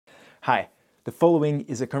Hi, the following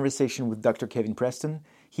is a conversation with Dr. Kevin Preston.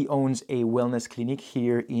 He owns a wellness clinic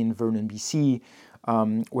here in Vernon, BC,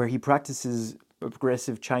 where he practices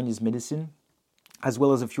progressive Chinese medicine, as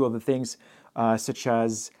well as a few other things, such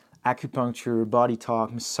as acupuncture, body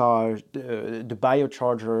talk, massage, the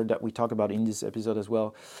biocharger that we talk about in this episode as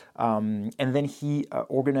well. And then he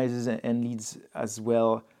organizes and leads as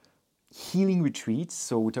well healing retreats.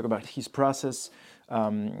 So we talk about his process,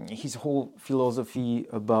 his whole philosophy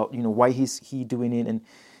about why he doing it,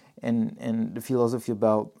 and the philosophy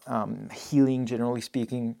about healing generally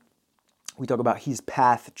speaking. We talk about his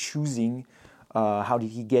path choosing. How did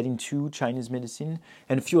he get into Chinese medicine,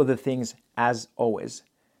 and a few other things as always.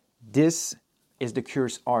 This is the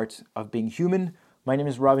curious art of being human. My name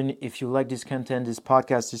is Robin. If you like this content, this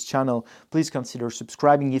podcast, this channel, please consider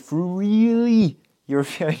subscribing. If really you're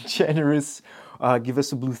feeling generous, give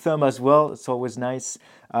us a blue thumb as well. It's always nice.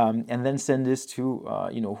 And then send this to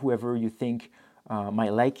whoever you think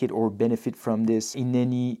might like it or benefit from this in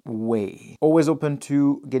any way. Always open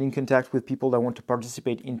to get in contact with people that want to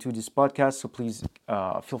participate into this podcast. So please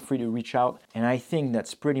feel free to reach out. And I think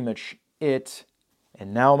that's pretty much it.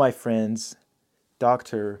 And now, my friends,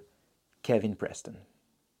 Dr. Kevin Preston.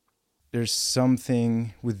 There's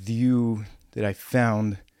something with you that I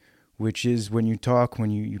found, which is when you talk, when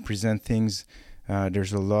you present things,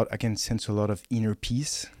 there's a lot, I can sense a lot of inner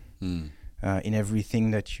peace in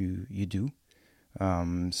everything that you do.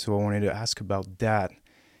 So I wanted to ask about that.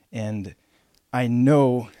 And I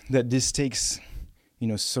know that this takes,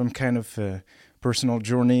 some kind of personal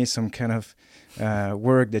journey, some kind of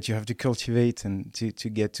work that you have to cultivate and to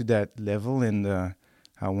get to that level. And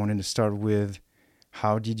I wanted to start with,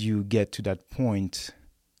 how did you get to that point,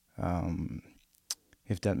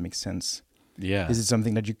 if that makes sense? Yeah. Is it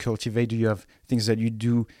something that you cultivate? Do you have things that you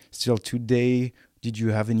do still today? Did you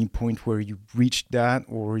have any point where you reached that?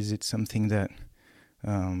 Or is it something that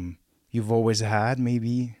you've always had,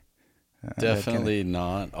 maybe? Definitely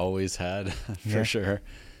not always had, for sure.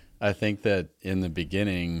 I think that in the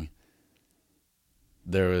beginning,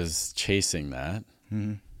 there was chasing that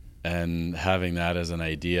and having that as an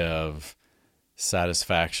idea of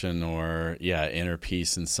satisfaction or, inner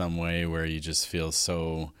peace in some way where you just feel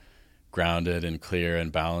so grounded and clear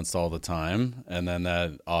and balanced all the time. And then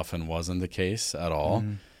that often wasn't the case at all.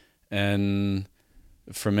 And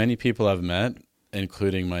for many people I've met,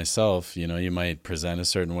 including myself, you might present a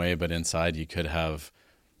certain way, but inside you could have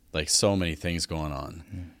like so many things going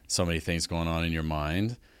on, so many things going on in your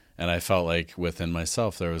mind. And I felt like within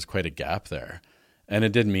myself, there was quite a gap there. And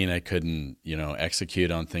it didn't mean I couldn't,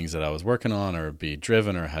 execute on things that I was working on or be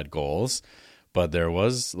driven or had goals, but there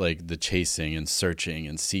was like the chasing and searching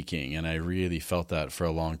and seeking. And I really felt that for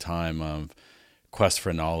a long time of quest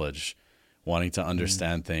for knowledge, wanting to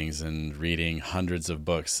understand things and reading hundreds of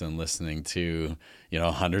books and listening to,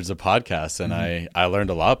 hundreds of podcasts. And I learned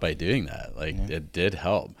a lot by doing that. It did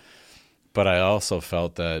help. But I also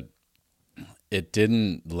felt that it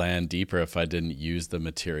didn't land deeper if I didn't use the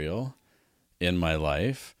material in my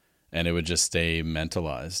life, and it would just stay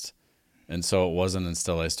mentalized. And so it wasn't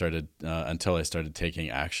until I started taking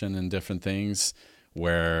action in different things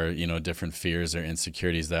where, different fears or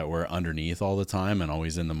insecurities that were underneath all the time and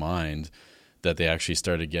always in the mind, that they actually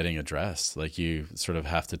started getting addressed. Like, you sort of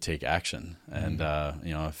have to take action. And,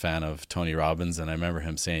 a fan of Tony Robbins, and I remember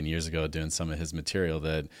him saying years ago doing some of his material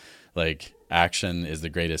that like action is the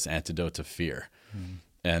greatest antidote to fear.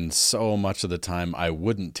 And so much of the time I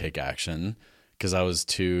wouldn't take action because I was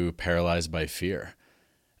too paralyzed by fear.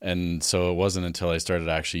 And so it wasn't until I started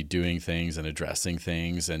actually doing things and addressing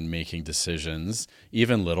things and making decisions,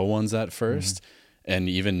 even little ones at first, and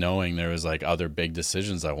even knowing there was like other big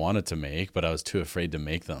decisions I wanted to make, but I was too afraid to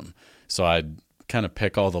make them. So I'd kind of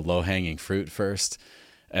pick all the low-hanging fruit first,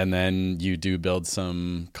 and then you do build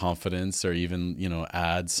some confidence or even,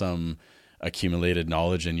 add some accumulated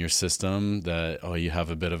knowledge in your system that, you have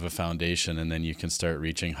a bit of a foundation, and then you can start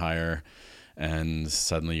reaching higher, and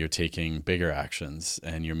suddenly you're taking bigger actions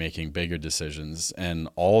and you're making bigger decisions. And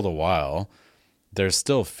all the while, there's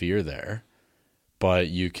still fear there, but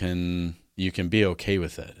you can be okay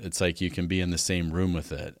with it. It's like you can be in the same room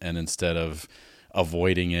with it. And instead of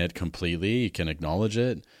avoiding it completely, you can acknowledge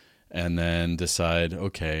it and then decide,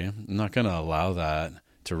 okay, I'm not going to allow that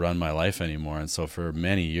to run my life anymore. And so for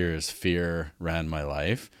many years, fear ran my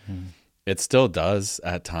life. It still does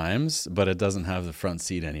at times, but it doesn't have the front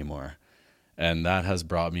seat anymore. And that has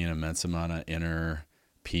brought me an immense amount of inner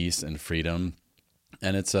peace and freedom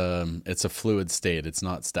And it's a fluid state. It's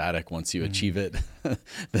not static. Once you achieve it,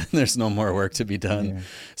 then there's no more work to be done. Yeah.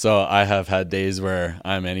 So I have had days where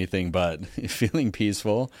I'm anything but feeling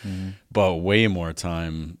peaceful, but way more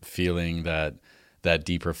time feeling that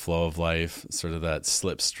deeper flow of life, sort of that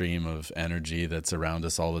slipstream of energy that's around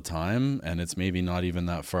us all the time. And it's maybe not even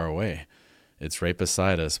that far away. It's right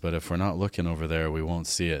beside us, but if we're not looking over there, we won't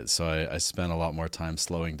see it. So I spend a lot more time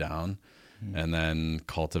slowing down and then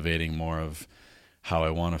cultivating more of how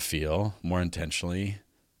I want to feel more intentionally.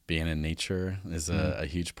 Being in nature is a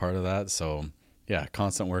huge part of that. So yeah,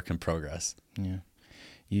 constant work in progress. Yeah.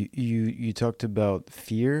 You talked about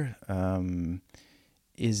fear.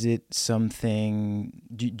 Is it something,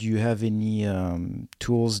 do you have any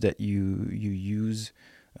tools that you use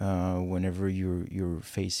whenever you're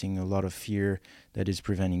facing a lot of fear that is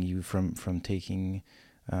preventing you from taking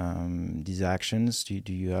these actions?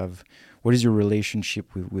 Do you have, what is your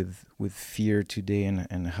relationship with fear today,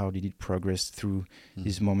 and how did it progress through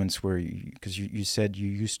these moments where because you said you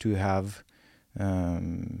used to have a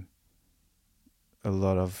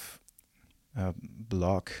lot of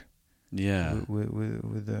block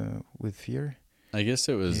with fear? I guess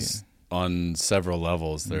it was on several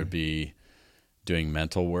levels. There'd be doing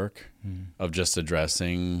mental work of just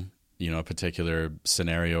addressing, a particular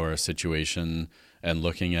scenario or a situation and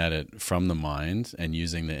looking at it from the mind and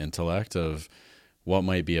using the intellect of what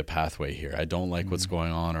might be a pathway here. I don't like what's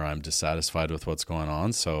going on, or I'm dissatisfied with what's going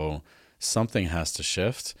on. So something has to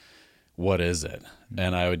shift. What is it?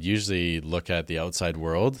 And I would usually look at the outside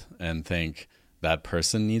world and think that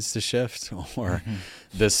person needs to shift, or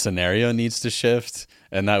this scenario needs to shift.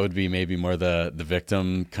 And that would be maybe more the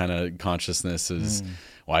victim kind of consciousness is,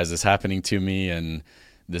 why is this happening to me? And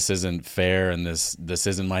this isn't fair, and this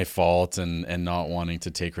isn't my fault, and not wanting to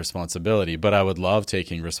take responsibility. But I would love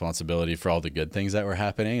taking responsibility for all the good things that were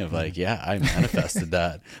happening of like, yeah, I manifested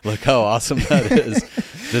that. Look how awesome that is.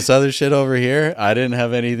 This other shit over here, I didn't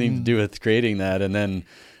have anything to do with creating that. And then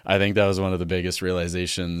I think that was one of the biggest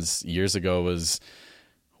realizations years ago was,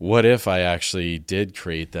 what if I actually did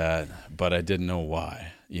create that, but I didn't know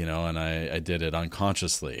why, and I did it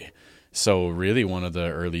unconsciously. So really one of the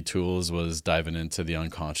early tools was diving into the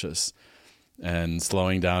unconscious and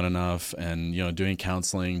slowing down enough and, doing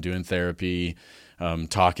counseling, doing therapy,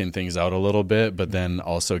 talking things out a little bit, but then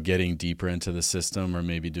also getting deeper into the system, or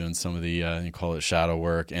maybe doing some of the, you call it shadow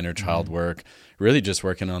work, inner child work, really just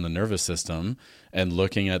working on the nervous system and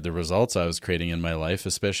looking at the results I was creating in my life,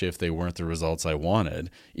 especially if they weren't the results I wanted,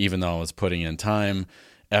 even though I was putting in time,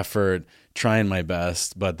 effort, trying my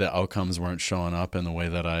best, but the outcomes weren't showing up in the way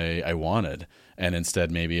that I wanted. And instead,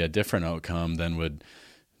 maybe a different outcome then would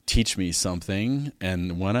teach me something.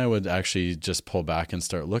 And when I would actually just pull back and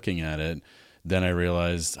start looking at it, then I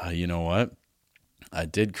realized, you know what? I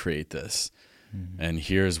did create this. And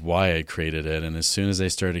here's why I created it. And as soon as I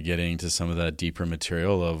started getting to some of that deeper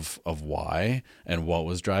material of why and what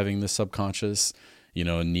was driving the subconscious,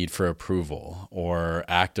 need for approval, or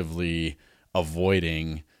actively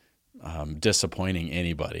avoiding disappointing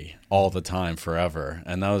anybody all the time forever.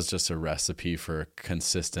 And that was just a recipe for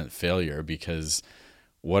consistent failure, because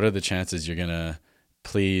what are the chances you're going to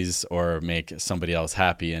please or make somebody else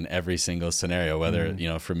happy in every single scenario, whether,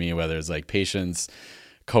 for me, whether it's like patients,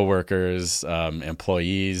 coworkers,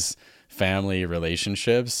 employees, family,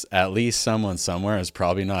 relationships, at least someone somewhere is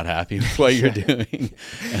probably not happy with what you're doing.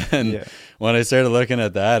 And when I started looking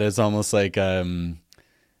at that, it's almost like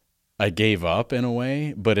I gave up in a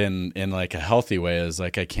way, but in like a healthy way, is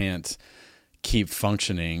like I can't keep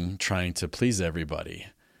functioning trying to please everybody.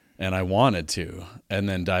 And I wanted to. And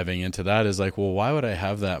then diving into that is like, well, why would I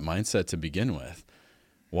have that mindset to begin with?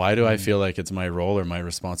 Why do I feel like it's my role or my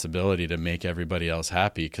responsibility to make everybody else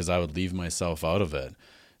happy? Because I would leave myself out of it.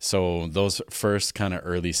 So those first kind of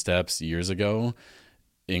early steps years ago,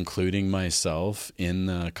 including myself in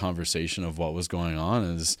the conversation of what was going on,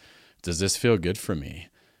 is, does this feel good for me?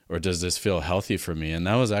 Or does this feel healthy for me? And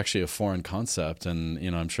that was actually a foreign concept. And,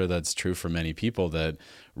 I'm sure that's true for many people that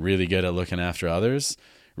really good at looking after others,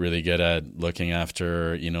 really good at looking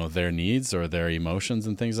after, their needs or their emotions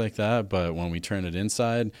and things like that. But when we turn it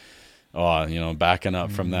inside, backing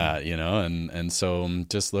up from that, and so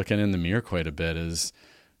just looking in the mirror quite a bit is,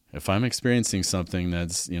 if I'm experiencing something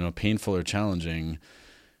that's, painful or challenging,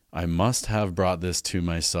 I must have brought this to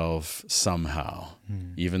myself somehow,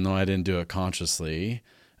 even though I didn't do it consciously.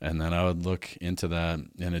 And then I would look into that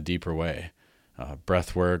in a deeper way,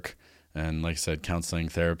 breath work, and like I said, counseling,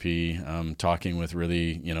 therapy, talking with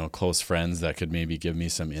really, close friends that could maybe give me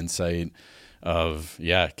some insight of,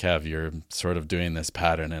 yeah, Kev, you're sort of doing this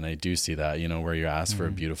pattern. And I do see that, where you ask for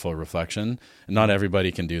a beautiful reflection. And not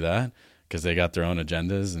everybody can do that. because they got their own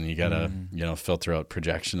agendas, and you got to, filter out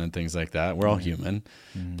projection and things like that. We're all human.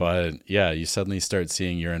 But yeah, you suddenly start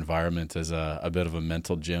seeing your environment as a bit of a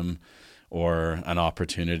mental gym, or an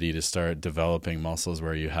opportunity to start developing muscles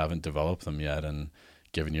where you haven't developed them yet, and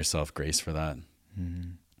giving yourself grace for that.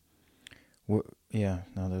 Well, yeah,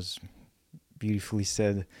 no, that's beautifully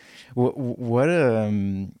said. What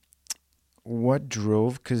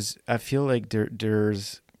drove? Because I feel like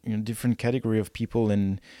there's different category of people,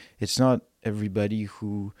 and it's not everybody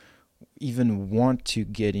who even want to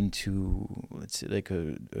get into, let's say, like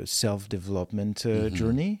a self-development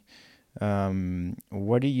journey.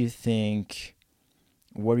 What do you think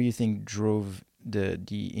drove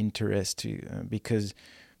the interest to? Because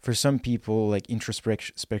for some people, like,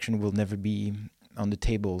 introspection will never be on the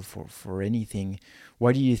table for anything.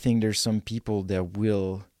 Why do you think there's some people that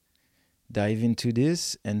will dive into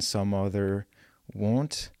this and some other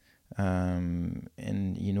won't? And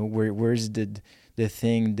where's the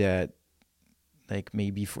thing that, like,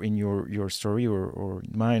 maybe in your story or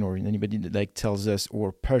mine or anybody that, like, tells us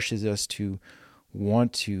or pushes us to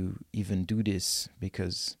want to even do this,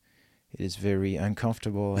 because it is very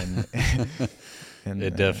uncomfortable and and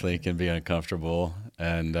it definitely can be uncomfortable,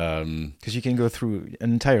 and because you can go through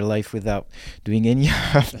an entire life without doing any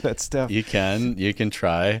of that stuff. You can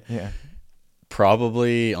try. Yeah.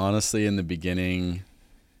 Probably, honestly, in the beginning,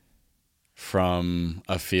 from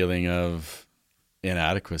a feeling of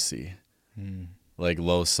inadequacy, like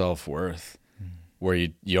low self-worth, where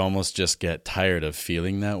you almost just get tired of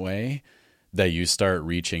feeling that way, that you start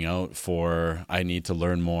reaching out for, I need to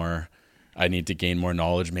learn more, I need to gain more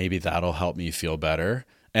knowledge, maybe that'll help me feel better.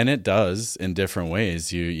 And it does in different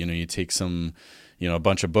ways. You take some, a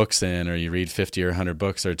bunch of books in, or you read 50 or 100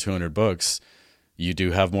 books or 200 books, you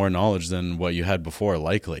do have more knowledge than what you had before,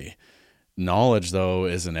 likely. Knowledge, though,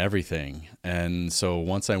 isn't everything. And so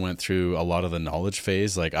once I went through a lot of the knowledge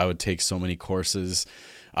phase, like, I would take so many courses,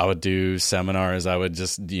 I would do seminars, I would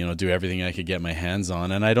just, do everything I could get my hands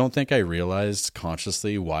on. And I don't think I realized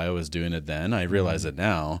consciously why I was doing it then. I realize it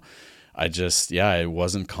now. I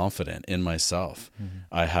wasn't confident in myself.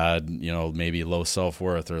 I had, maybe low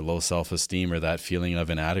self-worth or low self-esteem, or that feeling of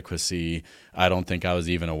inadequacy. I don't think I was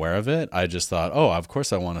even aware of it. I just thought, oh, of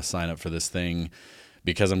course I want to sign up for this thing,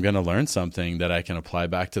 because I'm going to learn something that I can apply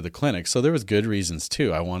back to the clinic. So there was good reasons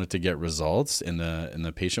too. I wanted to get results in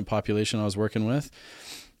the patient population I was working with.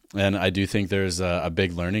 And I do think there's a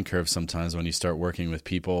big learning curve sometimes when you start working with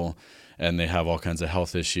people and they have all kinds of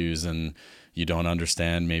health issues, and you don't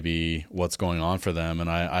understand maybe what's going on for them.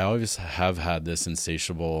 And I always have had this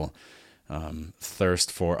insatiable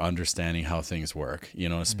thirst for understanding how things work,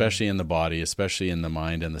 especially in the body, especially in the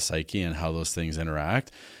mind and the psyche, and how those things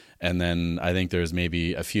interact. And then I think there's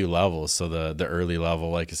maybe a few levels. So the early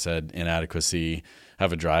level, like I said, inadequacy,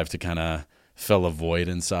 have a drive to kind of fill a void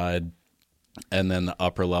inside. And then the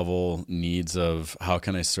upper level needs of, how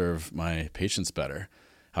can I serve my patients better?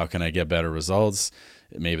 How can I get better results?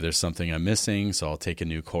 Maybe there's something I'm missing, so I'll take a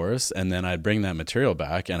new course. And then I'd bring that material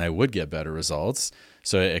back and I would get better results.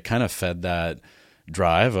 So it kind of fed that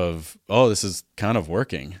drive of, oh, this is kind of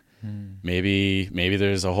working. Maybe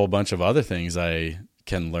there's a whole bunch of other things I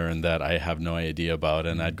can learn that I have no idea about.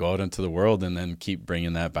 And I'd go out into the world and then keep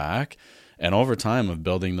bringing that back. And over time of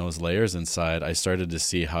building those layers inside, I started to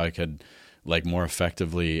see how I could, like, more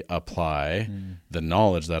effectively apply the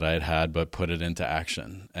knowledge that I had, but put it into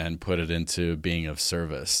action and put it into being of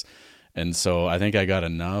service. And so I think I got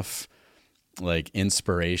enough, like,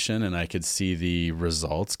 inspiration, and I could see the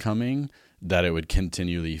results coming, that it would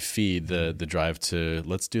continually feed the drive to,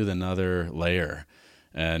 let's do another layer.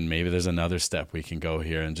 And maybe there's another step we can go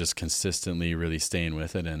here, and just consistently really staying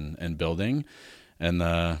with it and building. And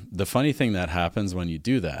the funny thing that happens when you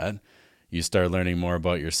do that, you start learning more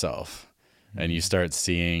about yourself. And you start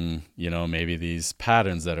seeing, maybe these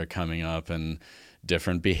patterns that are coming up, and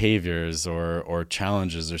different behaviors or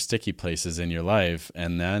challenges or sticky places in your life.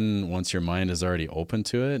 And then once your mind is already open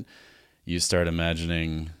to it, you start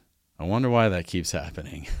imagining, I wonder why that keeps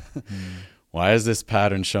happening. Why is this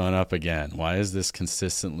pattern showing up again? Why is this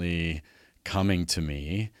consistently coming to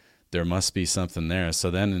me? There must be something there.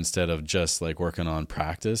 So then, instead of just, like, working on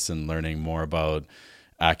practice and learning more about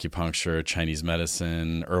acupuncture, Chinese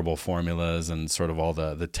medicine, herbal formulas, and sort of all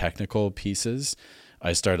the technical pieces,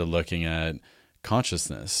 I started looking at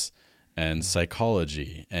consciousness and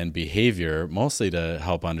psychology and behavior, mostly to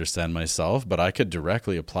help understand myself, but I could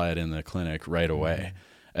directly apply it in the clinic right away.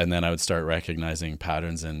 And then I would start recognizing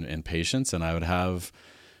patterns in patients, and I would have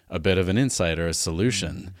a bit of an insight or a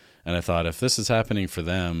solution. And I thought, if this is happening for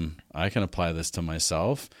them, I can apply this to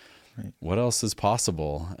myself. What else is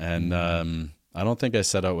possible? And I don't think I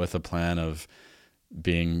set out with a plan of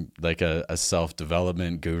being like a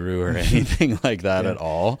self-development guru or anything like that at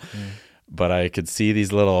all. But I could see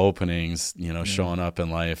these little openings, showing up in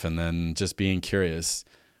life, and then just being curious.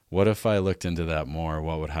 What if I looked into that more?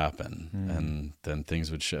 What would happen? And then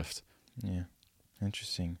things would shift. Yeah.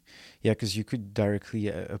 Interesting. Yeah, because you could directly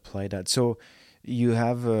apply that. So you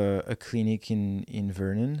have a clinic in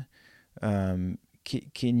Vernon. Can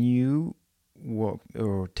you walk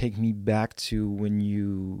or take me back to when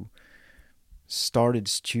you started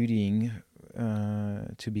studying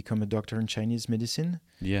to become a doctor in Chinese medicine?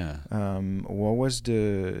 Yeah. What was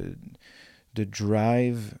the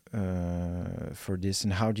drive for this,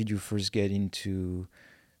 and how did you first get into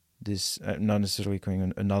this? Not necessarily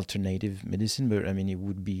calling an alternative medicine, but I mean,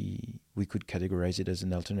 we could categorize it as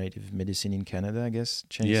an alternative medicine in Canada, I guess.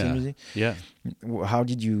 Chinese medicine. Yeah. How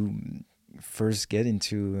did you first get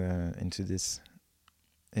into this?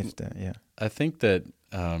 I think that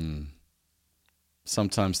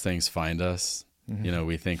sometimes things find us.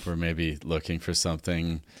 We think we're maybe looking for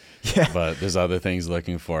something, but there's other things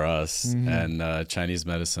looking for us. And Chinese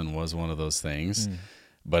medicine was one of those things.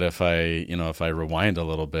 But if I rewind a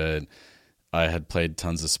little bit, I had played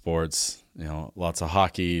tons of sports, lots of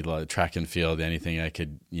hockey, track and field, anything I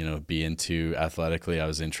could, be into athletically. I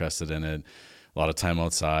was interested in it. A lot of time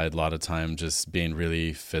outside, a lot of time just being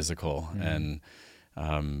really physical. And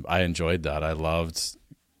I enjoyed that. I loved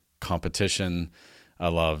competition. I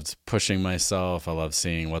loved pushing myself. I loved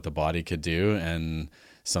seeing what the body could do. And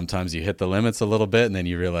sometimes you hit the limits a little bit, and then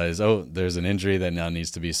you realize, there's an injury that now needs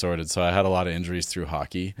to be sorted. So I had a lot of injuries through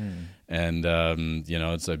hockey. And,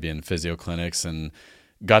 I'd be in physio clinics and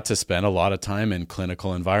got to spend a lot of time in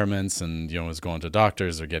clinical environments, and, was going to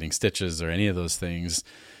doctors or getting stitches or any of those things.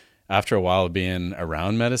 After a while of being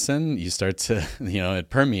around medicine, you start to, it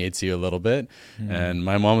permeates you a little bit. And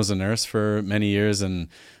my mom was a nurse for many years, and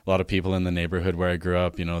a lot of people in the neighborhood where I grew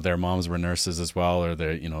up, their moms were nurses as well, or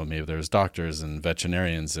maybe there was doctors and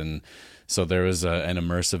veterinarians. And so there was an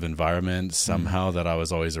immersive environment somehow that I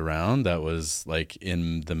was always around that was like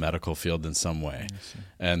in the medical field in some way.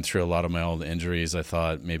 And through a lot of my old injuries, I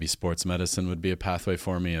thought maybe sports medicine would be a pathway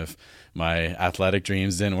for me. If my athletic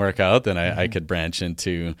dreams didn't work out, then I could branch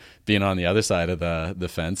into being on the other side of the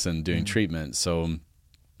fence and doing treatment. So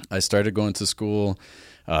I started going to school,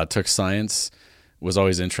 took science, was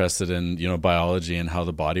always interested in, biology and how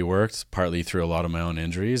the body worked, partly through a lot of my own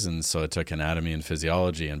injuries. And so I took anatomy and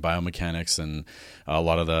physiology and biomechanics and a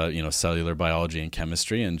lot of the, cellular biology and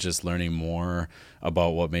chemistry, and just learning more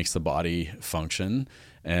about what makes the body function.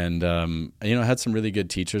 And, I had some really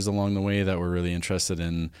good teachers along the way that were really interested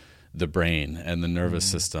in the brain and the nervous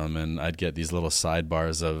system. And I'd get these little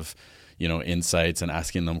sidebars of, insights and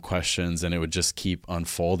asking them questions, and it would just keep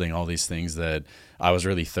unfolding all these things that I was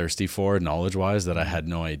really thirsty for knowledge-wise that I had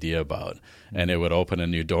no idea about. And it would open a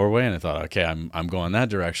new doorway, and I thought, okay, I'm going that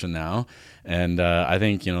direction now. And I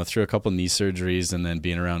think, through a couple knee surgeries and then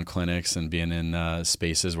being around clinics and being in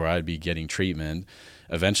spaces where I'd be getting treatment,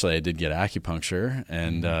 eventually I did get acupuncture,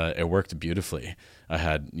 and it worked beautifully. I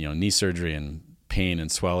had, knee surgery and pain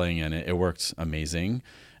and swelling, and it worked amazing.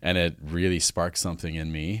 And it really sparked something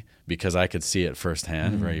in me because I could see it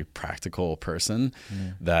firsthand, very practical person,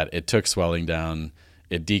 that it took swelling down,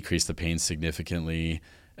 it decreased the pain significantly,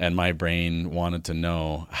 and my brain wanted to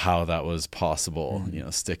know how that was possible.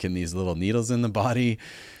 Sticking these little needles in the body,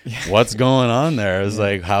 what's going on there? It was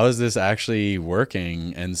like, how is this actually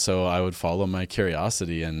working? And so I would follow my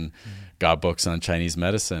curiosity and got books on Chinese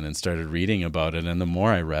medicine and started reading about it. And the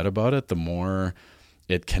more I read about it, the more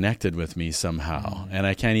it connected with me somehow. And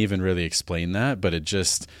I can't even really explain that, but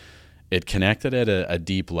it connected at a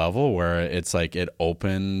deep level where it's like it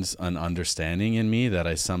opened an understanding in me that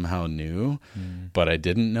I somehow knew, but I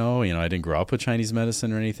didn't know. I didn't grow up with Chinese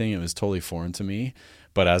medicine or anything. It was totally foreign to me.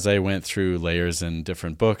 But as I went through layers in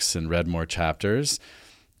different books and read more chapters,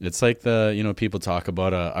 it's like people talk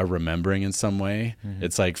about a remembering in some way.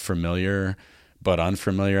 It's like familiar, but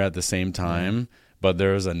unfamiliar at the same time. But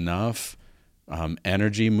there was enough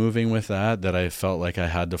energy moving with that I felt like I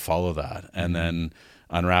had to follow that and then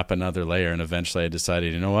unwrap another layer. And eventually I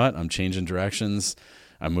decided, you know what, I'm changing directions.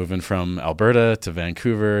 I'm moving from Alberta to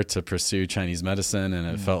Vancouver to pursue Chinese medicine. And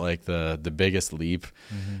it felt like the biggest leap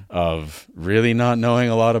of really not knowing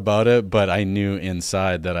a lot about it, but I knew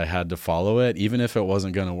inside that I had to follow it. Even if it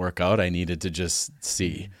wasn't going to work out, I needed to just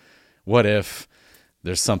see, what if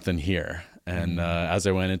there's something here? And as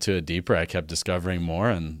I went into it deeper, I kept discovering more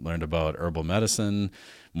and learned about herbal medicine,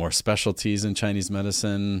 more specialties in Chinese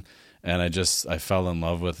medicine. And I fell in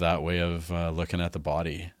love with that way of looking at the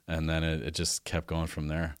body. And then it just kept going from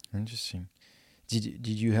there. Interesting. Did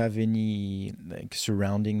you have any like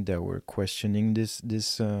surrounding that were questioning this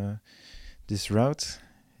route?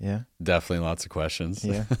 Yeah, definitely lots of questions.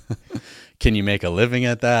 Yeah. Can you make a living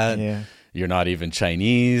at that? Yeah. You're not even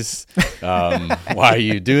Chinese. Why are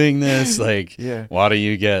you doing this? Like, why don't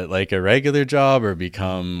you get like a regular job or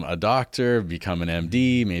become a doctor, become an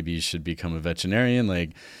MD? Maybe you should become a veterinarian.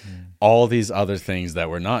 Like all these other things that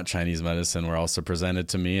were not Chinese medicine were also presented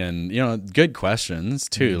to me, and, you know, good questions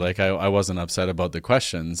too. Like I wasn't upset about the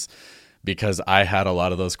questions because I had a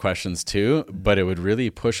lot of those questions too, but it would really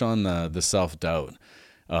push on the self-doubt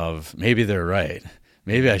of maybe they're right.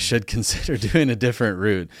 Maybe I should consider doing a different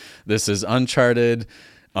route. This is uncharted,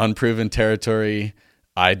 unproven territory.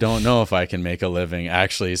 I don't know if I can make a living,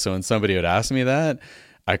 actually. So when somebody would ask me that,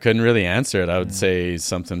 I couldn't really answer it. I would say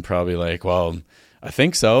something probably like, well, I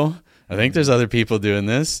think so. I think there's other people doing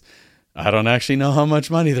this. I don't actually know how much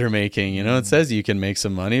money they're making. You know, it says you can make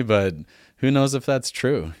some money, but who knows if that's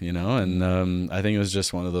true, you know? And I think it was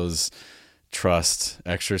just one of those trust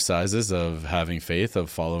exercises of having faith, of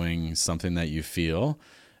following something that you feel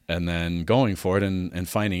and then going for it and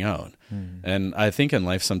finding out. And I think in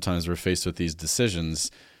life sometimes we're faced with these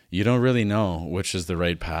decisions. You don't really know which is the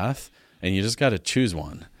right path, and you just got to choose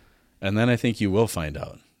one. And then I think you will find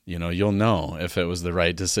out. You know, you'll know if it was the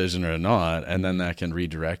right decision or not, and then that can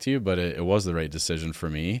redirect you. But it was the right decision for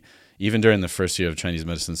me. Even during the first year of Chinese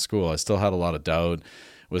medicine school, I still had a lot of doubt,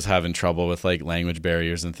 was having trouble with like language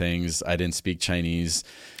barriers and things. I didn't speak Chinese.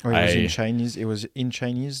 Oh, it was in Chinese? It was in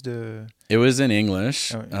Chinese? It was in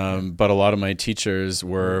English, but a lot of my teachers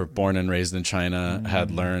were born and raised in China,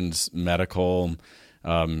 had learned medical,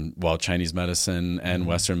 Chinese medicine and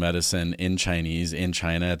Western medicine in Chinese in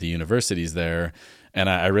China at the universities there. And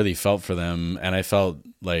I really felt for them. And I felt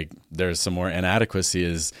like there's some more inadequacy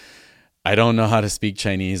is I don't know how to speak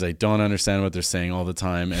Chinese. I don't understand what they're saying all the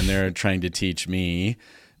time. And they're trying to teach me,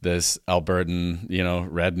 this Albertan, you know,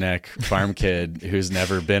 redneck farm kid who's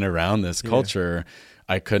never been around this culture.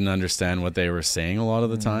 I couldn't understand what they were saying a lot of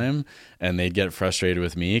the time. And they'd get frustrated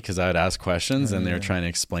with me because I would ask questions and they were trying to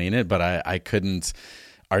explain it, but I couldn't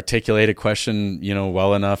articulate a question, you know,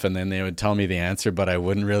 well enough. And then they would tell me the answer, but I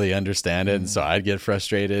wouldn't really understand it. And so I'd get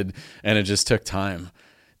frustrated, and it just took time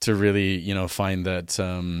to really, you know, find that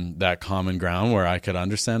that common ground where I could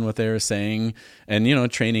understand what they were saying, and, you know,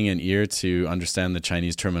 training an ear to understand the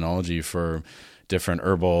Chinese terminology for different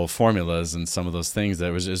herbal formulas and some of those things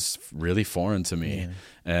that was just really foreign to me.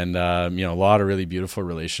 And, you know, a lot of really beautiful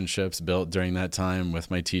relationships built during that time with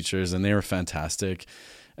my teachers, and they were fantastic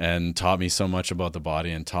and taught me so much about the body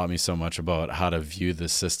and taught me so much about how to view the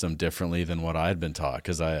system differently than what I had been taught,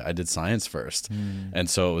 because I did science first. And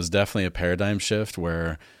so it was definitely a paradigm shift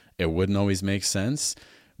where it wouldn't always make sense.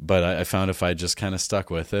 But I found if I just kind of stuck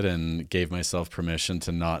with it and gave myself permission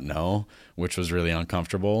to not know, which was really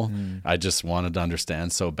uncomfortable, I just wanted to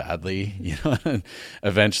understand so badly, you know. And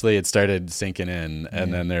eventually it started sinking in,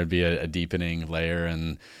 and then there'd be a deepening layer,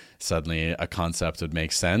 and suddenly a concept would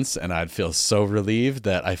make sense, and I'd feel so relieved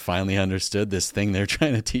that I finally understood this thing they're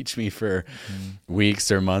trying to teach me for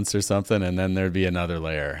weeks or months or something. And then there'd be another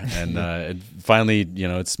layer, and it finally, you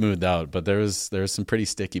know, it smoothed out. But there was some pretty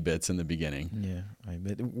sticky bits in the beginning. Yeah, I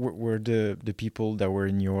bet. Were the people that were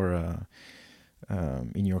in your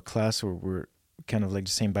class, or were kind of like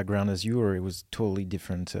the same background as you, or it was totally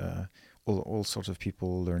different? All sorts of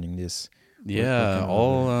people learning this. Yeah,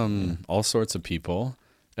 all sorts of people.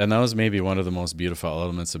 And that was maybe one of the most beautiful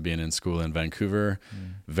elements of being in school in Vancouver.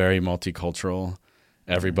 Very multicultural.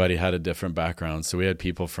 Everybody had a different background. So we had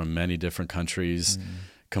people from many different countries,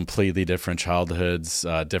 completely different childhoods,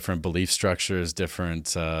 different belief structures,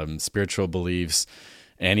 different spiritual beliefs,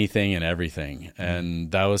 anything and everything.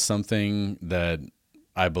 And that was something that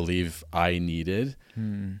I believe I needed,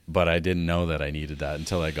 but I didn't know that I needed that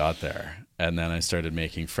until I got there. And then I started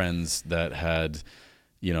making friends that had,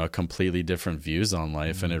 you know, completely different views on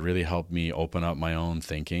life. And it really helped me open up my own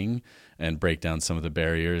thinking and break down some of the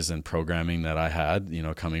barriers and programming that I had, you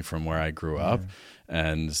know, coming from where I grew up,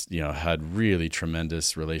 and, you know, had really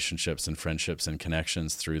tremendous relationships and friendships and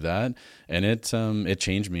connections through that. And it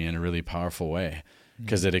changed me in a really powerful way,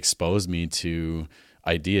 because it exposed me to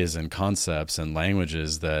ideas and concepts and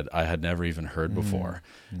languages that I had never even heard before.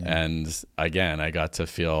 And again, I got to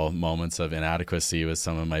feel moments of inadequacy with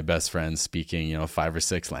some of my best friends speaking, you know, 5 or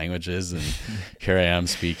 6 languages. And here I am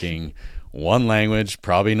speaking one language,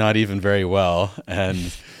 probably not even very well.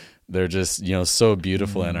 And they're just, you know, so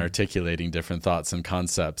beautiful and articulating different thoughts and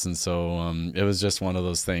concepts. And so it was just one of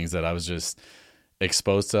those things that I was just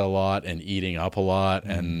exposed to a lot and eating up a lot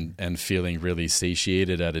and feeling really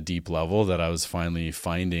satiated at a deep level, that I was finally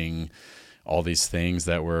finding all these things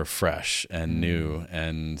that were fresh and new,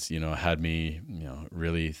 and, you know, had me, you know,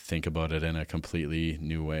 really think about it in a completely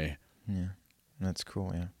new way. Yeah, that's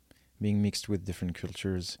cool. Yeah, being mixed with different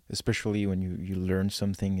cultures, especially when you learn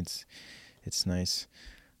something, it's nice.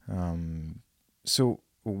 So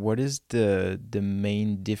what is the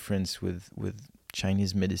main difference with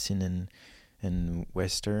Chinese medicine and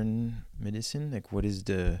Western medicine? Like, what is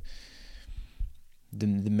the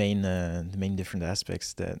main different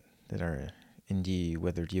aspects that are in the,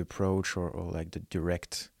 whether the approach or like the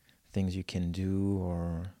direct things you can do?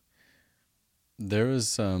 Or there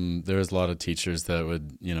was a lot of teachers that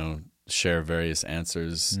would, you know, share various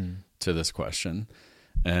answers to this question,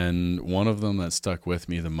 and one of them that stuck with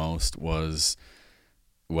me the most was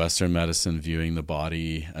Western medicine viewing the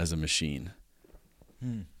body as a machine.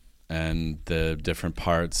 And the different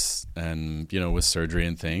parts, and, you know, with surgery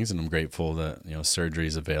and things, and I'm grateful that, you know, surgery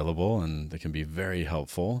is available and it can be very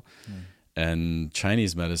helpful. And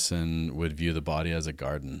Chinese medicine would view the body as a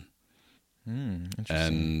garden.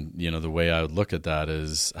 And, you know, the way I would look at that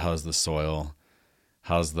is, how's the soil?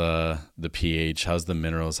 How's the pH? How's the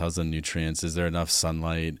minerals? How's the nutrients? Is there enough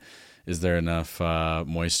sunlight? Is there enough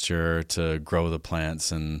moisture to grow the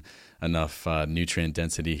plants, and enough nutrient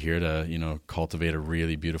density here to, you know, cultivate a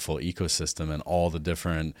really beautiful ecosystem, and all the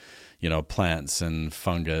different, you know, plants and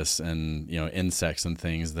fungus and, you know, insects and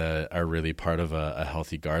things that are really part of a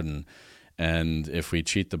healthy garden. And if we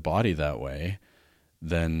treat the body that way,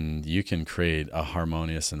 then you can create a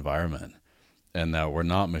harmonious environment, and that we're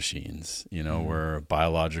not machines, you know, we're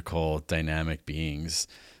biological dynamic beings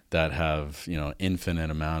that have, you know, infinite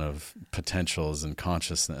amount of potentials and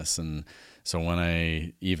consciousness. And so when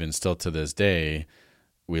I, even still to this day,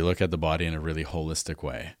 we look at the body in a really holistic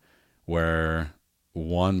way, where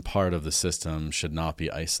one part of the system should not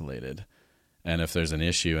be isolated. And if there's an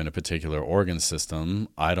issue in a particular organ system,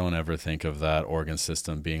 I don't ever think of that organ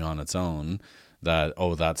system being on its own, that,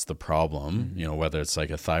 oh, that's the problem, you know, whether it's like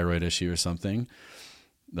a thyroid issue or something.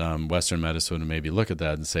 Western medicine would maybe look at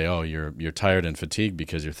that and say, oh, you're tired and fatigued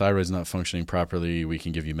because your thyroid's not functioning properly. We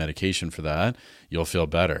can give you medication for that. You'll feel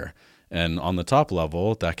better. And on the top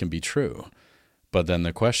level, that can be true. But then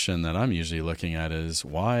the question that I'm usually looking at is,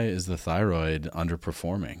 why is the thyroid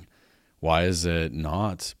underperforming? Why is it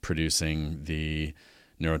not producing the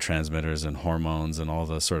neurotransmitters and hormones and all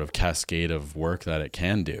the sort of cascade of work that it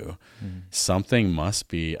can do? Something must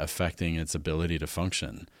be affecting its ability to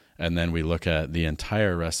function. And then we look at the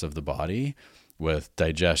entire rest of the body with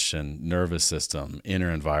digestion, nervous system,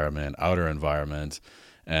 inner environment, outer environment,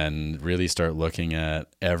 and really start looking at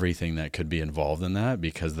everything that could be involved in that,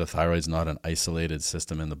 because the thyroid's not an isolated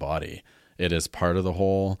system in the body. It is part of the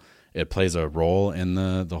whole. It plays a role in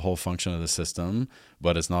the whole function of the system,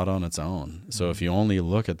 but it's not on its own. So if you only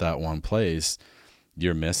look at that one place,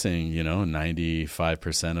 you're missing, you know,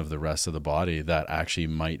 95% of the rest of the body that actually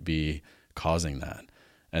might be causing that.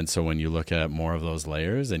 And so when you look at more of those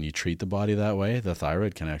layers and you treat the body that way, the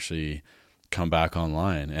thyroid can actually come back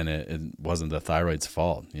online, and it wasn't the thyroid's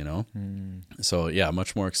fault, you know? So yeah, a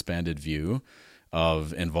much more expanded view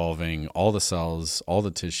of involving all the cells, all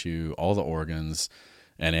the tissue, all the organs,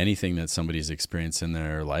 and anything that somebody's experienced in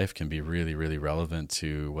their life can be really, really relevant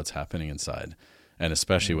to what's happening inside, and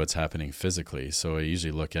especially what's happening physically. So I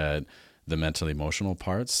usually look at the mental, emotional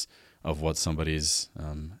parts of what somebody's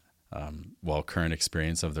current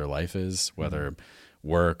experience of their life is, whether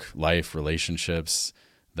work, life, relationships,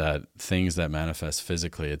 that things that manifest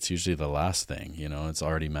physically, it's usually the last thing, you know, it's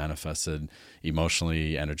already manifested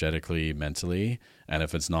emotionally, energetically, mentally. And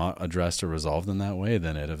if it's not addressed or resolved in that way,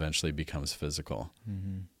 then it eventually becomes physical.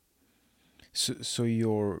 So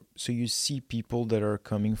you see people that are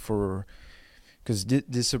coming for, because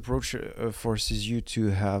this approach forces you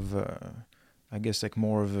to have, I guess, like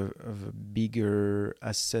more of a bigger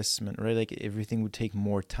assessment, right? Like everything would take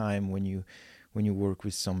more time when you work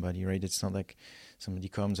with somebody, right? It's not like somebody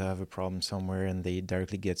comes, I have a problem somewhere, and they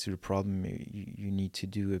directly get to the problem. You need to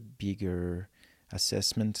do a bigger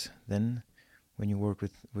assessment then when you work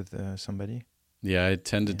with somebody. Yeah, I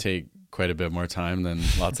tend to take quite a bit more time than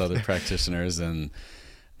lots of other practitioners. And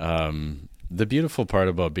the beautiful part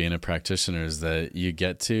about being a practitioner is that you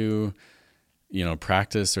get to, you know,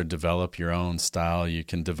 practice or develop your own style. You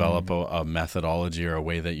can develop a methodology or a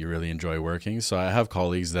way that you really enjoy working. So I have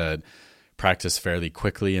colleagues that practice fairly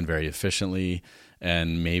quickly and very efficiently,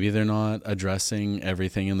 and maybe they're not addressing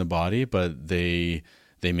everything in the body, but they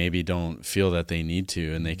maybe don't feel that they need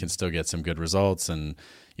to, and they can still get some good results, and,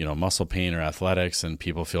 you know, muscle pain or athletics, and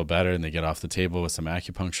people feel better and they get off the table with some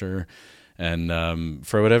acupuncture. And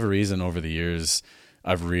for whatever reason, over the years,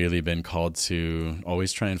 I've really been called to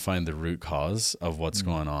always try and find the root cause of what's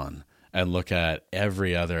going on. and look at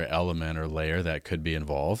every other element or layer that could be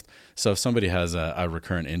involved. So if somebody has a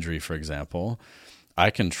recurrent injury, for example, I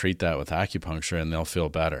can treat that with acupuncture and they'll feel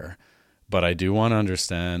better. But I do want to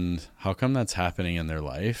understand how come that's happening in their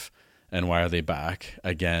life, and why are they back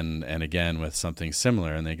again and again with something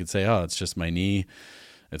similar? And they could say, oh, it's just my knee.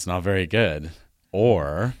 It's not very good.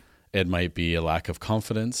 Or it might be a lack of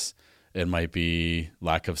confidence. It might be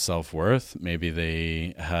lack of self-worth. Maybe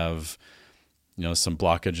they have, some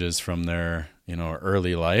blockages from their,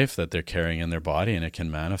 early life that they're carrying in their body, and it can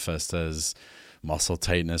manifest as muscle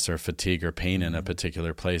tightness or fatigue or pain in a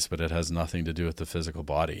particular place, but it has nothing to do with the physical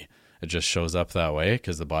body. It just shows up that way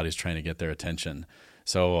because the body's trying to get their attention.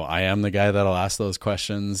 So I am the guy that'll ask those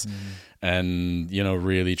questions and,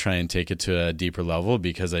 really try and take it to a deeper level,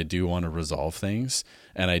 because I do want to resolve things,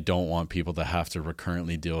 and I don't want people to have to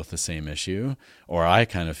recurrently deal with the same issue, or I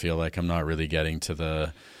kind of feel like I'm not really getting to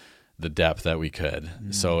the depth that we could.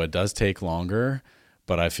 So it does take longer,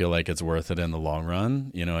 but I feel like it's worth it in the long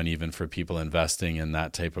run, and even for people investing in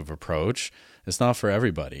that type of approach, it's not for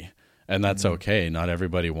everybody. And that's okay. Not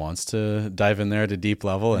everybody wants to dive in there at a deep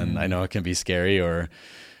level. And I know it can be scary, or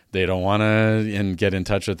they don't want to get in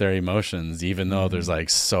touch with their emotions, even though there's like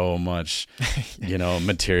so much,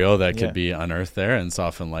 material that could be unearthed there, and it's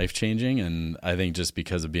often life-changing. And I think just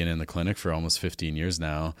because of being in the clinic for almost 15 years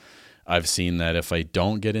now, I've seen that if I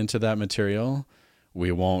don't get into that material,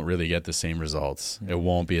 we won't really get the same results. It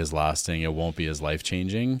won't be as lasting. It won't be as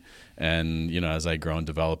life-changing. And, as I grow and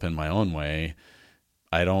develop in my own way,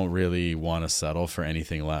 I don't really want to settle for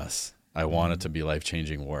anything less. I want it to be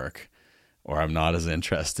life-changing work, or I'm not as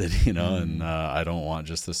interested, and I don't want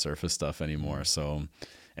just the surface stuff anymore. So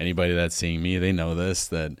anybody that's seeing me, they know this,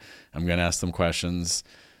 that I'm going to ask them questions.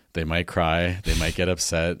 They might cry. They might get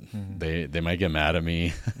upset. They might get mad at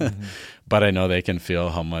me. But I know they can feel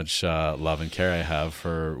how much love and care I have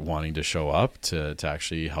for wanting to show up to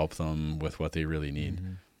actually help them with what they really need.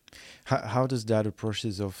 How does that approach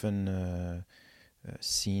is often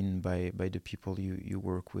seen by the people you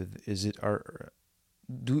work with?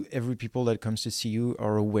 Do every people that comes to see you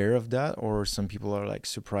are aware of that, or some people are like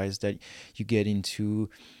surprised that you get into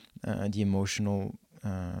the emotional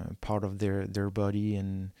part of their body?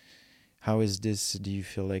 And how is this? Do you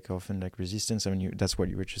feel like often like resistance? I mean, that's what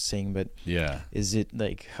you were just saying, but is it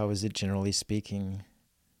like, how is it generally speaking?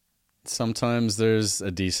 Sometimes there's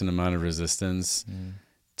a decent amount of resistance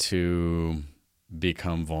to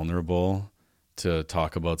become vulnerable, to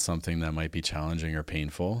talk about something that might be challenging or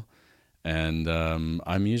painful. And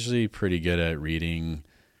I'm usually pretty good at reading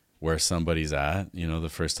where somebody's at. The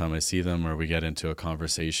first time I see them or we get into a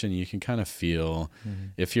conversation, you can kind of feel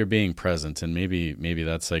if you're being present. And maybe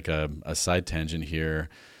that's like a side tangent here.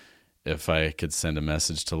 If I could send a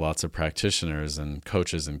message to lots of practitioners and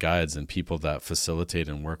coaches and guides and people that facilitate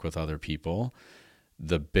and work with other people,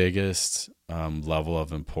 the biggest level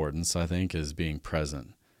of importance, I think, is being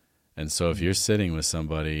present. And so if you're sitting with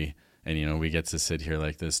somebody, and, we get to sit here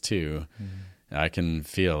like this too, I can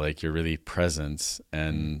feel like you're really present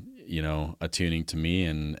and, attuning to me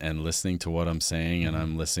and listening to what I'm saying, and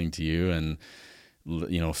I'm listening to you and,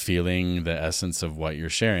 feeling the essence of what you're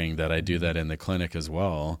sharing, that I do that in the clinic as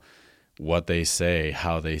well. What they say,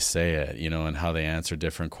 how they say it, and how they answer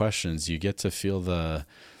different questions. You get to feel the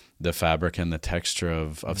fabric and the texture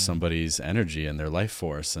of somebody's energy and their life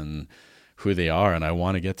force and who they are, and I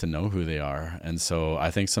want to get to know who they are. And so I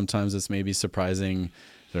think sometimes it's maybe surprising.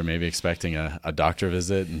 They're maybe expecting a doctor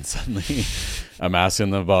visit, and suddenly I'm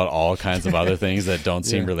asking them about all kinds of other things that don't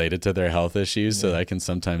seem related to their health issues. So I can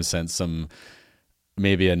sometimes sense some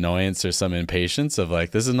maybe annoyance or some impatience of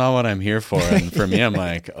like, this is not what I'm here for. And for me, I'm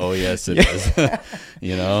like, oh yes, it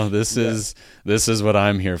is. This is what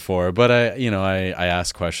I'm here for. But I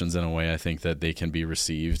ask questions in a way I think that they can be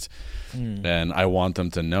received. And I want them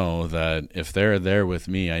to know that if they're there with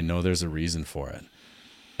me, I know there's a reason for it.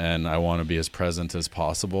 And I want to be as present as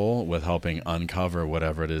possible with helping uncover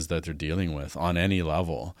whatever it is that they're dealing with on any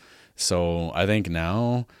level. So I think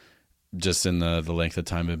now, just in the length of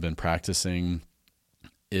time I've been practicing,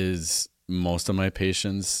 is most of my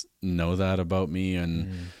patients know that about me,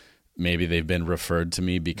 and maybe they've been referred to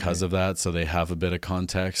me because of that, so they have a bit of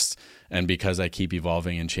context. And because I keep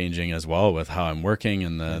evolving and changing as well with how I'm working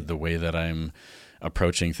and the way that I'm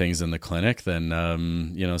approaching things in the clinic, then,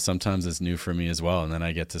 sometimes it's new for me as well. And then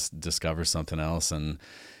I get to discover something else. And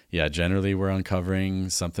generally we're uncovering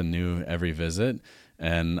something new every visit.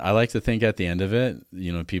 And I like to think at the end of it,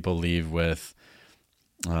 people leave with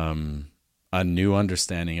a new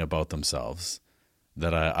understanding about themselves,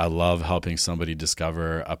 that I love helping somebody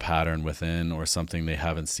discover a pattern within or something they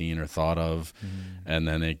haven't seen or thought of. And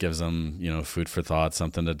then it gives them, you know, food for thought,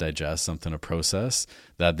 something to digest, something to process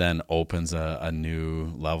that then opens a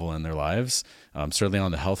new level in their lives, certainly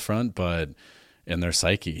on the health front, but in their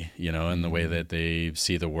psyche, you know, in the way that they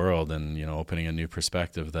see the world and, you know, opening a new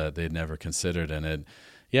perspective that they'd never considered. And it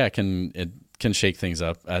can shake things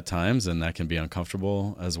up at times, and that can be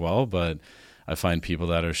uncomfortable as well. But I find people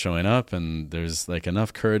that are showing up and there's like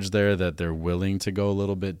enough courage there that they're willing to go a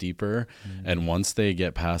little bit deeper. And once they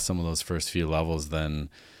get past some of those first few levels, then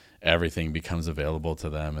everything becomes available to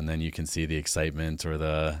them. And then you can see the excitement or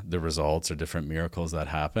the results or different miracles that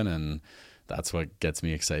happen. And that's what gets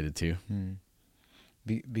me excited too.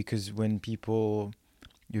 Because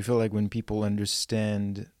you feel like when people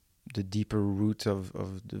understand the deeper root of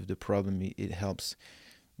the problem, it helps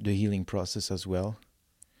the healing process as well.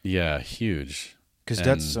 Yeah, huge. Because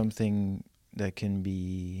that's something that can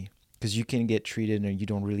be, because you can get treated and you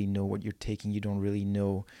don't really know what you're taking, you don't really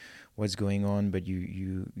know what's going on, but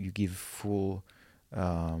you give full,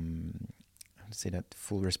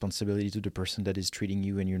 full responsibility to the person that is treating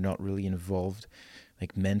you, and you're not really involved,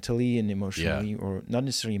 like mentally and emotionally, or not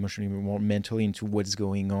necessarily emotionally, but more mentally into what's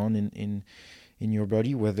going on in your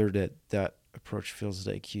body. Whether that approach feels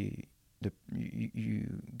like you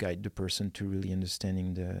guide the person to really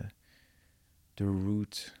understanding the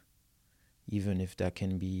root, even if that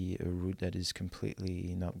can be a root that is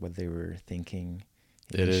completely not what they were thinking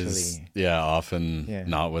initially. It is, often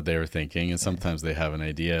not what they were thinking, and sometimes they have an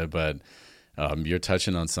idea, but you're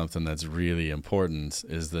touching on something that's really important,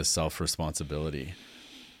 is this self-responsibility.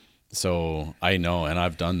 So I know, and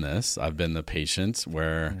I've done this, I've been the patient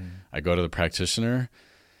where I go to the practitioner,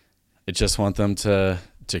 I just want them to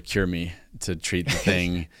cure me, to treat the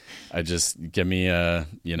thing. I just give me a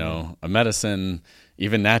medicine,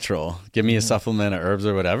 even natural, give me a supplement of herbs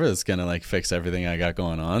or whatever that's going to like fix everything I got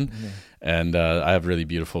going on. And I have really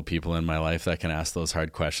beautiful people in my life that can ask those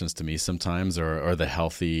hard questions to me sometimes, or the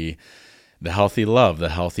healthy love, the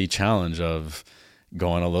healthy challenge of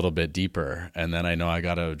going a little bit deeper. And then I know I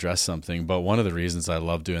got to address something. But one of the reasons I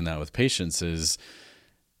love doing that with patients is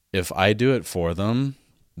if I do it for them,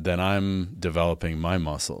 then I'm developing my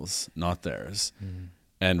muscles, not theirs.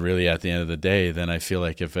 And really at the end of the day, then I feel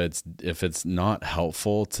like if it's not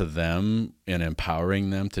helpful to them and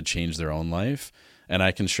empowering them to change their own life, and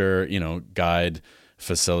I can guide,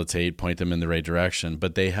 facilitate, point them in the right direction,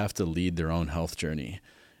 but they have to lead their own health journey.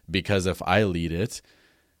 Because if I lead it,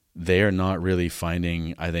 they are not really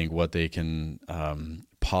finding, I think, what they can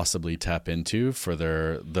possibly tap into for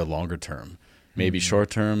the longer term. Maybe short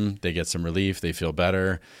term, they get some relief, they feel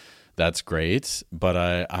better. That's great, but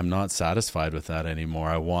I'm not satisfied with that anymore.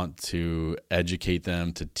 I want to educate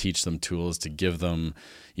them, to teach them tools, to give them,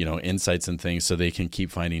 insights and things so they can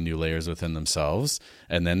keep finding new layers within themselves.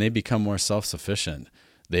 And then they become more self-sufficient.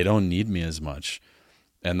 They don't need me as much.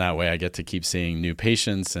 And that way I get to keep seeing new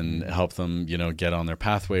patients and help them, get on their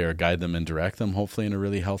pathway or guide them and direct them, hopefully in a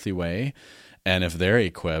really healthy way. And if they're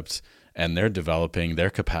equipped and they're developing their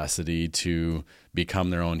capacity to become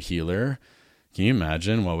their own healer, can you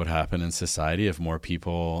imagine what would happen in society if more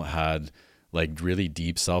people had like really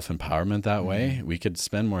deep self-empowerment that way? We could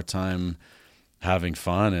spend more time having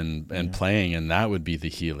fun and playing, and that would be the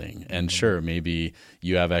healing. And sure, maybe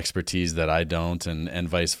you have expertise that I don't, and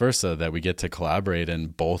vice versa, that we get to collaborate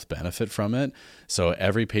and both benefit from it. So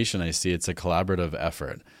every patient I see, it's a collaborative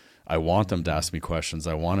effort. I want them to ask me questions.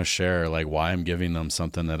 I want to share like why I'm giving them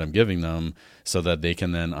something that I'm giving them so that they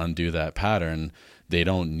can then undo that pattern. They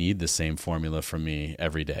don't need the same formula from me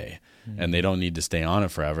every day, and they don't need to stay on it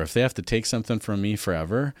forever. If they have to take something from me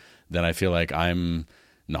forever, then I feel like I'm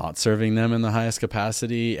not serving them in the highest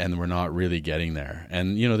capacity, and we're not really getting there.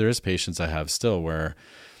 And, there is patients I have still where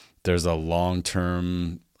there's a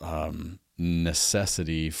long-term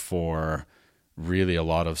necessity for really a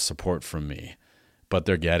lot of support from me, but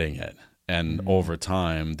they're getting it. And over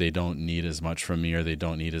time, they don't need as much from me, or they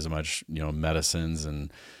don't need as much, medicines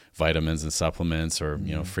and vitamins and supplements, or,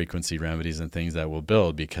 frequency remedies and things that will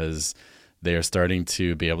build, because they are starting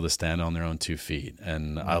to be able to stand on their own 2 feet.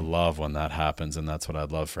 And I love when that happens. And that's what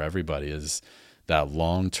I'd love for everybody, is that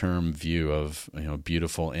long-term view of,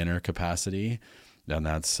 beautiful inner capacity. And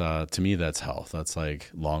that's, to me, that's health. That's like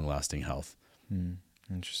long-lasting health.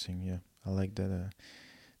 Interesting. Yeah. I like that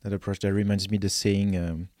approach. That reminds me the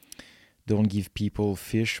saying, don't give people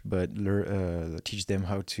fish, but teach them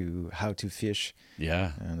how to fish.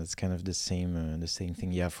 Yeah. And that's kind of the same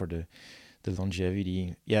thing. Yeah. For the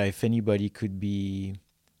longevity. Yeah. If anybody could be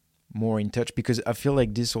more in touch, because I feel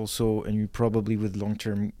like this also, and you probably with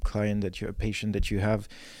long-term patient that you have,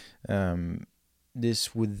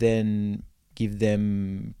 this would then give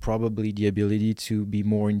them probably the ability to be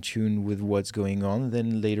more in tune with what's going on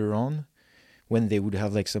then later on, when they would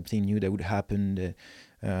have like something new that would happen,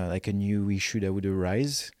 like a new issue that would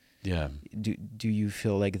arise. Yeah. Do you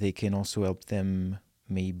feel like they can also help them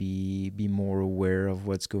maybe be more aware of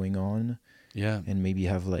what's going on? Yeah. And maybe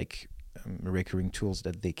have like recurring tools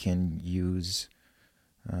that they can use.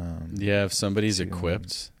 If somebody's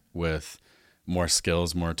equipped with more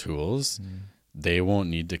skills, more tools, they won't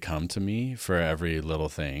need to come to me for every little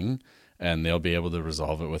thing, and they'll be able to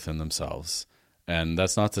resolve it within themselves. And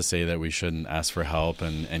that's not to say that we shouldn't ask for help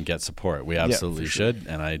and get support. We absolutely should,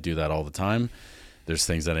 and I do that all the time. There's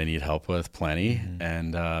things that I need help with, plenty.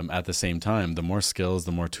 And at the same time, the more skills,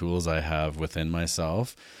 the more tools I have within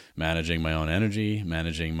myself, managing my own energy,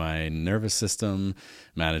 managing my nervous system,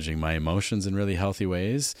 managing my emotions in really healthy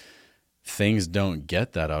ways, things don't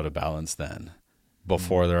get that out of balance then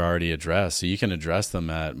before they're already addressed. So you can address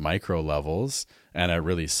them at micro levels and at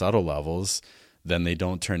really subtle levels. Then they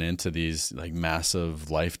don't turn into these like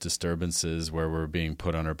massive life disturbances where we're being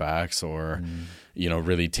put on our backs or,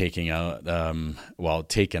 really taken out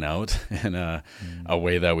in a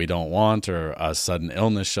way that we don't want, or a sudden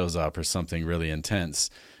illness shows up or something really intense.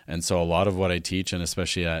 And so a lot of what I teach, and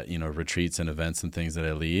especially at, retreats and events and things that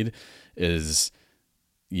I lead, is,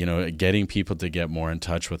 getting people to get more in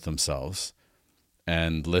touch with themselves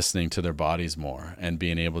and listening to their bodies more and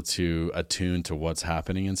being able to attune to what's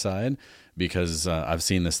happening inside. Because I've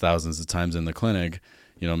seen this thousands of times in the clinic.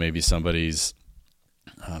 Maybe somebody's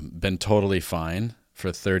been totally fine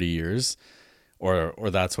for 30 years, or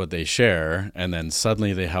that's what they share, and then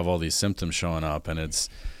suddenly they have all these symptoms showing up, and it's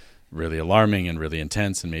really alarming and really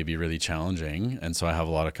intense and maybe really challenging. And so I have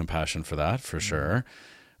a lot of compassion for that, for sure.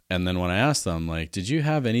 And then when I ask them, like, did you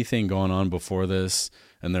have anything going on before this?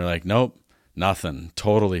 And they're like, nope, nothing,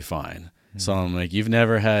 totally fine. So I'm like, you've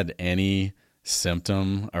never had any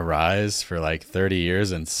symptom arise for like 30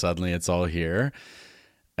 years and suddenly it's all here?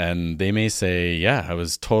 And they may say, yeah, I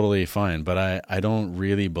was totally fine, but I don't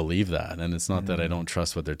really believe that. And it's not that I don't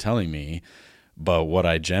trust what they're telling me, but what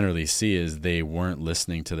I generally see is they weren't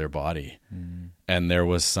listening to their body. And there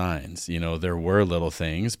was signs, there were little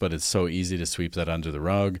things, but it's so easy to sweep that under the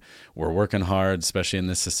rug. We're working hard, especially in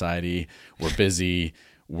this society. We're busy.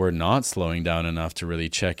 We're not slowing down enough to really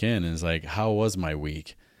check in. And it's like, how was my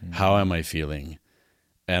week? How am I feeling?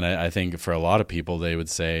 And I think for a lot of people, they would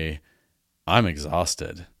say, I'm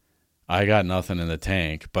exhausted. I got nothing in the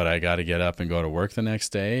tank, but I got to get up and go to work the next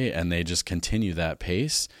day. And they just continue that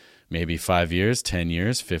pace, maybe 5 years, 10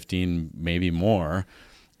 years, 15, maybe more.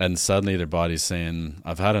 And suddenly their body's saying,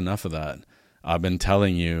 I've had enough of that. I've been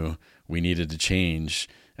telling you we needed to change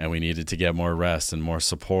and we needed to get more rest and more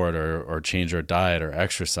support or change our diet or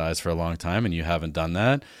exercise for a long time, and you haven't done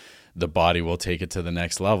that. The body will take it to the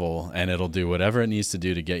next level, and it'll do whatever it needs to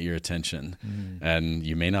do to get your attention. And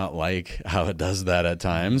you may not like how it does that at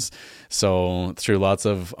times. So through lots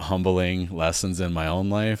of humbling lessons in my own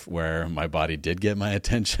life where my body did get my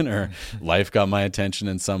attention, or life got my attention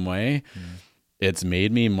in some way, it's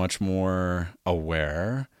made me much more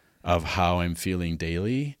aware of how I'm feeling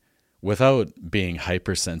daily without being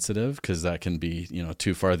hypersensitive, because that can be,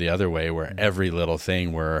 too far the other way where every little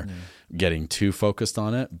thing we're getting too focused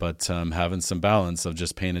on it, but having some balance of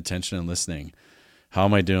just paying attention and listening. How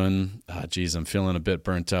am I doing? Geez, I'm feeling a bit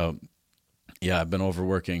burnt out. Yeah, I've been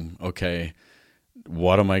overworking. Okay,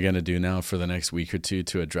 what am I going to do now for the next week or two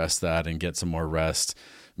to address that and get some more rest?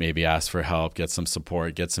 Maybe ask for help, get some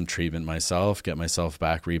support, get some treatment myself, get myself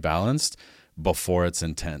back rebalanced before it's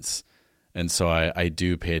intense. And so I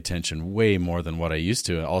do pay attention way more than what I used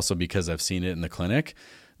to. Also because I've seen it in the clinic,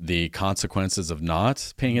 the consequences of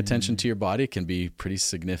not paying attention to your body can be pretty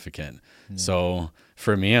significant. So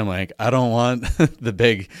for me, I'm like, I don't want the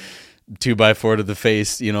big 2x4 to the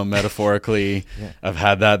face, metaphorically. I've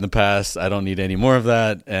had that in the past. I don't need any more of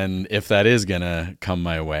that. And if that is going to come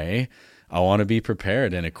my way, I want to be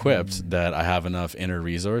prepared and equipped that I have enough inner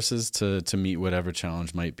resources to meet whatever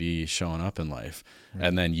challenge might be showing up in life,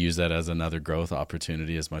 and then use that as another growth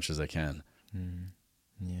opportunity as much as I can.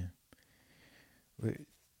 Yeah.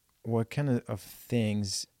 What kind of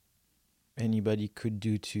things anybody could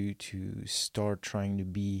do to start trying to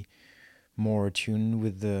be more attuned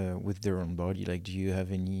with their own body? Like, do you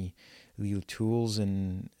have any little tools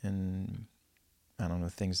and I don't know,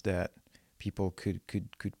 things that people could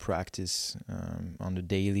practice on the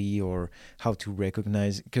daily, or how to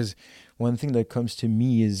recognize? Because one thing that comes to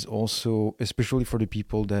me is also, especially for the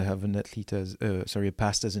people that have a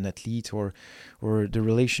past as an athlete, or the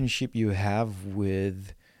relationship you have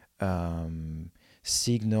with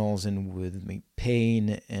signals and with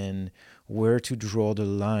pain, and where to draw the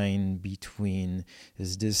line between,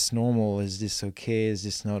 is this normal, is this okay, is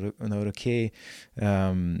this not okay.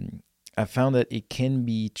 I found that it can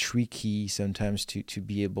be tricky sometimes to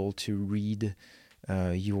be able to read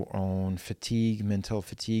your own fatigue, mental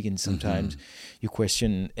fatigue, and sometimes you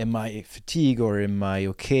question, am I fatigued or am I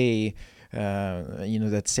okay?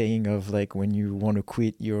 That saying of like, when you want to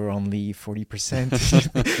quit, you're only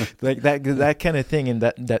 40%, like that kind of thing. And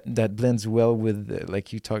that blends well with,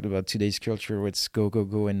 like you talked about, today's culture, where it's go, go,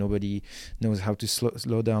 go, and nobody knows how to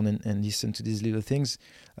slow down and listen to these little things.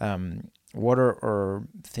 What are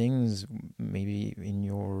things maybe in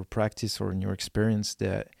your practice or in your experience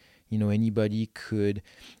that, anybody could,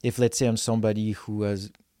 if let's say I'm somebody who has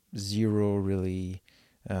zero really,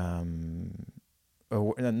 not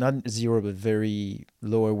zero, but very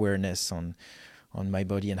low awareness on my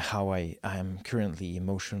body and how I am currently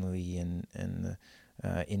emotionally and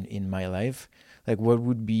in my life, like what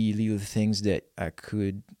would be little things that I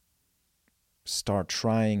could start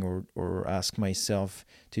trying or ask myself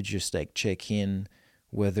to just like check in,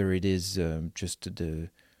 whether it is just the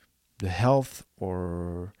health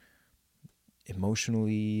or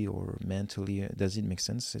emotionally or mentally. Does it make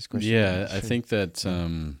sense, this question? Yeah, I think that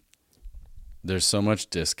there's so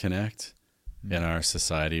much disconnect in our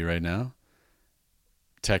society right now.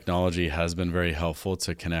 Technology has been very helpful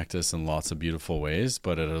to connect us in lots of beautiful ways,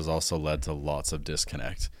 but it has also led to lots of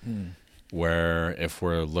disconnect. Where if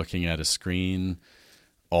we're looking at a screen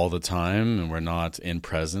all the time and we're not in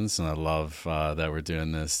presence, and I love that we're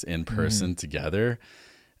doing this in person together,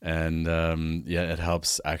 and it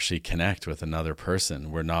helps actually connect with another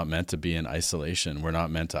person. We're not meant to be in isolation. We're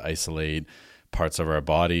not meant to isolate parts of our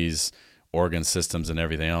bodies, organ systems, and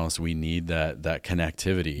everything else. We need that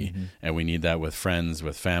connectivity, and we need that with friends,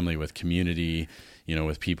 with family, with community,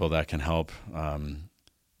 with people that can help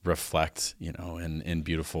reflect, in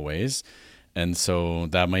beautiful ways. And so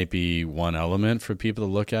that might be one element for people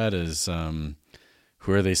to look at is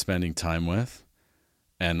who are they spending time with,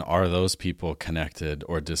 and are those people connected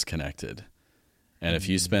or disconnected? And if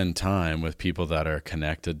you spend time with people that are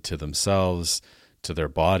connected to themselves, to their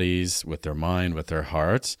bodies, with their mind, with their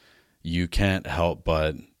hearts, you can't help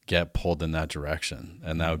but get pulled in that direction.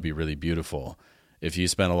 And that would be really beautiful. If you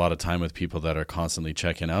spend a lot of time with people that are constantly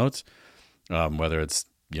checking out, whether it's,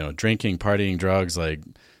 drinking, partying, drugs, like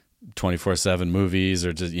 24/7 movies,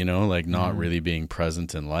 or just, like not really being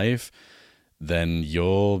present in life, then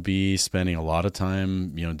you'll be spending a lot of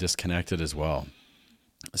time, disconnected as well.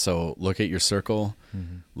 So look at your circle,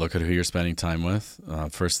 look at who you're spending time with,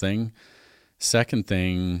 first thing. Second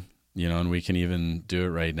thing, and we can even do it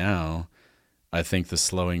right now, I think the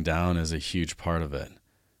slowing down is a huge part of it.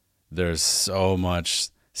 There's so much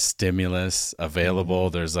stimulus available.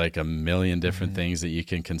 There's like a million different things that you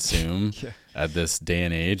can consume at this day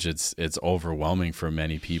and age. It's overwhelming for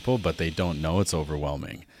many people, but they don't know it's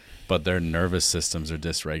overwhelming. But their nervous systems are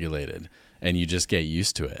dysregulated, and you just get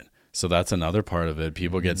used to it. So that's another part of it.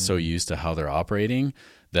 People get so used to how they're operating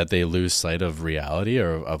that they lose sight of reality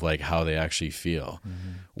or of like how they actually feel.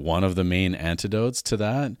 One of the main antidotes to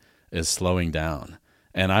that is slowing down.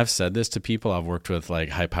 And I've said this to people I've worked with, like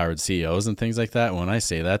high-powered CEOs and things like that. And when I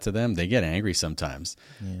say that to them, they get angry sometimes.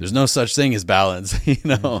 There's no such thing as balance,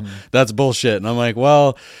 that's bullshit. And I'm like,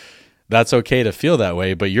 well, that's okay to feel that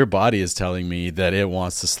way, but your body is telling me that it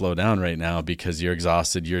wants to slow down right now because you're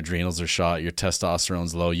exhausted, your adrenals are shot, your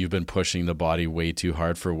testosterone's low, you've been pushing the body way too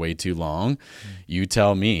hard for way too long. You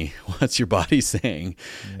tell me, what's your body saying?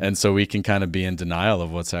 And so we can kind of be in denial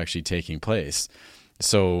of what's actually taking place.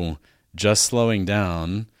 So just slowing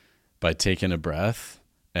down by taking a breath,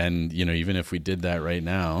 and even if we did that right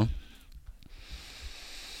now,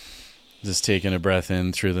 just taking a breath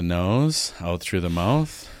in through the nose, out through the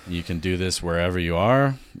mouth. You can do this wherever you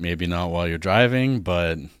are, maybe not while you're driving,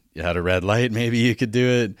 but you had a red light, maybe you could do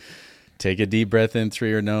it. Take a deep breath in through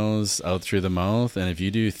your nose, out through the mouth, and if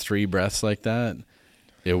you do 3 breaths like that,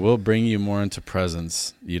 it will bring you more into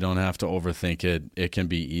presence. You don't have to overthink it. It can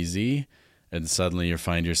be easy, and suddenly you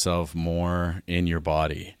find yourself more in your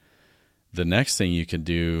body. The next thing you can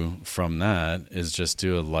do from that is just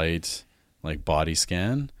do a light body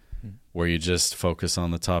scan, where you just focus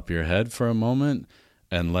on the top of your head for a moment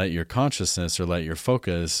and let your consciousness or let your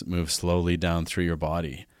focus move slowly down through your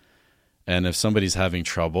body. And if somebody's having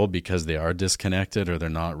trouble because they are disconnected or they're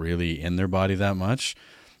not really in their body that much,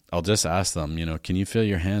 I'll just ask them, can you feel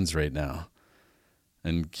your hands right now?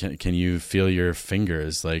 And can you feel your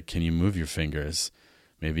fingers? Can you move your fingers?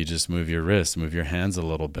 Maybe just move your wrists, move your hands a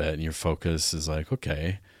little bit, and your focus is like,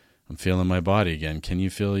 okay, I'm feeling my body again. Can you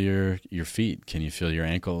feel your feet? Can you feel your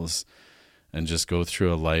ankles? and just go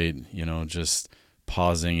through a light, just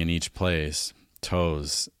pausing in each place,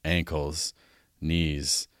 toes, ankles,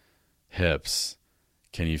 knees, hips.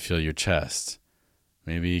 Can you feel your chest?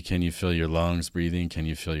 Maybe can you feel your lungs breathing? Can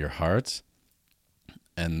you feel your heart?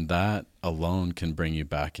 And that alone can bring you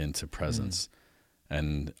back into presence.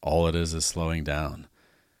 And all it is slowing down.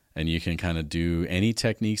 And you can kind of do any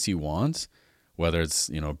techniques you want, whether it's,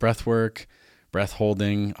 breath work, breath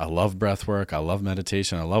holding. I love breath work. I love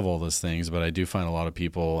meditation. I love all those things, but I do find a lot of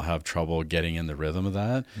people have trouble getting in the rhythm of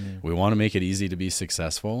that. We want to make it easy to be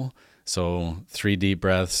successful. So 3 deep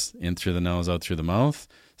breaths in through the nose, out through the mouth.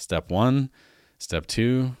 Step 1. Step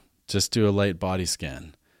 2, just do a light body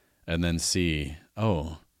scan and then see,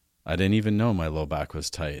 oh, I didn't even know my low back was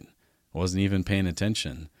tight. I wasn't even paying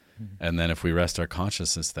attention. And then if we rest our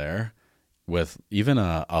consciousness there with even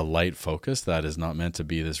a light focus that is not meant to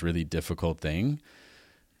be this really difficult thing,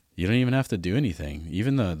 you don't even have to do anything.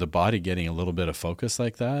 Even the body getting a little bit of focus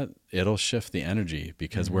like that, it'll shift the energy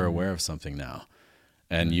because we're aware of something now.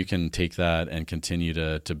 And you can take that and continue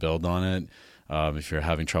to build on it. If you're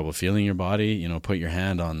having trouble feeling your body, put your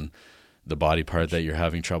hand on the body part that you're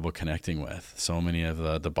having trouble connecting with. So many of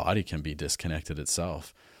the body can be disconnected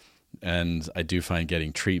itself. And I do find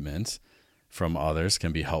getting treatment from others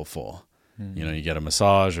can be helpful. You get a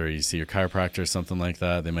massage or you see your chiropractor or something like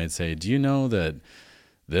that. They might say, do you know that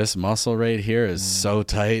this muscle right here is so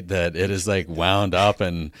tight that it is like wound up,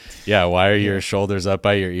 and why are your shoulders up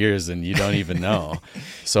by your ears and you don't even know?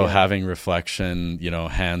 So having reflection,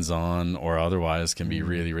 hands-on or otherwise can be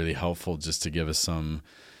really, really helpful just to give us some,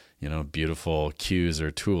 beautiful cues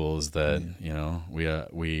or tools that,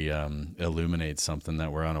 we illuminate something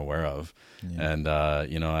that we're unaware of. And,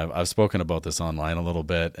 I've spoken about this online a little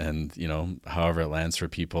bit, and, however it lands for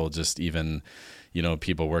people, just even,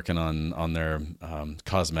 people working on their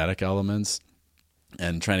cosmetic elements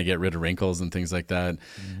and trying to get rid of wrinkles and things like that,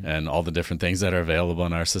 and all the different things that are available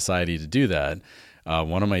in our society to do that.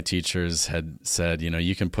 One of my teachers had said,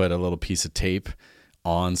 you can put a little piece of tape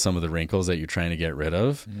on some of the wrinkles that you're trying to get rid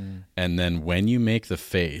of. And then when you make the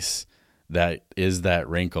face that is that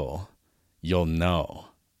wrinkle, you'll know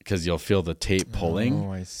because you'll feel the tape pulling.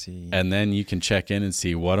 Oh, I see. And then you can check in and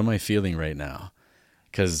see, what am I feeling right now?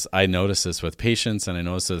 Because I notice this with patients and I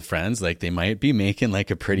notice with friends, like they might be making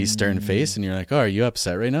like a pretty stern face and you're like, oh, are you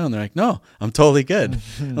upset right now? And they're like, no, I'm totally good.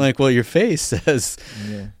 I'm like, well, your face says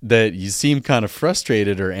that you seem kind of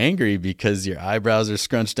frustrated or angry because your eyebrows are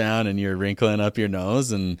scrunched down and you're wrinkling up your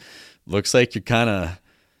nose and looks like you're kind of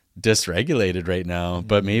dysregulated right now,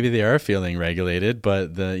 but maybe they are feeling regulated.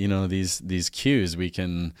 But these cues, we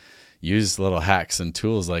can use little hacks and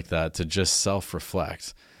tools like that to just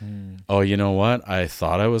self-reflect. Oh, you know what? I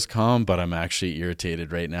thought I was calm, but I'm actually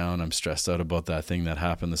irritated right now and I'm stressed out about that thing that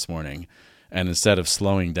happened this morning. And instead of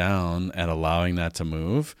slowing down and allowing that to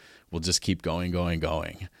move, we'll just keep going.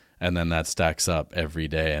 And then that stacks up every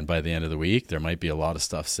day. And by the end of the week, there might be a lot of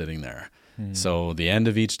stuff sitting there. So the end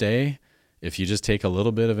of each day, if you just take a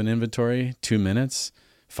little bit of an inventory, 2 minutes,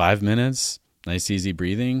 5 minutes, nice easy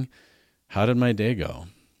breathing. How did my day go?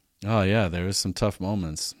 Oh yeah, there was some tough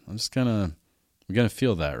moments. I'm going to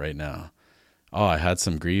feel that right now. Oh, I had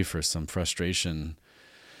some grief or some frustration.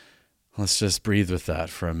 Let's just breathe with that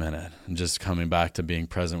for a minute and just coming back to being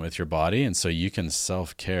present with your body. And so you can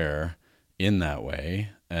self-care in that way.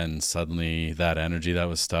 And suddenly that energy that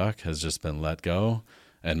was stuck has just been let go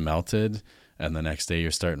and melted. And the next day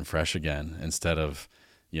you're starting fresh again instead of,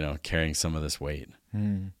 carrying some of this weight.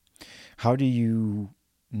 How do you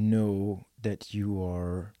know that you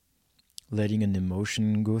are letting an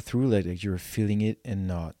emotion go through, like you're feeling it and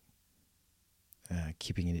not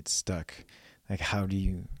keeping it stuck? Like how do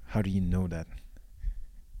you know that?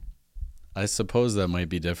 I suppose that might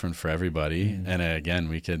be different for everybody. And again,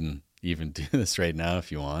 we can even do this right now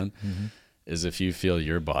if you want, is if you feel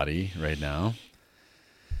your body right now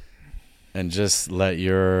and just let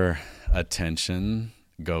your attention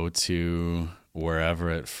go to wherever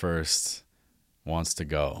it first wants to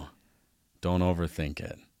go. Don't overthink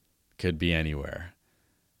it. Could be anywhere.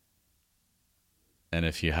 And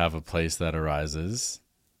if you have a place that arises,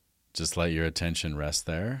 just let your attention rest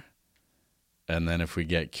there. And then if we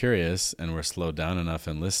get curious and we're slowed down enough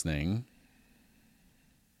in listening,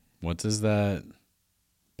 what does that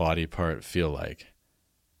body part feel like?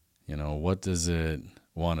 What does it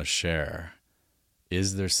want to share?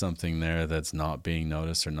 Is there something there that's not being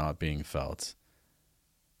noticed or not being felt?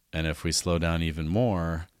 And if we slow down even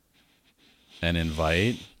more and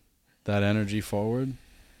invite that energy forward,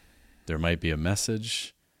 there might be a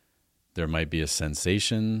message, there might be a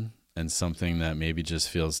sensation, and something that maybe just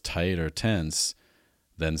feels tight or tense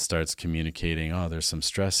then starts communicating, oh, there's some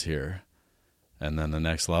stress here. And then the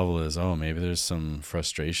next level is, oh, maybe there's some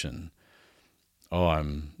frustration. Oh, I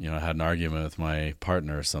had an argument with my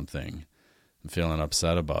partner or something. I'm feeling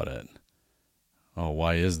upset about it. Oh,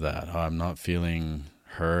 why is that? Oh, I'm not feeling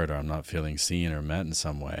heard, or I'm not feeling seen or met in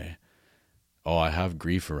some way. Oh, I have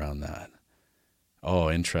grief around that. Oh,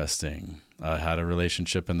 interesting. I had a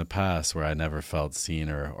relationship in the past where I never felt seen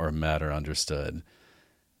or met or understood.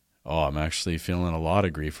 Oh, I'm actually feeling a lot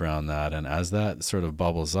of grief around that. And as that sort of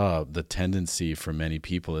bubbles up, the tendency for many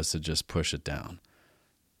people is to just push it down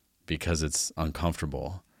because it's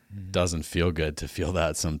uncomfortable. Doesn't feel good to feel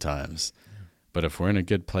that sometimes. But if we're in a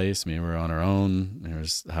good place, maybe we're on our own, and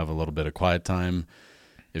just have a little bit of quiet time,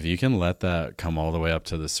 if you can let that come all the way up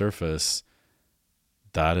to the surface,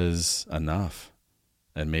 that is enough.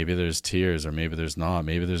 And maybe there's tears, or maybe there's not.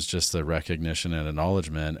 Maybe there's just a recognition and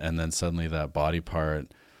acknowledgement, and then suddenly that body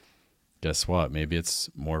part, guess what? Maybe it's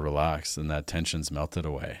more relaxed and that tension's melted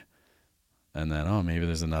away. And then, oh, maybe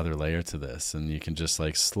there's another layer to this. And you can just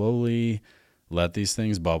like slowly let these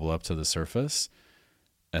things bubble up to the surface,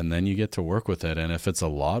 and then you get to work with it. And if it's a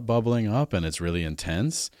lot bubbling up and it's really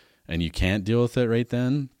intense and you can't deal with it right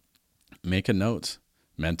then, make a note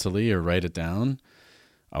mentally or write it down.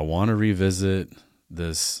 I want to revisit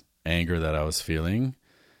this anger that I was feeling.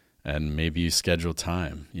 And maybe you schedule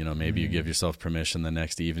time, maybe you give yourself permission the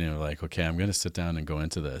next evening, like, okay, I'm going to sit down and go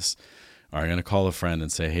into this. Or I'm going to call a friend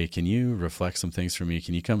and say, hey, can you reflect some things for me?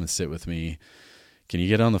 Can you come and sit with me? Can you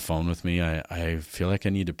get on the phone with me? I feel like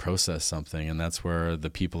I need to process something. And that's where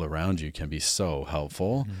the people around you can be so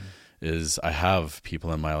helpful, is I have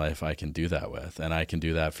people in my life I can do that with, and I can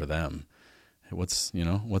do that for them.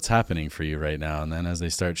 What's happening for you right now? And then as they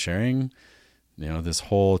start sharing, this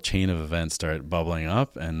whole chain of events start bubbling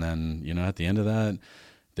up. And then, at the end of that,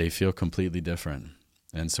 they feel completely different.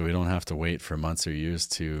 And so we don't have to wait for months or years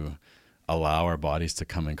to allow our bodies to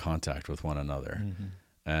come in contact with one another.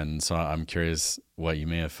 And so I'm curious what you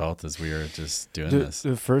may have felt as we were just doing this.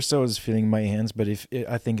 The first I was feeling my hands, but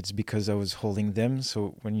I think it's because I was holding them.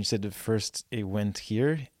 So when you said the first, it went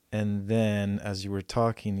here. And then as you were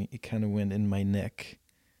talking, it kind of went in my neck.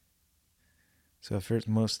 So at first,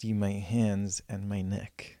 mostly my hands and my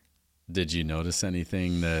neck. Did you notice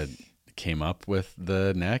anything that came up with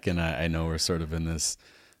the neck? And I know we're sort of in this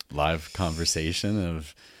live conversation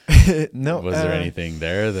of, no, was there anything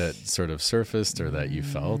there that sort of surfaced or that you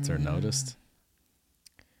felt or noticed?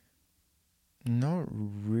 Not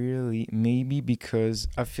really. Maybe because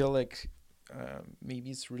I feel like maybe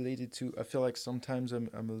it's related to, I feel like sometimes I'm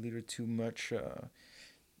a little too much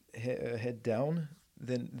head down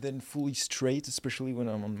than fully straight, especially when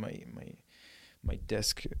I'm on my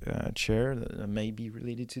desk chair. That may be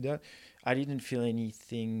related to that. I didn't feel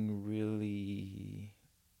anything really.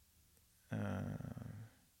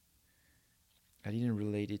 I didn't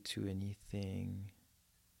relate it to anything,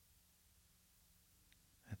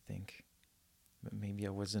 I think. But maybe I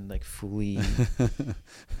wasn't like fully.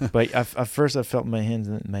 But at first I felt my hands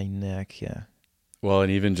and my neck, yeah. Well,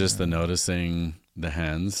 and even just the noticing the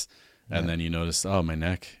hands, and then you notice, oh, my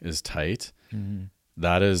neck is tight.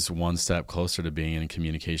 That is one step closer to being in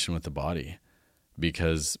communication with the body.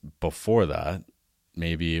 Because before that,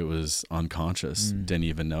 maybe it was unconscious, didn't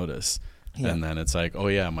even notice. Yeah. And then it's like, oh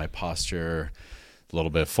yeah, my posture a little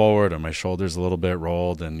bit forward, or my shoulders a little bit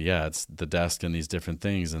rolled, and yeah, it's the desk and these different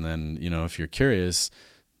things. And then, if you're curious,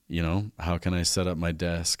 how can I set up my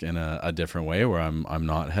desk in a different way where I'm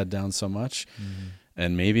not head down so much?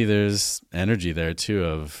 And maybe there's energy there too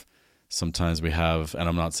of sometimes we have, and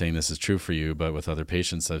I'm not saying this is true for you, but with other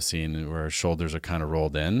patients I've seen where shoulders are kind of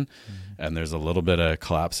rolled in and there's a little bit of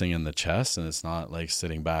collapsing in the chest, and it's not like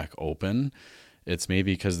sitting back open. It's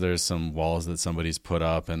maybe because there's some walls that somebody's put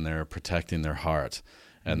up and they're protecting their heart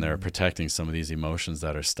and they're protecting some of these emotions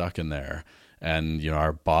that are stuck in there. And,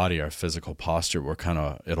 our body, our physical posture,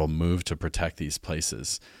 it'll move to protect these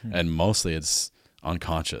places. And mostly it's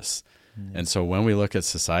unconscious. And so when we look at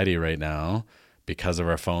society right now, because of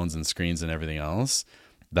our phones and screens and everything else,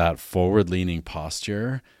 that forward leaning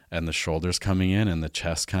posture and the shoulders coming in and the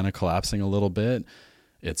chest kind of collapsing a little bit,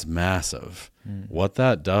 it's massive. What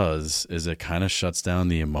that does is it kind of shuts down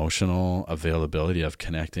the emotional availability of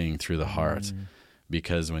connecting through the heart.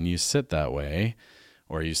 Because when you sit that way,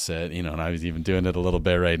 or you sit, and I was even doing it a little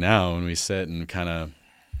bit right now, when we sit and kind of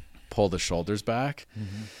pull the shoulders back,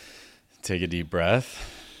 take a deep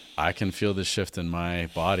breath, I can feel the shift in my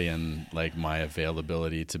body and like my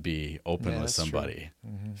availability to be open with somebody.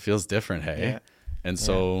 Feels different, hey? Yeah. And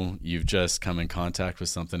so you've just come in contact with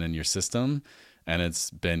something in your system, and it's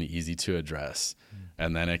been easy to address.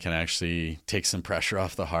 And then it can actually take some pressure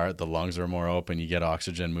off the heart. The lungs are more open. You get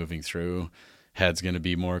oxygen moving through. Head's going to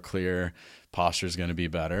be more clear. posture is going to be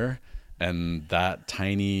better. And that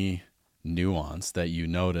tiny nuance that you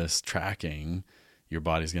notice tracking, your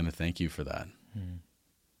body's going to thank you for that.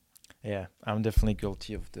 Yeah, I'm definitely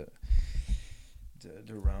guilty of the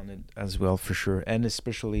rounded as well, for sure. And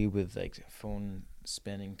especially with like phone,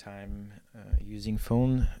 spending time using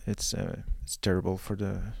phone, it's terrible for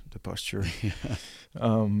the posture.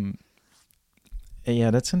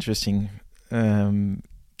 Yeah, that's interesting.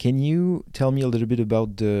 Can you tell me a little bit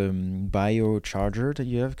about the biocharger that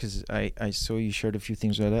you have? Because I saw you shared a few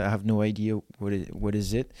things about that. I have no idea what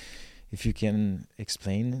is it. If you can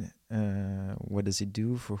explain, what does it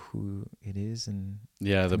do, for who it is, and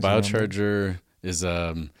the biocharger is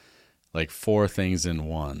like 4 things in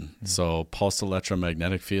one. So pulsed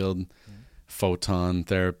electromagnetic field, photon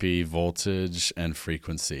therapy, voltage, and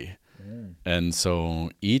frequency. And so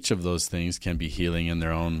each of those things can be healing in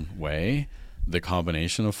their own way. The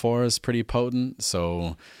combination of 4 is pretty potent.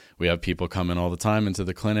 So we have people come in all the time into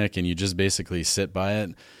the clinic, and you just basically sit by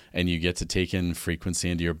it, and you get to take in frequency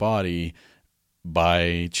into your body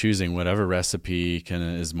by choosing whatever recipe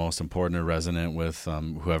is most important or resonant with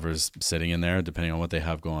whoever's sitting in there, depending on what they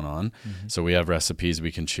have going on. So we have recipes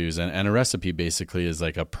we can choose. And a recipe basically is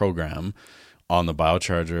like a program on the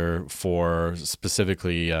biocharger for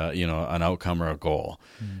specifically, an outcome or a goal.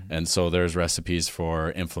 And so there's recipes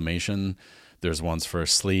for inflammation. There's ones for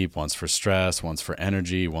sleep, ones for stress, ones for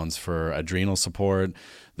energy, ones for adrenal support.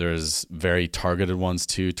 There's very targeted ones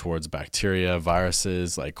too towards bacteria,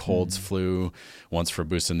 viruses like colds, flu, ones for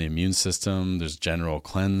boosting the immune system. There's general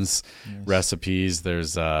cleanse recipes.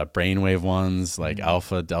 There's brainwave ones like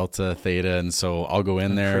alpha, delta, theta. And so I'll go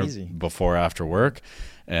in there before, after work.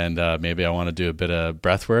 And maybe I want to do a bit of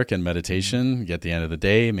breath work and meditation, get the end of the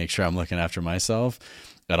day, make sure I'm looking after myself.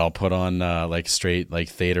 And I'll put on like straight like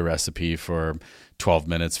theta recipe for 12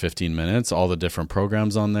 minutes, 15 minutes. All the different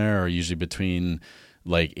programs on there are usually between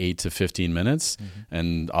like 8 to 15 minutes.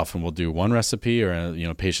 And often we'll do one recipe,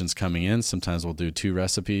 or, patients coming in. Sometimes we'll do 2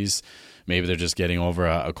 recipes. Maybe they're just getting over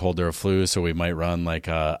a cold or a flu. So we might run like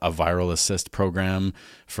a viral assist program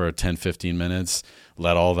for 10, 15 minutes,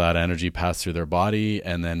 let all that energy pass through their body.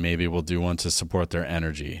 And then maybe we'll do one to support their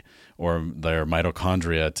energy or their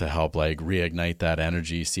mitochondria to help like reignite that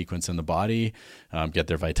energy sequence in the body, get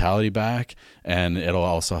their vitality back. And it'll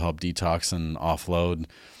also help detox and offload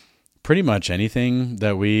pretty much anything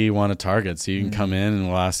that we want to target. So you can come in and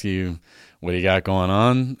we'll ask you, what do you got going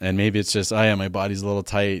on? And maybe it's just, my body's a little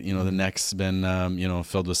tight. The neck's been,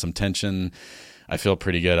 filled with some tension. I feel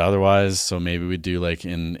pretty good otherwise. So maybe we do like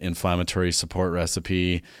an inflammatory support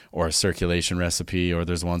recipe or a circulation recipe, or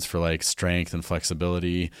there's ones for like strength and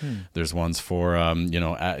flexibility. There's ones for,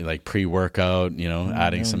 like pre-workout,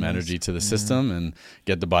 adding some energy to the system and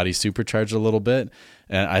get the body supercharged a little bit.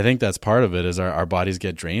 And I think that's part of it, is our bodies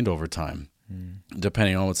get drained over time,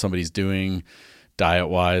 depending on what somebody's doing.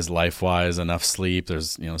 Diet-wise, life-wise, enough sleep.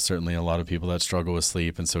 There's, certainly a lot of people that struggle with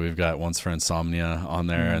sleep. And so we've got ones for insomnia on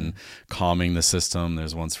there and calming the system.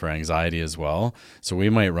 There's ones for anxiety as well. So we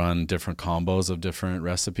might run different combos of different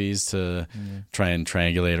recipes to try and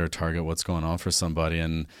triangulate or target what's going on for somebody.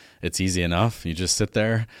 And it's easy enough. You just sit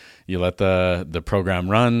there, you let the program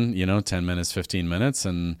run, 10 minutes, 15 minutes,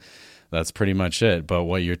 and that's pretty much it. But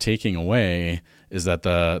what you're taking away is that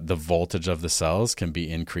the voltage of the cells can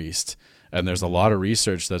be increased. And there's a lot of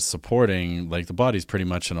research that's supporting, like, the body's pretty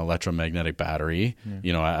much an electromagnetic battery,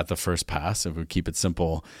 at the first pass, if we keep it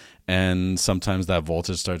simple. And sometimes that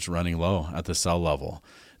voltage starts running low at the cell level.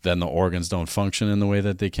 Then the organs don't function in the way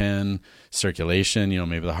that they can. Circulation,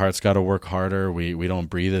 maybe the heart's got to work harder. We don't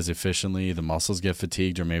breathe as efficiently. The muscles get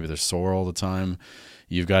fatigued, or maybe they're sore all the time.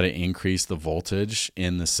 You've got to increase the voltage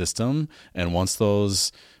in the system. And once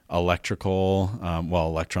those electrons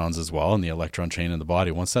as well, and the electron chain in the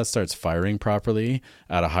body, once that starts firing properly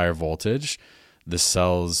at a higher voltage, the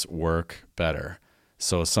cells work better.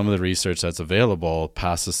 So some of the research that's available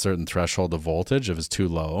past a certain threshold of voltage, if it's too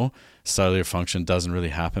low, cellular function doesn't really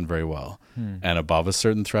happen very well. And above a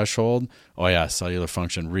certain threshold, cellular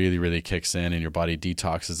function really, really kicks in, and your body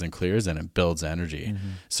detoxes and clears, and it builds energy.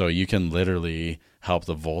 So you can literally help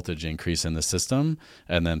the voltage increase in the system,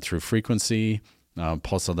 and then through frequency,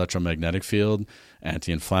 pulse electromagnetic field,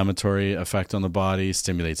 anti-inflammatory effect on the body,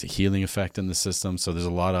 stimulates a healing effect in the system. So there's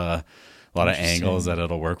a lot of angles that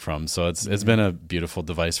it'll work from. So it's been a beautiful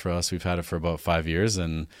device for us. We've had it for about 5 years,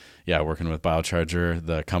 and working with Biocharger,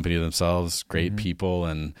 the company themselves, great people,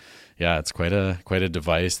 and it's quite a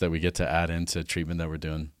device that we get to add into treatment that we're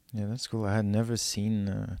doing. Yeah, that's cool. I had never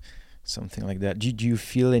seen something like that. Do you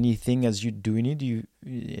feel anything as you're doing it? Do you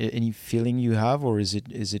any feeling you have, or is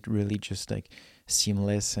it really just like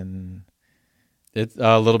seamless and It's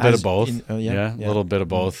a little bit of both. A little bit of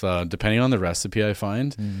both. Depending on the recipe, I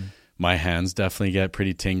find my hands definitely get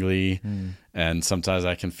pretty tingly, and sometimes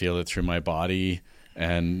I can feel it through my body.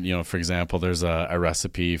 And, you know, for example, there's a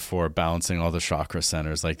recipe for balancing all the chakra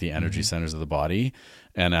centers, like the energy centers of the body.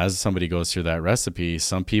 And as somebody goes through that recipe,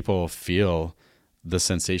 some people feel the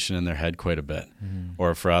sensation in their head quite a bit.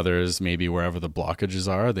 Or for others, maybe wherever the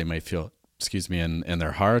blockages are, they might feel, in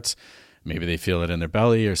their heart. Maybe they feel it in their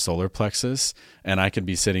belly or solar plexus. And I could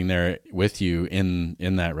be sitting there with you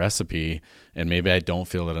in that recipe, and maybe I don't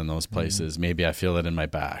feel it in those places. Maybe I feel it in my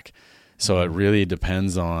back. So it really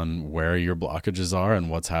depends on where your blockages are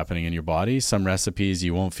and what's happening in your body. Some recipes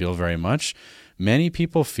you won't feel very much. Many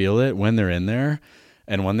people feel it when they're in there.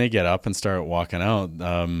 And when they get up and start walking out,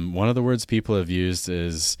 one of the words people have used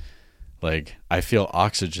is like, I feel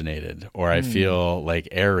oxygenated, or I feel like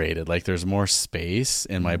aerated, like there's more space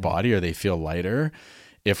in my body, or they feel lighter.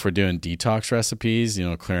 If we're doing detox recipes, you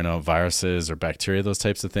know, clearing out viruses or bacteria, those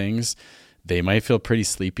types of things, they might feel pretty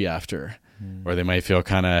sleepy after. Or they might feel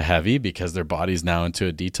kind of heavy because their body's now into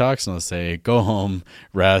a detox, and they'll say, go home,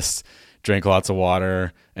 rest, drink lots of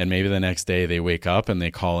water. And maybe the next day they wake up and they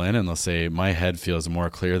call in and they'll say, my head feels more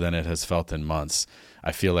clear than it has felt in months.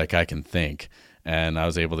 I feel like I can think, and I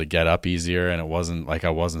was able to get up easier, and it wasn't like I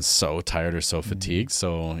wasn't so tired or so fatigued.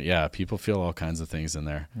 So yeah, people feel all kinds of things in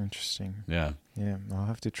there. Interesting. Yeah. Yeah. I'll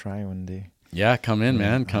have to try one day. Yeah, come in,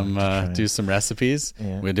 man. Come do some recipes.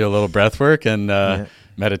 Yeah. We do a little breath work and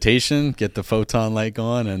meditation, get the photon light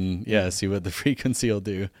going, and see what the frequency will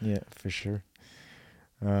do. Yeah, for sure.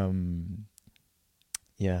 Yeah,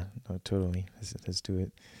 no, totally. Let's do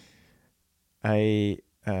it.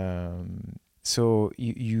 So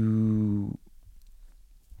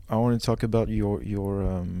I want to talk about your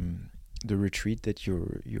the retreat that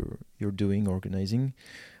you're doing, organizing.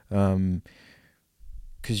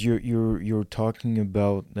 Because you're talking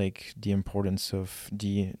about like the importance of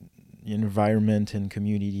the environment and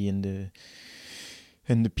community and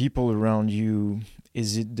the people around you.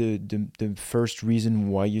 Is it the first reason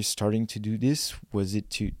why you're starting to do this? Was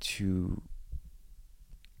it to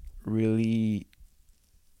really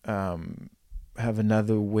have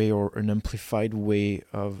another way or an amplified way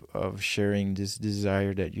of sharing this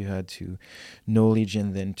desire that you had to knowledge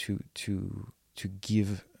and then to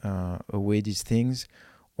give away these things?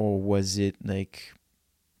 Or was it like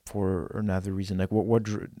for another reason? Like what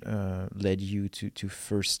led you to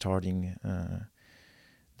first starting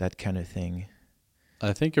that kind of thing?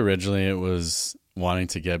 I think originally it was wanting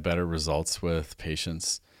to get better results with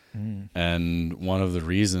patients. And one of the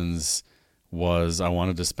reasons was I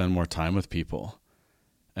wanted to spend more time with people.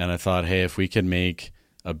 And I thought, hey, if we could make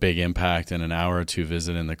a big impact in an hour or two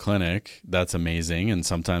visit in the clinic, that's amazing. And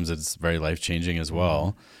sometimes it's very life-changing as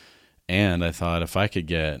well. And I thought if I could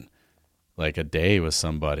get like a day with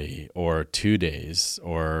somebody or 2 days,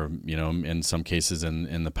 or, you know, in some cases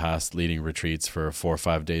in the past leading retreats for 4 or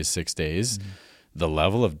 5 days, 6 days, the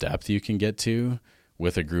level of depth you can get to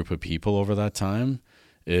with a group of people over that time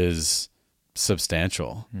is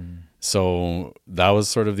substantial. So that was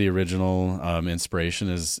sort of the original inspiration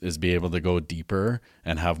is be able to go deeper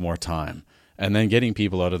and have more time. And then getting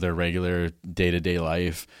people out of their regular day-to-day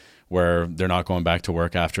life where they're not going back to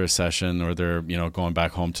work after a session, or they're, you know, going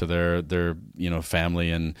back home to their you know,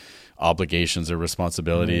 family and obligations or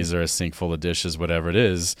responsibilities, or a sink full of dishes, whatever it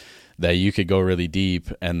is, that you could go really deep.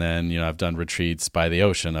 And then, you know, I've done retreats by the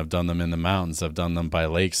ocean. I've done them in the mountains. I've done them by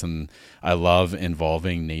lakes, and I love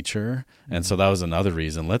involving nature. And so that was another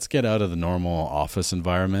reason. Let's get out of the normal office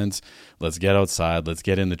environment. Let's get outside. Let's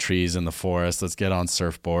get in the trees in the forest. Let's get on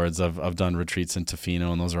surfboards. I've done retreats in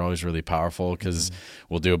Tofino, and those are always really powerful because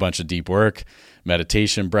we'll do a bunch of deep work,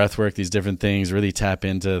 meditation, breath work, these different things, really tap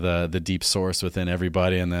into the deep source within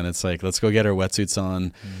everybody. And then it's like, let's go get our wetsuits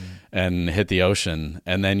on and hit the ocean.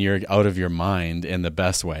 And then you're out of your mind in the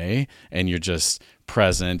best way, and you're just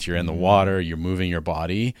present, you're in the water, you're moving your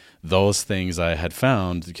body. Those things I had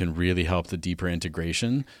found can really help the deeper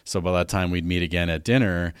integration. So by that time we'd meet again at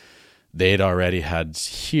dinner, they'd already had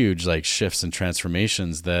huge like shifts and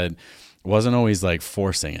transformations that wasn't always like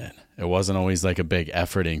forcing it. It wasn't always like a big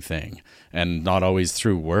efforting thing, and not always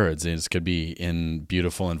through words. It could be in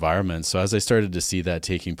beautiful environments. So as I started to see that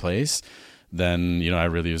taking place, then, you know, I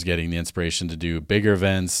really was getting the inspiration to do bigger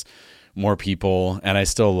events, more people. And I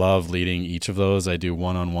still love leading each of those. I do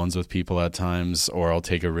one-on-ones with people at times, or I'll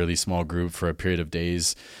take a really small group for a period of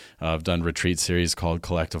days. I've done retreat series called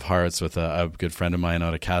Collective Hearts with a good friend of mine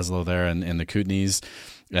out of Caslo there in the Kootenays.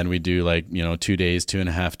 And we do like, 2 days,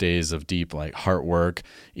 2.5 days of deep, like heart work,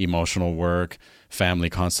 emotional work, family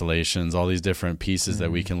constellations, all these different pieces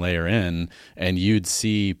that we can layer in. And you'd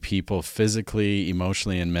see people physically,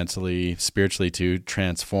 emotionally, and mentally, spiritually too,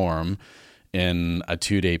 transform in a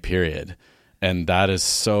 2-day period. And that is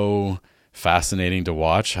so fascinating to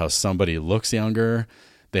watch, how somebody looks younger.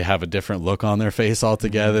 They have a different look on their face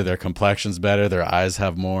altogether. Their complexion's better. Their eyes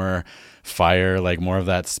have more fire, like more of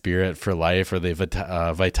that spirit for life, or the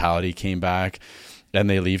vitality came back, and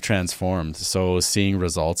they leave transformed. So seeing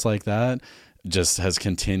results like that just has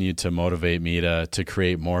continued to motivate me to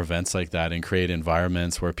create more events like that and create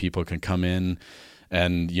environments where people can come in.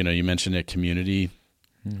 And, you mentioned it, community.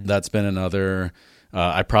 That's been another...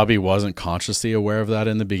 I probably wasn't consciously aware of that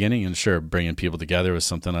in the beginning. And sure, bringing people together was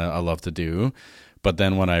something I love to do. But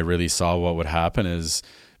then when I really saw what would happen is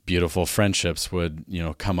beautiful friendships would,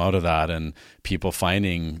 come out of that, and people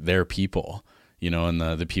finding their people, and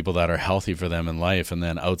the people that are healthy for them in life. And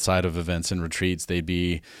then outside of events and retreats, they'd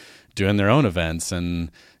be doing their own events and,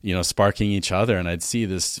 sparking each other. And I'd see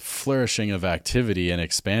this flourishing of activity and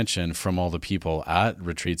expansion from all the people at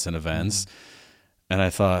retreats and events. And I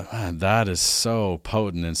thought, man, that is so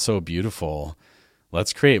potent and so beautiful.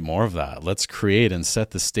 Let's create more of that. Let's create and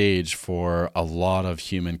set the stage for a lot of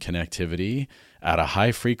human connectivity at a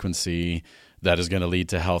high frequency that is going to lead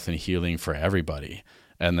to health and healing for everybody.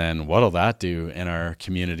 And then what'll that do in our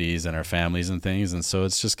communities and our families and things? And so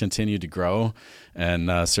it's just continued to grow. And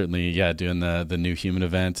certainly, doing the New Human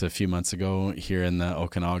event a few months ago here in the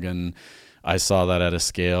Okanagan, I saw that at a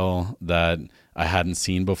scale that I hadn't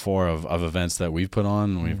seen before of events that we've put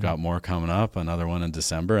on. We've got more coming up, another one in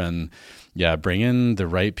December. And bringing the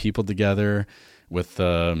right people together with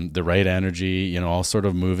the right energy, all sort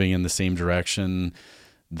of moving in the same direction.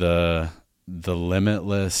 The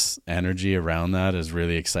limitless energy around that is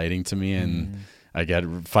really exciting to me. And I get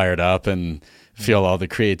fired up and feel all the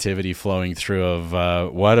creativity flowing through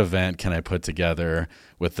of what event can I put together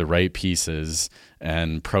with the right pieces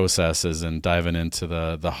and processes and diving into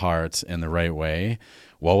the heart in the right way.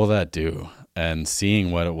 What will that do? And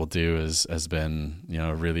seeing what it will do has been,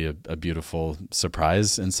 really a beautiful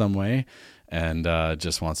surprise in some way, and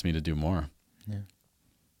just wants me to do more. Yeah.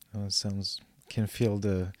 Oh, it can feel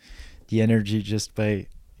the energy just by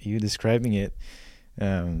you describing it.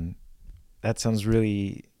 That sounds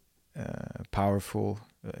really powerful.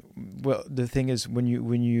 Well, the thing is, when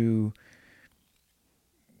you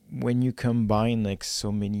combine like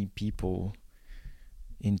so many people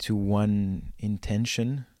into one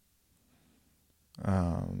intention,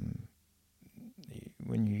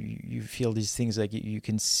 when you feel these things, like you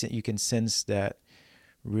can sense that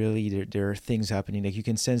really there are things happening. Like you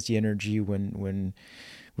can sense the energy when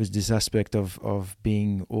with this aspect of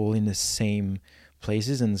being all in the same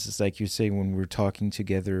places. And it's like you say, when we're talking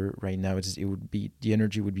together right now, the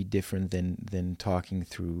energy would be different than talking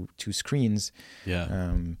through two screens.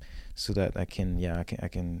 Yeah. So that I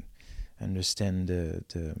can understand the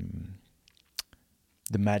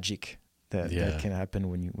magic that can happen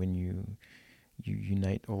when you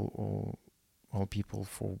unite all people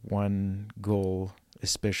for one goal,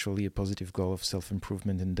 especially a positive goal of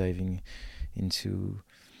self-improvement, and diving into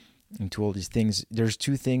all these things. There's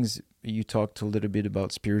two things. You talked a little bit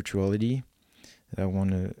about spirituality. I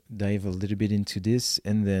want to dive a little bit into this,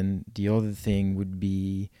 and then the other thing would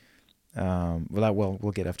be,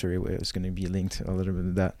 we'll get after it. It's going to be linked a little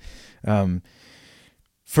bit to that.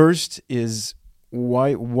 First is,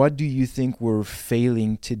 what do you think we're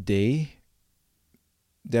failing today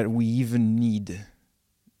that we even need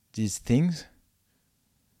these things?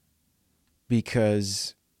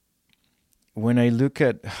 Because when I look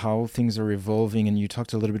at how things are evolving, and you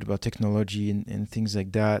talked a little bit about technology and things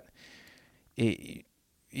like that,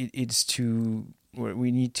 it's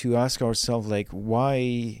we need to ask ourselves, like,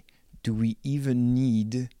 why do we even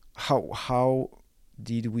need, how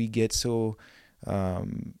did we get so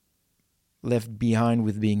left behind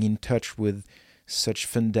with being in touch with such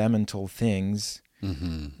fundamental things?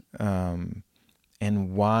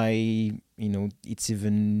 And why, it's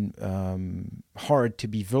even hard to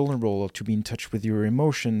be vulnerable, or to be in touch with your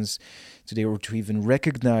emotions today, or to even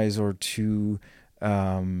recognize, or to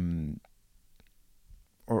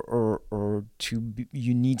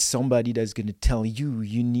you need somebody that's going to tell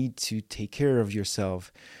you need to take care of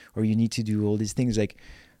yourself, or you need to do all these things. Like,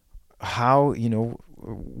 how,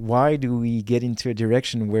 why do we get into a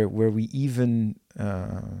direction where we even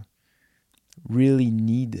really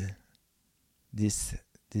need these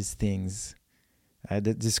things?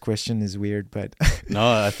 This question is weird, but no,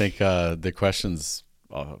 I think the question's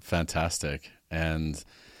fantastic. And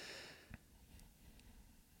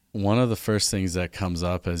one of the first things that comes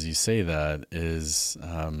up as you say that is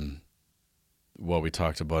what we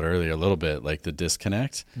talked about earlier a little bit, like the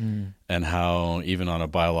disconnect, and how even on a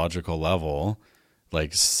biological level,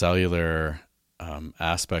 like cellular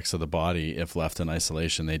aspects of the body, if left in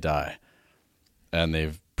isolation, they die. And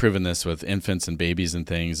they've proven this with infants and babies and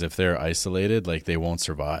things. If they're isolated, like they won't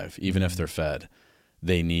survive, even if they're fed.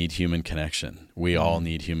 They need human connection. We all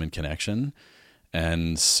need human connection.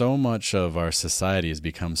 And so much of our society has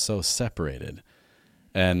become so separated.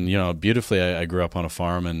 And, you know, beautifully, I grew up on a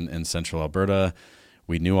farm in central Alberta.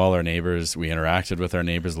 We knew all our neighbors. We interacted with our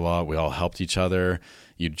neighbors a lot. We all helped each other.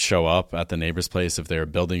 You'd show up at the neighbor's place if they were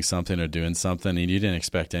building something or doing something, and you didn't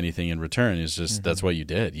expect anything in return. It's just that's what you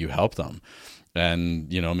did. You helped them.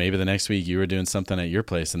 And, you know, maybe the next week you were doing something at your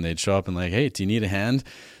place and they'd show up and like, hey, do you need a hand?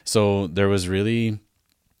 So there was really,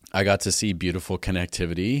 I got to see beautiful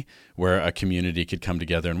connectivity where a community could come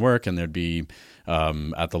together and work, and there'd be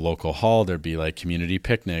at the local hall, there'd be like community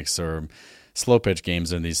picnics or slow pitch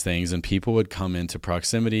games and these things, and people would come into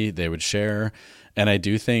proximity, they would share. And I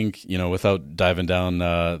do think, you know, without diving down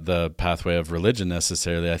the pathway of religion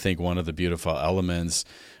necessarily, I think one of the beautiful elements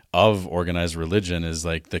of organized religion is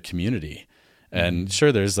like the community. And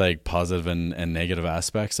sure, there's like positive and negative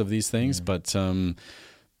aspects of these things, but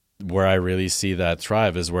where I really see that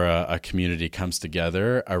thrive is where a community comes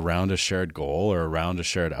together around a shared goal or around a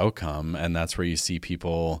shared outcome, and that's where you see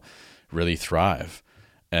people really thrive.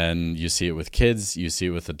 And you see it with kids, you see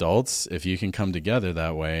it with adults. If you can come together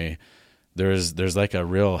that way, there's like a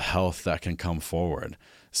real health that can come forward.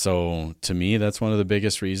 So to me, that's one of the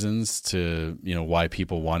biggest reasons to, you know, why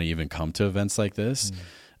people want to even come to events like this.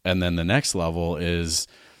 And then the next level is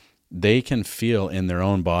they can feel in their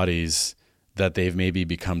own bodies that they've maybe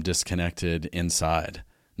become disconnected inside,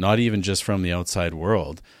 not even just from the outside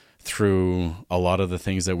world, through a lot of the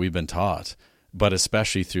things that we've been taught, but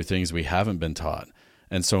especially through things we haven't been taught.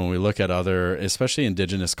 And so when we look at other, especially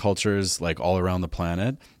indigenous cultures, like all around the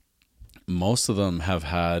planet, most of them have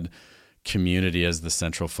had community as the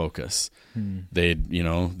central focus.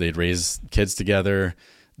 They'd raise kids together,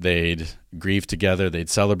 they'd grieve together, they'd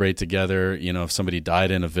celebrate together. You know, if somebody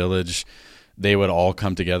died in a village, they would all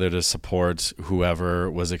come together to support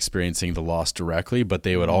whoever was experiencing the loss directly, but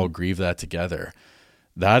they would all grieve that together.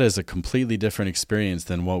 That is a completely different experience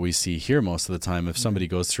than what we see here most of the time. If somebody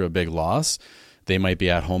goes through a big loss, they might be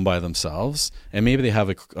at home by themselves, and maybe they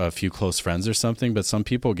have a few close friends or something, but some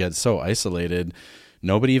people get so isolated,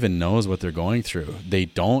 nobody even knows what they're going through. They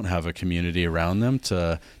don't have a community around them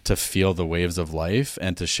to feel the waves of life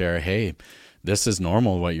and to share, hey, this is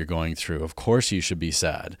normal what you're going through. Of course you should be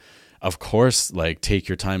sad. Of course, like, take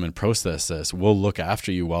your time and process this. We'll look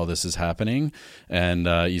after you while this is happening. And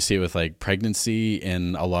you see it with like pregnancy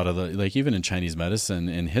in a lot of the, like even in Chinese medicine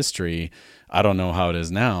in history, I don't know how it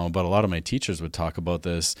is now, but a lot of my teachers would talk about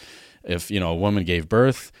this. If, you know, a woman gave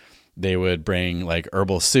birth, they would bring like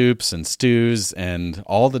herbal soups and stews and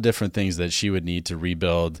all the different things that she would need to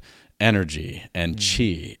rebuild energy and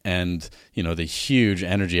chi, and, you know, the huge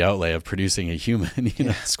energy outlay of producing a human, you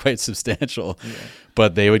know, it's quite substantial.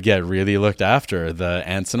 But they would get really looked after. The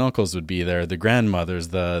aunts and uncles would be there, the grandmothers,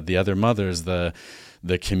 the other mothers, the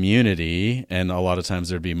community, and a lot of times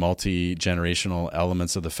there'd be multi-generational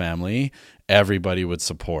elements of the family. Everybody would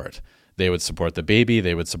support. They would support the baby,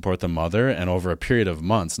 they would support the mother, and over a period of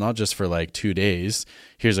months, not just for like 2 days,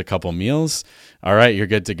 here's a couple meals. All right, you're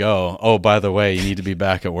good to go. Oh, by the way, you need to be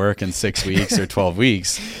back at work in 6 weeks or 12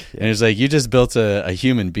 weeks. And it's like, you just built a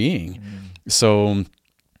human being. So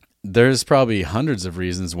there's probably hundreds of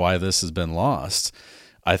reasons why this has been lost.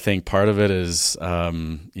 I think part of it is,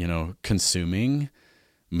 consuming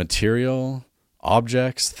material,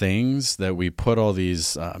 objects, things that we put all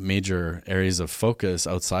these major areas of focus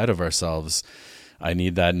outside of ourselves. I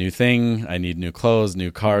need that new thing. I need new clothes, new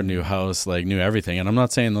car, new house, like new everything. And I'm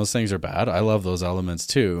not saying those things are bad. I love those elements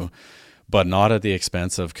too, but not at the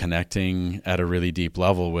expense of connecting at a really deep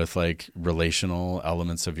level with like relational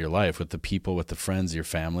elements of your life, with the people, with the friends, your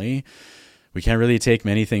family. We can't really take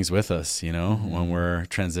many things with us, you know, when we're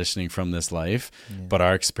transitioning from this life, but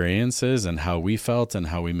our experiences and how we felt and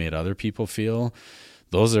how we made other people feel,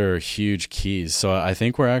 those are huge keys. So I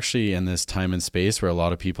think we're actually in this time and space where a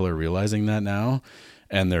lot of people are realizing that now,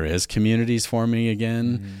 and there is communities forming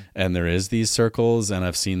again, and there is these circles. And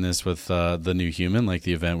I've seen this with the New Human, like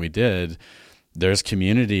the event we did. There's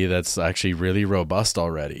community that's actually really robust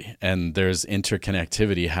already, and there's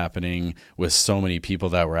interconnectivity happening with so many people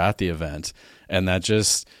that were at the event, and that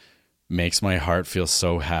just makes my heart feel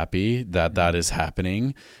so happy that that is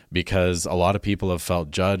happening, because a lot of people have felt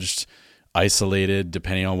judged. isolated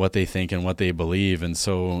depending on what they think and what they believe. And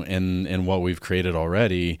so in what we've created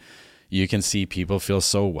already, you can see people feel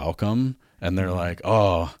so welcome, and they're like,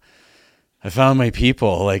 oh, I found my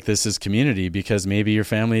people. Like, this is community, because maybe your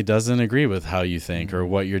family doesn't agree with how you think or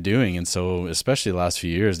what you're doing. And so especially the last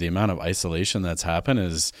few years, the amount of isolation that's happened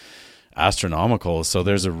is astronomical. So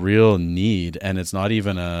there's a real need, and it's not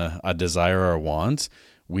even a desire or a want.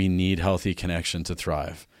 We need healthy connection to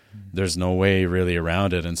thrive. There's no way really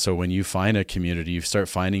around it. And so when you find a community, you start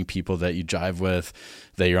finding people that you jive with,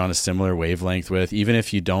 that you're on a similar wavelength with. Even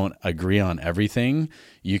if you don't agree on everything,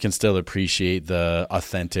 you can still appreciate the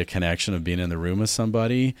authentic connection of being in the room with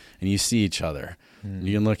somebody, and you see each other.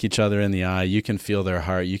 You can look each other in the eye. You can feel their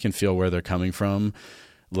heart. You can feel where they're coming from.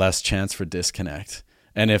 Less chance for disconnect.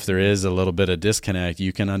 And if there is a little bit of disconnect,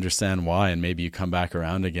 you can understand why, and maybe you come back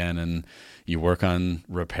around again and you work on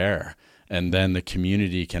repair. And then the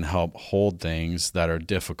community can help hold things that are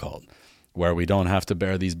difficult, where we don't have to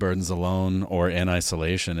bear these burdens alone or in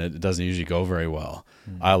isolation. It doesn't usually go very well.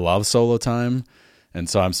 I love solo time. And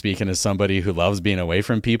so I'm speaking as somebody who loves being away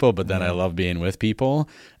from people, but then I love being with people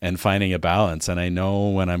and finding a balance. And I know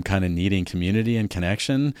when I'm kind of needing community and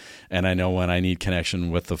connection, and I know when I need connection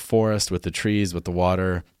with the forest, with the trees, with the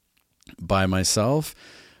water by myself,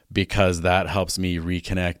 because that helps me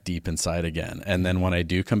reconnect deep inside again. And then when I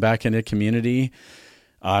do come back into community,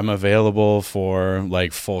 I'm available for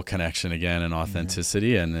like full connection again and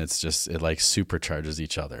authenticity. And it's just, it like supercharges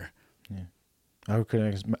each other. Yeah.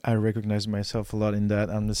 I recognize myself a lot in that.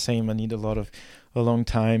 I'm the same. I need a long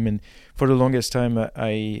time. And for the longest time,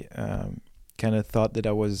 I kind of thought that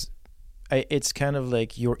it's kind of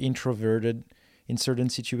like you're introverted in certain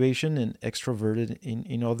situations and extroverted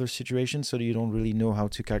in other situations, so that you don't really know how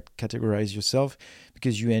to categorize yourself,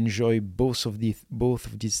 because you enjoy both of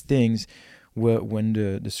these things. When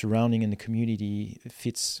the surrounding and the community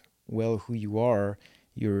fits well who you are,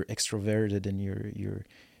 you're extroverted and you're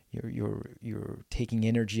taking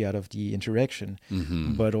energy out of the interaction.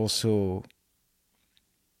 But also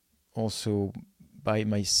by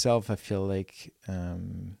myself, I feel like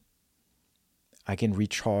I can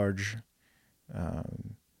recharge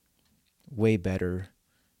way better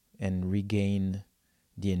and regain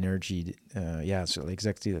the energy. So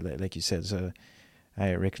exactly like you said. So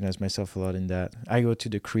I recognize myself a lot in that. I go to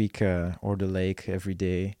the creek or the lake every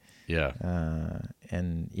day. Yeah.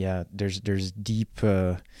 And yeah, there's deep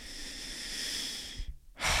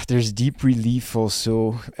relief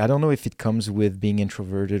also. I don't know if it comes with being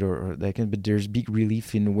introverted or like, but there's big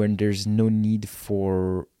relief in when there's no need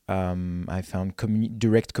for I found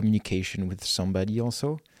direct communication with somebody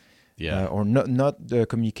also. Yeah. Or not the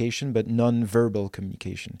communication, but non-verbal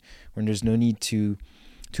communication, when there's no need to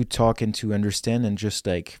talk and to understand and just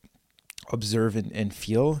like observe and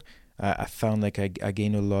feel. I found like I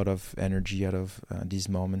gain a lot of energy out of these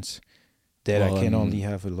moments that I can only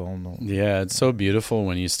have alone. Yeah, it's so beautiful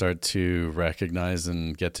when you start to recognize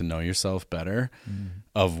and get to know yourself better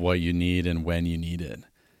of what you need and when you need it.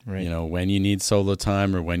 Right. You know, when you need solo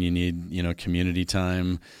time or when you need, community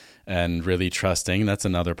time, and really trusting. That's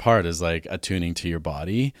another part, is like attuning to your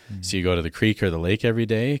body. So you go to the creek or the lake every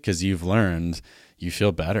day because you've learned you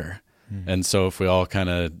feel better. And so if we all kind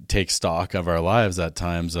of take stock of our lives at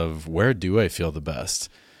times of where do I feel the best?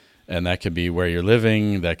 And that could be where you're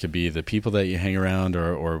living, that could be the people that you hang around,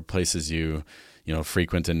 or places you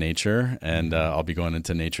frequent in nature. And I'll be going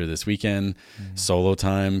into nature this weekend, solo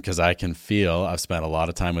time, because I can feel I've spent a lot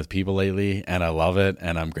of time with people lately and I love it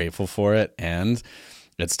and I'm grateful for it. And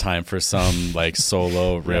it's time for some like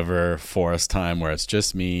solo river forest time where it's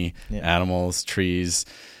just me, animals, trees,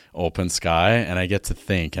 open sky, and I get to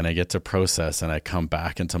think and I get to process and I come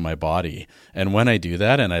back into my body. And when I do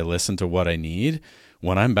that and I listen to what I need,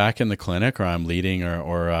 when I'm back in the clinic or I'm leading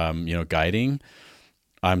or guiding,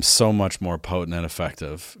 I'm so much more potent and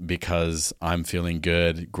effective because I'm feeling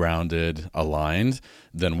good, grounded, aligned.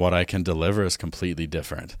 Then what I can deliver is completely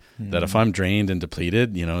different. That if I'm drained and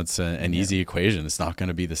depleted, it's an easy equation. It's not going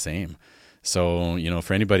to be the same. So,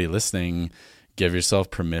 for anybody listening, give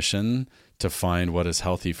yourself permission to find what is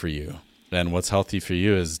healthy for you. And what's healthy for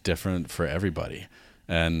you is different for everybody.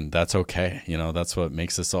 And that's okay. That's what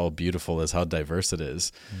makes us all beautiful, is how diverse it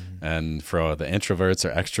is. And for the introverts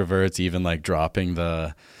or extroverts, even like dropping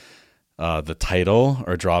the title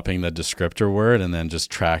or dropping the descriptor word, and then just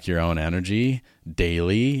track your own energy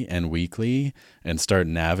daily and weekly and start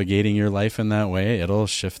navigating your life in that way, it'll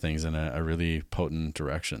shift things in a really potent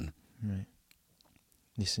direction. Right.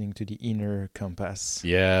 Listening to the inner compass.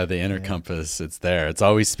 Yeah, the inner compass. It's there. It's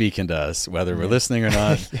always speaking to us, whether we're listening or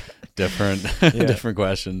not. Different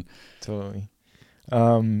question. Totally.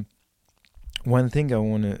 One thing I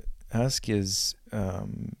want to ask is,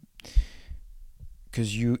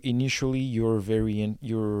 because you're very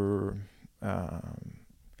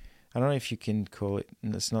I don't know if you can call it,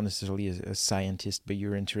 it's not necessarily a scientist, but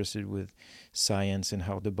you're interested with science and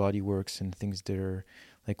how the body works and things that are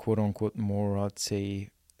like quote unquote more, I'd say,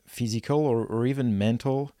 physical or even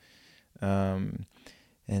mental. And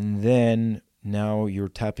then now you're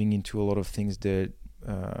tapping into a lot of things that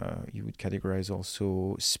you would categorize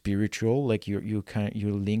also spiritual, like you're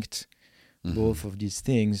linked both of these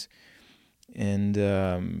things. And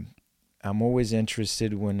I'm always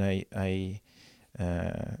interested when I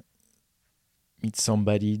meet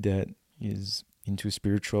somebody that is into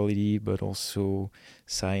spirituality, but also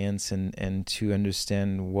science, and to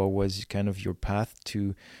understand what was kind of your path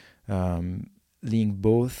to link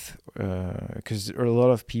both. Because for a lot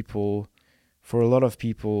of people,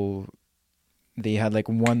 they had like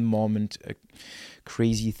one moment,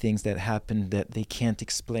 crazy things that happened that they can't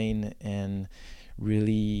explain, and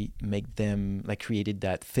really make them like created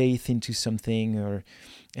that faith into something,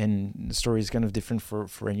 and the story is kind of different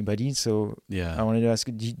for anybody. So yeah, I wanted to ask,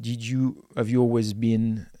 have you always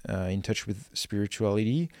been in touch with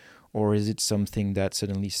spirituality, or is it something that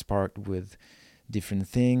suddenly sparked with different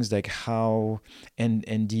things? Like how, and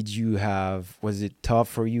was it tough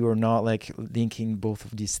for you or not, like linking both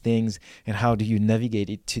of these things, and how do you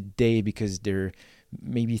navigate it today? Because there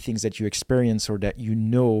may be things that you experience or that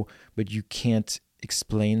but you can't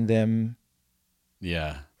explain them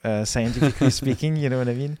scientifically speaking, you know what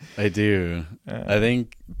I mean? I do. I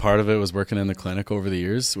think part of it was working in the clinic over the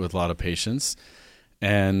years with a lot of patients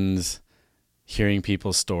and hearing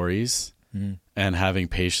people's stories and having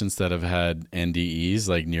patients that have had NDEs,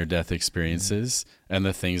 like near-death experiences, and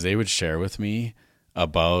the things they would share with me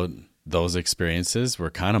about those experiences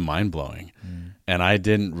were kind of mind-blowing. And I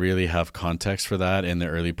didn't really have context for that in the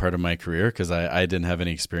early part of my career because I didn't have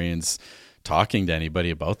any experience talking to anybody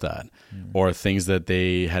about that, or things that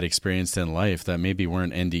they had experienced in life that maybe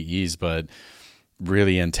weren't NDEs, but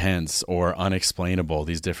really intense or unexplainable,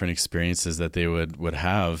 these different experiences that they would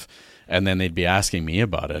have. And then they'd be asking me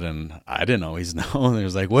about it, and I didn't always know. And it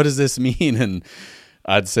was like, what does this mean? And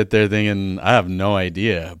I'd sit there thinking, I have no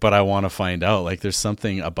idea, but I want to find out. Like, there's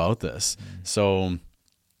something about this. So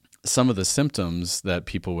some of the symptoms that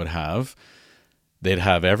people would have, they'd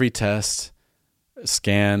have every test,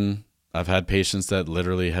 scan. I've had patients that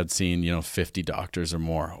literally had seen, 50 doctors or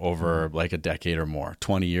more over like a decade or more,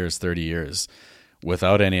 20 years, 30 years,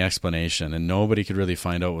 without any explanation. And nobody could really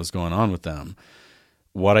find out what was going on with them.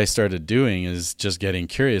 What I started doing is just getting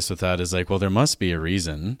curious with that, is like, well, there must be a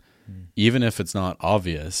reason, even if it's not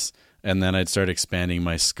obvious. And then I'd start expanding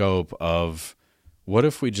my scope of, what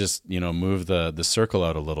if we just, move the circle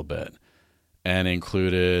out a little bit and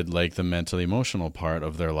included like the mental emotional part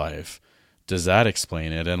of their life? Does that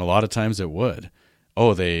explain it? And a lot of times it would.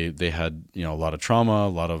 Oh, they had, a lot of trauma, a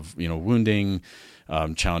lot of, wounding,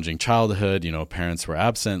 challenging childhood, parents were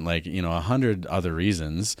absent, like, 100 other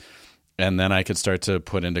reasons. And then I could start to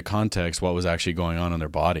put into context what was actually going on in their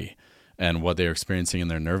body and what they were experiencing in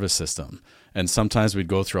their nervous system. And sometimes we'd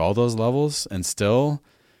go through all those levels and still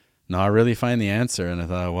not really find the answer. And I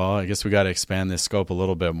thought, well, I guess we got to expand this scope a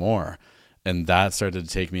little bit more. And that started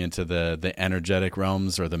to take me into the energetic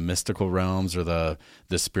realms, or the mystical realms, or the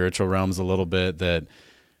spiritual realms a little bit, that,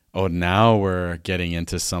 now we're getting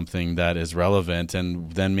into something that is relevant.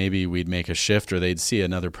 And then maybe we'd make a shift, or they'd see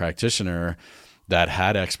another practitioner that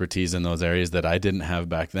had expertise in those areas that I didn't have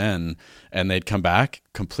back then, and they'd come back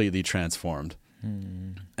completely transformed.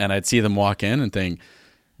 And I'd see them walk in and think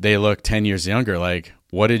they look 10 years younger. Like,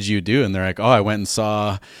 what did you do? And they're like, oh, I went and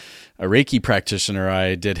saw a Reiki practitioner,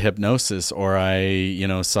 I did hypnosis, or I,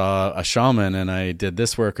 saw a shaman and I did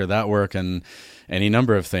this work or that work, and any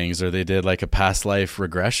number of things, or they did like a past life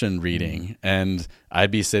regression reading. And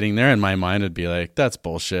I'd be sitting there and my mind would be like, that's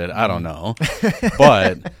bullshit. I don't know.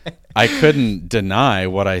 But I couldn't deny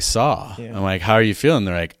what I saw. Yeah. I'm like, how are you feeling?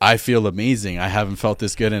 They're like, I feel amazing. I haven't felt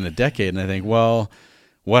this good in a decade. And I think, well,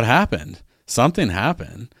 what happened? Something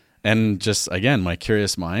happened. And just, again, my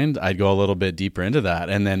curious mind, I'd go a little bit deeper into that.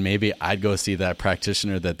 And then maybe I'd go see that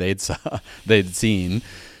practitioner that they'd seen.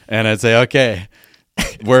 And I'd say, okay,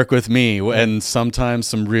 work with me. And sometimes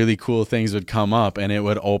some really cool things would come up, and it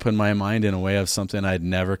would open my mind in a way of something I'd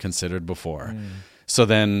never considered before. So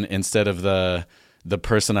then instead of the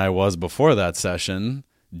person I was before that session,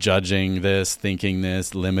 judging this, thinking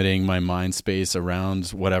this, limiting my mind space around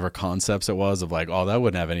whatever concepts it was of like, oh, that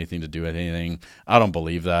wouldn't have anything to do with anything. I don't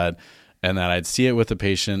believe that. And then I'd see it with the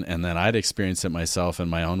patient, and then I'd experience it myself in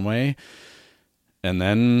my own way. And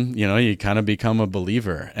then, you know, you kind of become a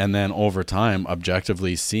believer. And then over time,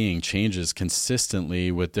 objectively seeing changes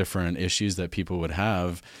consistently with different issues that people would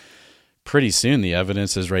have, pretty soon the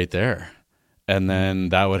evidence is right there. And then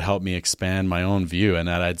that would help me expand my own view, and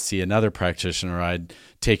that I'd see another practitioner, I'd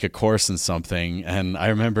take a course in something. And I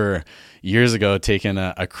remember years ago taking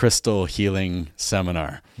a crystal healing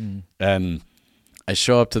seminar. And I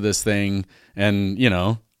show up to this thing, and, you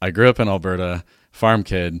know, I grew up in Alberta, farm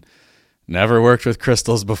kid, never worked with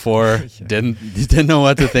crystals before, didn't know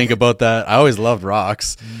what to think about that. I always loved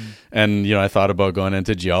rocks. And, you know, I thought about going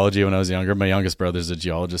into geology when I was younger. My youngest brother's a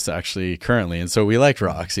geologist actually currently. And so we liked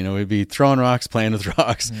rocks. You know, we'd be throwing rocks, playing with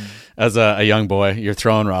rocks. As a young boy, you're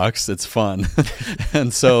throwing rocks. It's fun.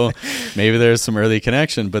 And so maybe there's some early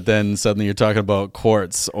connection, but then suddenly you're talking about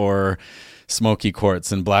quartz or smoky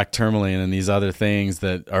quartz and black tourmaline and these other things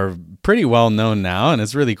that are pretty well known now. And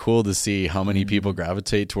it's really cool to see how many people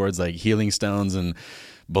gravitate towards like healing stones and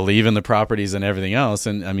believe in the properties and everything else.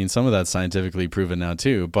 And I mean, some of that's scientifically proven now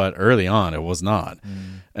too, but early on it was not.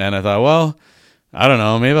 And I thought, well, I don't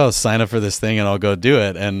know, maybe I'll sign up for this thing and I'll go do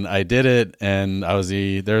it. And I did it. And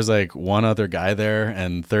there's like one other guy there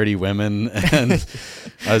and 30 women. And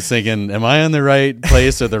I was thinking, am I in the right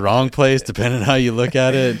place or the wrong place, depending on how you look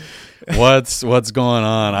at it? What's going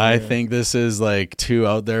on? I think this is like too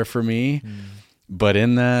out there for me. But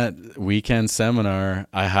in that weekend seminar,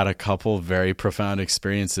 I had a couple very profound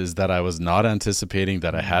experiences that I was not anticipating,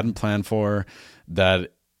 that I hadn't planned for,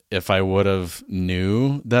 that if I would have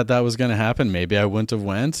knew that was going to happen, maybe I wouldn't have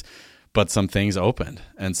went. But some things opened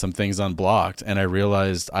and some things unblocked. And I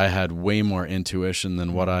realized I had way more intuition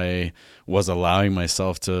than what I was allowing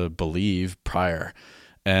myself to believe prior.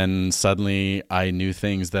 And suddenly I knew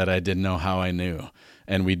things that I didn't know how I knew.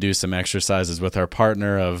 And we do some exercises with our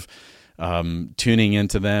partner of tuning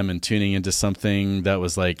into them and tuning into something that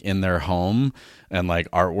was like in their home and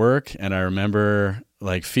like artwork. And I remember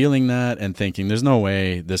like feeling that and thinking, there's no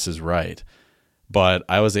way this is right. But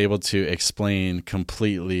I was able to explain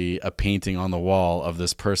completely a painting on the wall of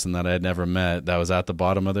this person that I had never met that was at the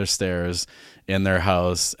bottom of their stairs in their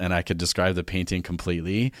house. And I could describe the painting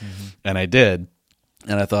completely. And I did.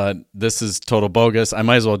 And I thought, this is total bogus. I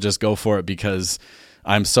might as well just go for it because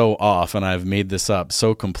I'm so off and I've made this up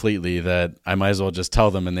so completely that I might as well just tell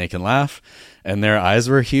them and they can laugh. And their eyes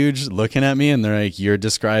were huge looking at me and they're like, you're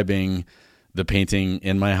describing the painting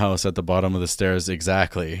in my house at the bottom of the stairs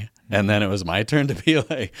exactly. And then it was my turn to be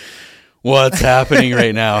like, what's happening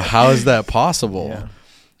right now? How is that possible? Yeah.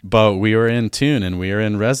 But we were in tune and we were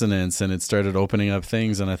in resonance and it started opening up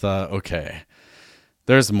things. And I thought, okay,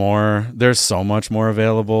 there's more. There's so much more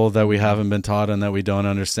available that we haven't been taught and that we don't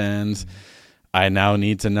understand. I now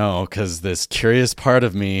need to know because this curious part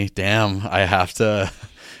of me, damn, I have to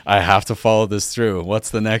follow this through. What's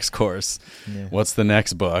the next course? Yeah. What's the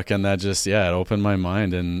next book? And that just, it opened my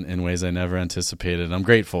mind in ways I never anticipated. I'm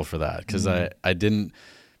grateful for that because I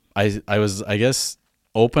was, I guess,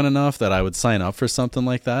 open enough that I would sign up for something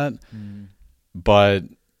like that, but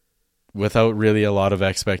without really a lot of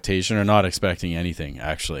expectation or not expecting anything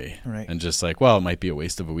actually. Right. And just like, well, it might be a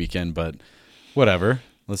waste of a weekend, but whatever,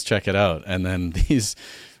 let's check it out. And then these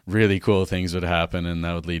really cool things would happen and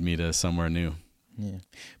that would lead me to somewhere new. Yeah,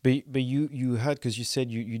 but you had, because you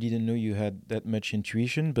said you didn't know you had that much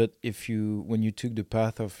intuition, but when you took the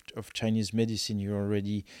path of Chinese medicine, you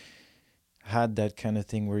already had that kind of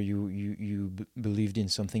thing where you believed in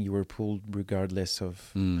something, you were pulled regardless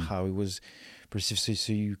of how it was perceived.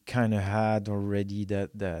 So you kind of had already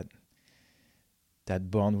that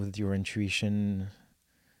bond with your intuition.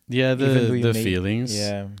 Yeah, the feelings.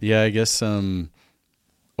 Yeah. I guess over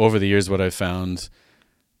the years, what I found,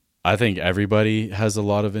 I think everybody has a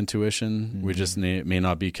lot of intuition. We just may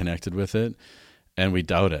not be connected with it, and we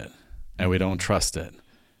doubt it, and we don't trust it.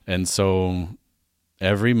 And so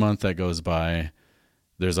every month that goes by,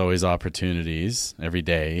 there's always opportunities, every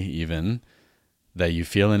day even, that you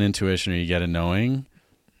feel an intuition or you get a knowing.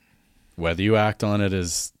 Whether you act on it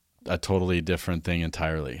is a totally different thing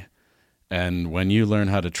entirely. And when you learn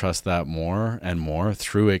how to trust that more and more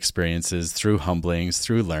through experiences, through humblings,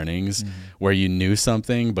 through learnings, where you knew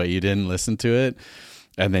something but you didn't listen to it,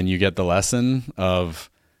 and then you get the lesson of,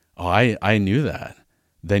 oh, I knew that.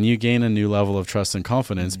 Then you gain a new level of trust and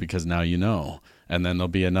confidence because now you know. And then there'll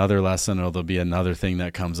be another lesson or there'll be another thing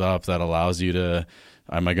that comes up that allows you to,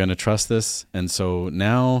 am I going to trust this? And so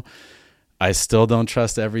now I still don't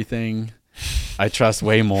trust everything. I trust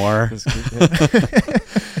way more.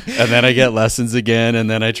 And then I get lessons again, and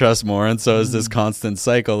then I trust more. And so it's this constant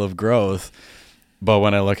cycle of growth. But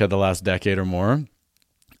when I look at the last decade or more,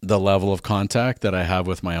 the level of contact that I have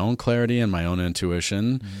with my own clarity and my own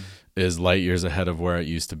intuition is light years ahead of where it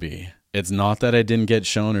used to be. It's not that I didn't get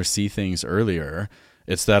shown or see things earlier.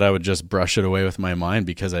 It's that I would just brush it away with my mind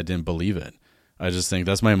because I didn't believe it. I just think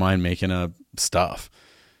that's my mind making up stuff.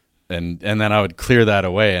 And then I would clear that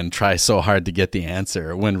away and try so hard to get the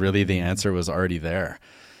answer when really the answer was already there.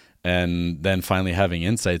 And then finally having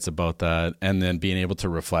insights about that, and then being able to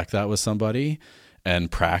reflect that with somebody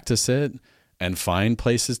and practice it and find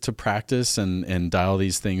places to practice and dial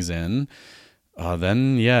these things in.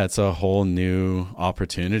 Then, yeah, it's a whole new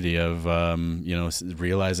opportunity of,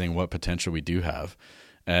 realizing what potential we do have.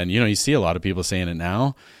 And, you see a lot of people saying it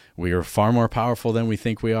now. We are far more powerful than we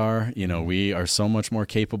think we are. We are so much more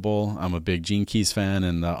capable. I'm a big Gene Keys fan,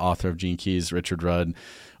 and the author of Gene Keys, Richard Rudd,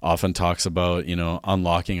 often talks about,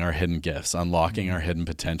 unlocking our hidden gifts, unlocking our hidden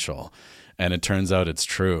potential. And it turns out it's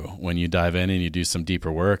true. When you dive in and you do some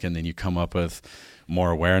deeper work and then you come up with more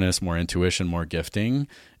awareness, more intuition, more gifting,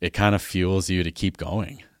 it kind of fuels you to keep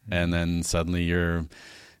going. And then suddenly you're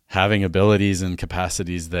having abilities and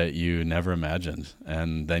capacities that you never imagined.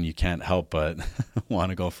 And then you can't help but want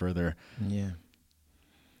to go further. Yeah.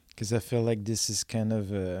 Because I feel like this is kind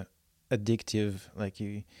of addictive. Like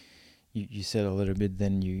you said a little bit,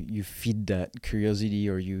 then you feed that curiosity,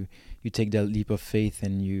 or you take that leap of faith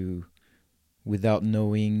and you, without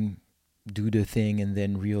knowing, do the thing and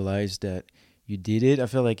then realize that you did it. I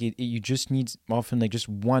feel like you just need often like just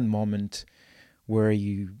one moment where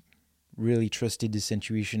you really trusted this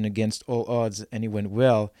intuition against all odds and it went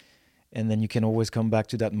well, and then you can always come back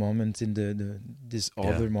to that moment in these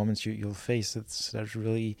other moments you'll face. That's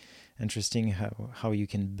really interesting how you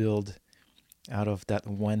can build out of that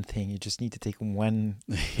one thing. You just need to take one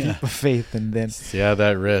leap of faith, and then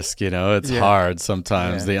that risk, it's hard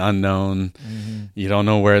sometimes. The unknown, you don't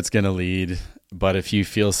know where it's going to lead, but if you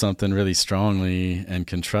feel something really strongly and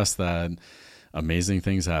can trust that, amazing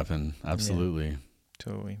things happen. Absolutely.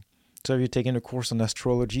 Totally. So have you taken a course on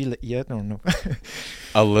astrology yet, or no?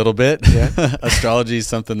 A little bit. Astrology is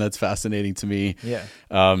something that's fascinating to me.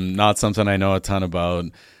 Not something I know a ton about.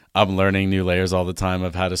 I'm learning new layers all the time.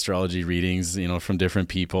 I've had astrology readings, from different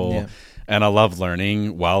people. And I love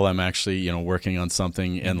learning while I'm actually, working on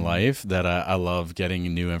something in life that I love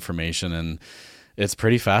getting new information, and it's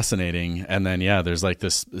pretty fascinating. And then, there's like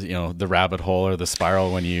this, the rabbit hole or the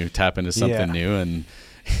spiral when you tap into something new, and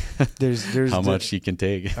there's how much you can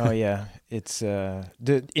take. It's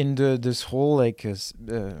this whole like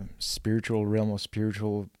spiritual realm of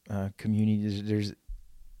spiritual community.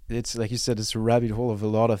 It's like you said, it's a rabbit hole of a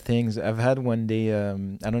lot of things. I've had one day, I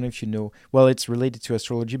don't know if you know, well, it's related to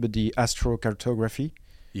astrology, but the astrocartography.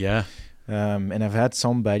 And I've had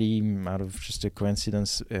somebody out of just a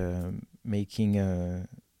coincidence making a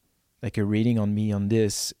reading on me on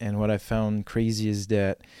this. And what I found crazy is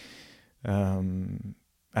that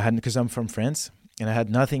because I'm from France and I had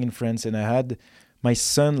nothing in France, and I had my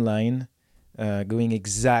sun line going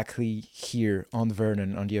exactly here on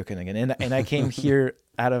Vernon on the Okanagan. And I came here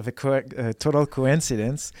out of a total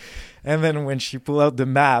coincidence. And then when she pulled out the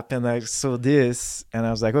map and I saw this, and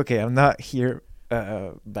I was like, okay, I'm not here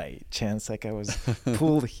by chance. Like I was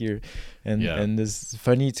pulled here. And it's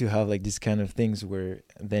funny to have like these kind of things where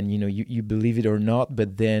then, you believe it or not,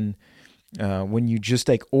 but then when you just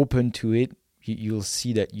like open to it, you'll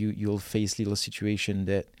see that you'll face little situation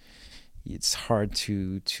that it's hard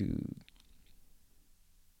to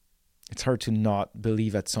not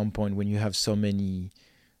believe at some point when you have so many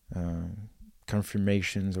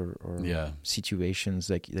confirmations or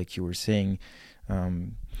situations like you were saying.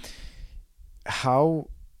 How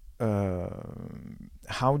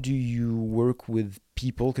do you work with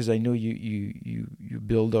people? Because I know you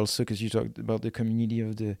build also, because you talked about the community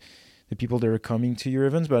of the people that are coming to your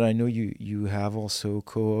events, but I know you have also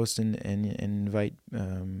co-hosts and invite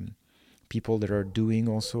people that are doing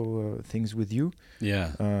also things with you.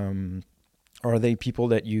 Are they people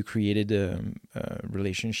that you created a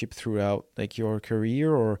relationship throughout like your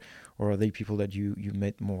career, or are they people that you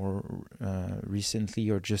met more recently,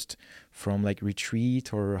 or just from like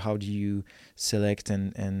retreat, or how do you select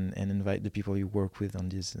and invite the people you work with on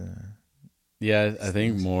this? I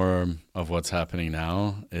think more of what's happening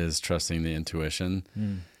now is trusting the intuition.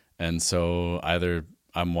 And so either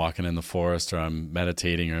I'm walking in the forest, or I'm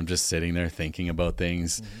meditating, or I'm just sitting there thinking about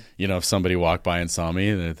things. If somebody walked by and saw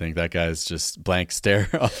me, they think that guy's just blank stare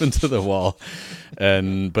off into the wall.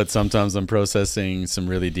 But sometimes I'm processing some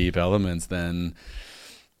really deep elements then,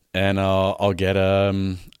 and I'll get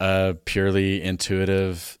a purely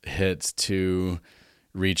intuitive hit to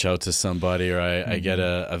reach out to somebody, or I get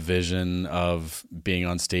a vision of being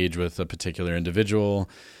on stage with a particular individual.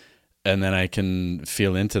 and then I can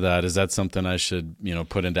feel into that. Is that something I should,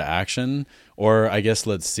 put into action? Or I guess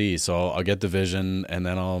let's see. So I'll get the vision, and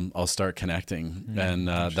then I'll start connecting. And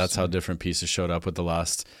that's how different pieces showed up with the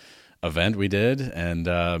last event we did. And,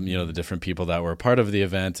 the different people that were a part of the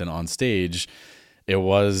event and on stage, it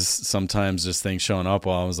was sometimes just things showing up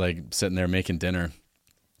while I was like sitting there making dinner,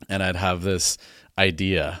 and I'd have this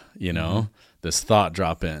idea, this thought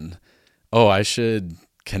drop in. Oh, I should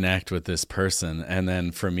connect with this person. And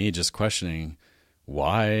then for me, just questioning,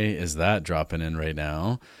 why is that dropping in right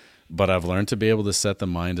now? But I've learned to be able to set the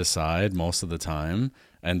mind aside most of the time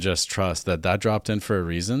and just trust that dropped in for a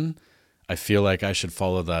reason. I feel like I should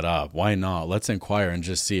follow that up. Why not? Let's inquire and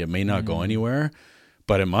just see. It may not go anywhere,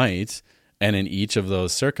 but it might. And in each of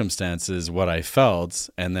those circumstances, what I felt,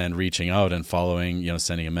 and then reaching out and following,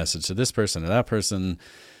 sending a message to this person or that person,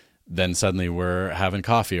 then suddenly we're having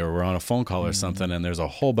coffee or we're on a phone call or something, and there's a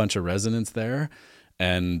whole bunch of resonance there.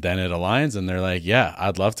 And then it aligns, and they're like, yeah,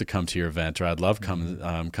 I'd love to come to your event, or I'd love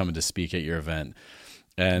coming to speak at your event.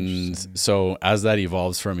 And so as that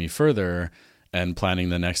evolves for me further and planning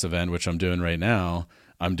the next event, which I'm doing right now,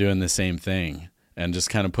 I'm doing the same thing and just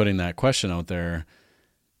kind of putting that question out there.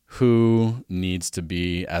 Who needs to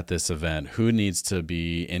be at this event? Who needs to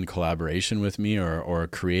be in collaboration with me or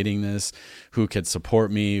creating this? Who could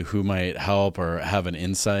support me? Who might help or have an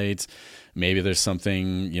insight? Maybe there's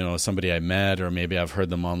something, somebody I met, or maybe I've heard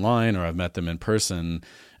them online or I've met them in person,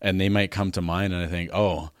 and they might come to mind, and I think,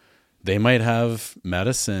 oh, they might have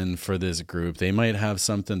medicine for this group. They might have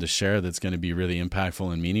something to share that's going to be really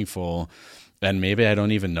impactful and meaningful. And maybe I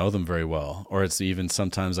don't even know them very well, or it's even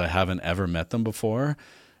sometimes I haven't ever met them before,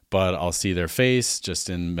 but I'll see their face just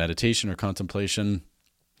in meditation or contemplation.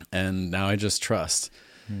 And now I just trust.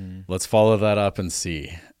 Let's follow that up and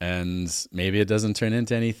see. And maybe it doesn't turn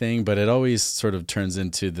into anything, but it always sort of turns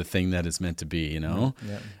into the thing that it's meant to be, Yeah.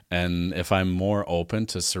 And if I'm more open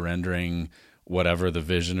to surrendering whatever the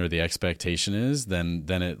vision or the expectation is, then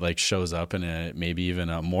it like shows up in a maybe even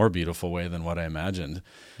a more beautiful way than what I imagined.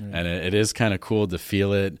 And it is kind of cool to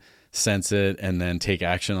feel it, sense it, and then take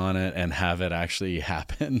action on it and have it actually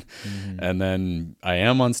happen. And then I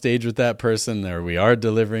am on stage with that person, or we are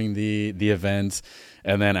delivering the event.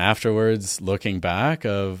 And then afterwards, looking back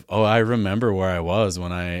I remember where I was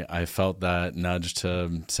when I felt that nudge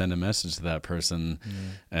to send a message to that person.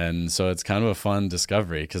 And so it's kind of a fun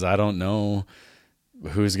discovery, because I don't know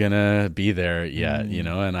who's going to be there yet,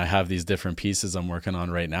 and I have these different pieces I'm working on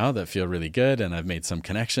right now that feel really good, and I've made some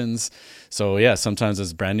connections. So yeah, sometimes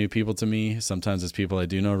it's brand new people to me. Sometimes it's people I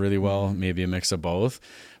do know really well, maybe a mix of both.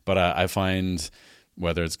 But I find,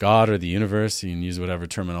 whether it's God or the universe, you can use whatever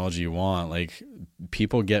terminology you want, like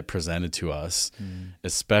people get presented to us,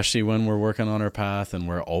 especially when we're working on our path and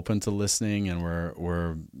we're open to listening and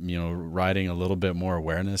we're riding a little bit more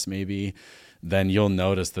awareness maybe. Then you'll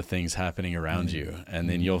notice the things happening around you, and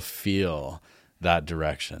then you'll feel that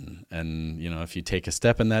direction. And, if you take a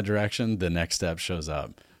step in that direction, the next step shows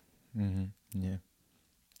up. Yeah,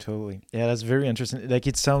 totally. Yeah, that's very interesting. Like,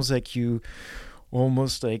 it sounds like you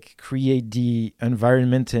almost like create the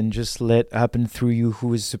environment and just let happen through you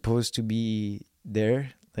who is supposed to be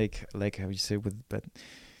there. Like how you say but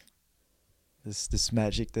this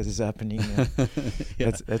magic that is happening.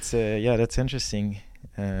 That's interesting.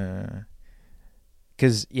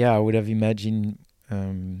 Because I would have imagined,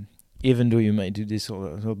 even though you might do this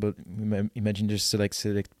also, but imagine just select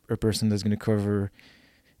a person that's going to cover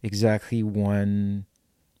exactly one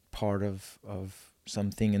part of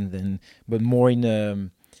something, and then but more in a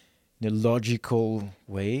logical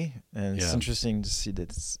way. And it's interesting to see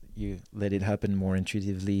that you let it happen more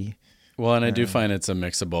intuitively. Well, and I do find it's a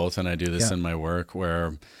mix of both, and I do this in my work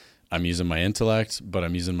where I'm using my intellect, but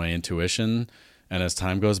I'm using my intuition. And as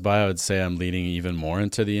time goes by, I would say I'm leaning even more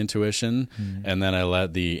into the intuition. And then I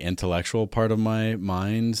let the intellectual part of my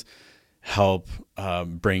mind help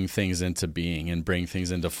bring things into being and bring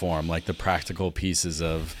things into form, like the practical pieces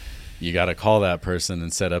of, you got to call that person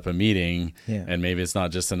and set up a meeting. And maybe it's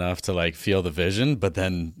not just enough to like feel the vision, but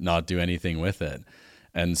then not do anything with it.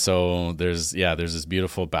 And so there's this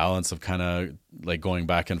beautiful balance of kind of like going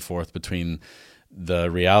back and forth between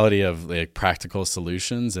the reality of like practical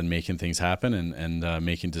solutions and making things happen and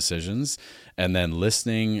making decisions, and then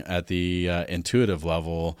listening at the intuitive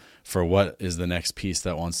level for what is the next piece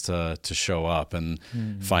that wants to show up, and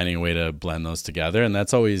finding a way to blend those together. And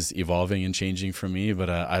that's always evolving and changing for me, but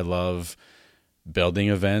I love building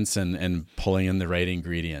events and pulling in the right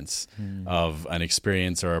ingredients of an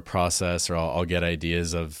experience or a process, or I'll get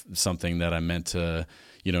ideas of something that I'm meant to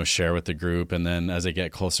share with the group, and then as I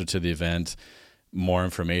get closer to the event, more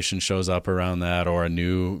information shows up around that, or a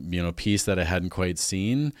new piece that I hadn't quite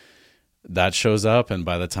seen. that shows up. And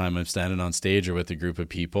by the time I'm standing on stage or with a group of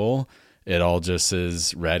people, it all just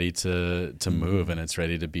is ready to move, and it's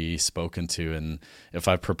ready to be spoken to. And if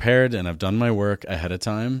I've prepared and I've done my work ahead of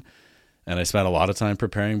time, and I spent a lot of time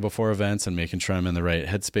preparing before events and making sure I'm in the right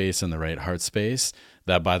headspace and the right heart space,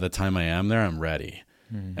 that by the time I am there, I'm ready.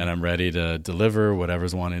 And I'm ready to deliver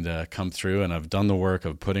whatever's wanting to come through. And I've done the work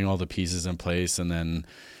of putting all the pieces in place. And then,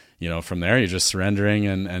 from there, you're just surrendering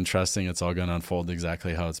and trusting it's all going to unfold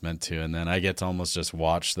exactly how it's meant to. And then I get to almost just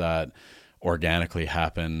watch that organically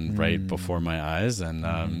happen right before my eyes. And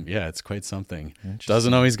it's quite something.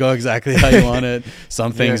 Doesn't always go exactly how you want it.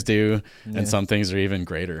 Some things do, and some things are even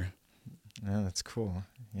greater. Oh, that's cool.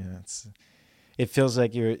 Yeah, it feels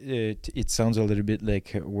like it sounds a little bit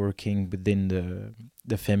like working within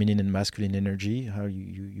the feminine and masculine energy, how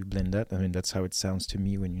you blend that. I mean, that's how it sounds to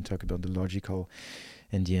me when you talk about the logical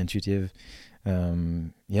and the intuitive.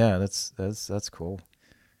 That's cool.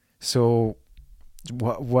 So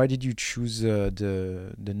why did you choose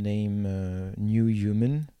the name New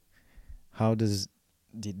Human? Is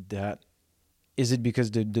it because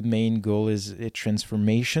the main goal is a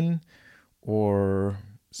transformation or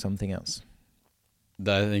something else?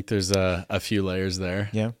 I think there's a few layers there.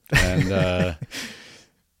 Yeah. And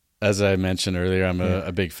as I mentioned earlier, I'm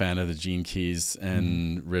a big fan of the Gene Keys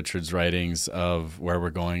and Richard's writings of where we're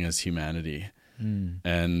going as humanity.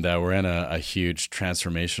 And we're in a huge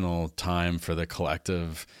transformational time for the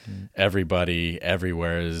collective. Everybody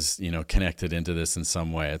everywhere is, connected into this in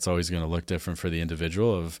some way. It's always going to look different for the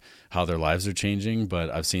individual of how their lives are changing. But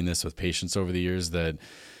I've seen this with patients over the years that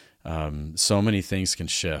so many things can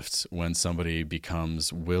shift when somebody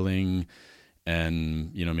becomes willing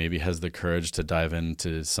and, maybe has the courage to dive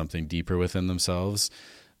into something deeper within themselves.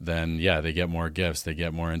 Then, they get more gifts, they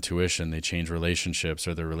get more intuition, they change relationships,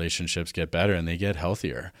 or their relationships get better and they get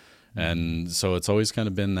healthier. And so it's always kind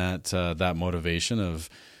of been that motivation of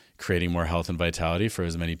creating more health and vitality for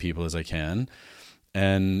as many people as I can.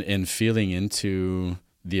 And in feeling into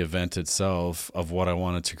the event itself of what I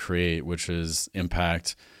wanted to create, which is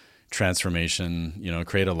impact, transformation,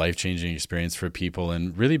 create a life-changing experience for people,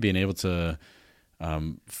 and really being able to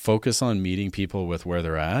focus on meeting people with where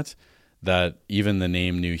they're at, that even the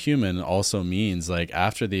name New Human also means like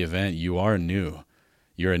after the event, you are new.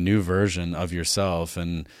 You're a new version of yourself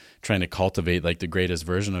and trying to cultivate like the greatest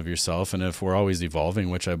version of yourself. And if we're always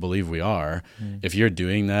evolving, which I believe we are, if you're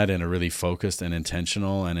doing that in a really focused and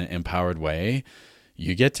intentional and empowered way,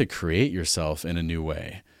 you get to create yourself in a new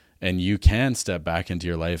way. And you can step back into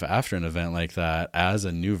your life after an event like that as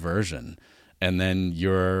a new version. And then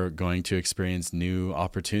you're going to experience new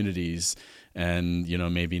opportunities and,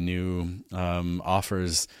 maybe new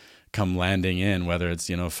offers come landing in, whether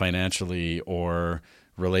it's, financially or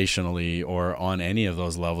relationally or on any of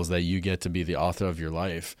those levels, that you get to be the author of your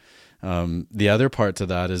life. The other part to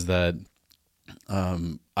that is that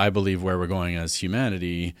I believe where we're going as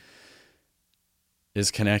humanity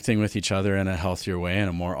is connecting with each other in a healthier way, in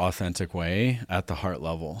a more authentic way at the heart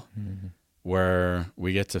level, where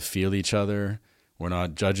we get to feel each other. We're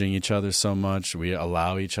not judging each other so much. We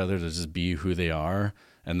allow each other to just be who they are,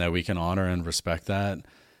 and that we can honor and respect that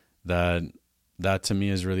to me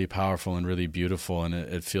is really powerful and really beautiful. And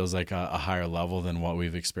it feels like a higher level than what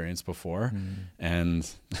we've experienced before. And,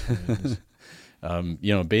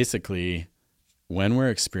 basically when we're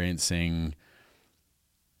experiencing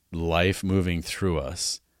life moving through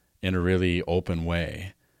us in a really open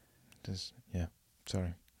way,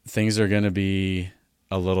 things are going to be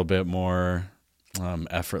a little bit more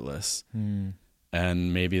effortless.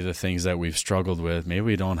 And maybe the things that we've struggled with, maybe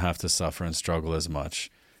we don't have to suffer and struggle as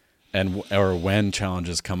much. Or when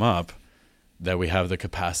challenges come up, that we have the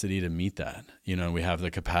capacity to meet that. We have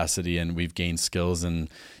the capacity, and we've gained skills and,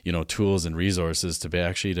 tools and resources to be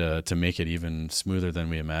actually to make it even smoother than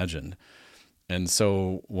we imagined. And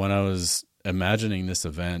so when I was imagining this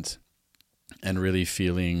event and really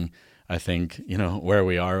feeling, I think, where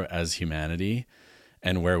we are as humanity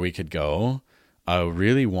and where we could go, I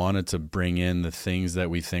really wanted to bring in the things that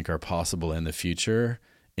we think are possible in the future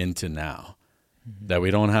into now. That we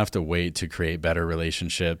don't have to wait to create better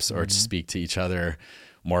relationships or to speak to each other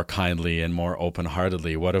more kindly and more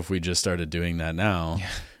open-heartedly. What if we just started doing that now? Yeah.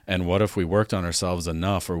 And what if we worked on ourselves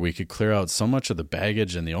enough where we could clear out so much of the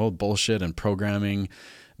baggage and the old bullshit and programming,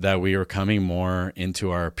 that we are coming more into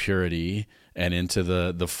our purity and into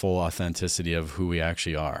the full authenticity of who we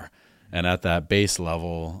actually are. And at that base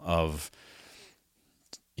level of,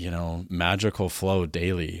 magical flow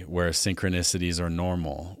daily, where synchronicities are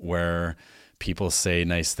normal, where people say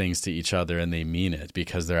nice things to each other and they mean it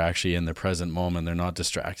because they're actually in the present moment. They're not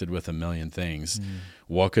distracted with a million things.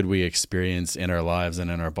 What could we experience in our lives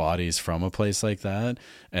and in our bodies from a place like that,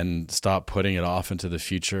 and stop putting it off into the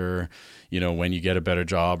future, when you get a better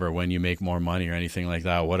job or when you make more money or anything like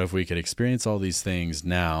that? What if we could experience all these things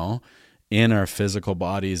now in our physical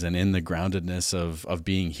bodies and in the groundedness of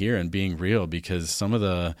being here and being real? Because some of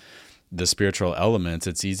the spiritual elements,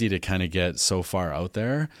 it's easy to kind of get so far out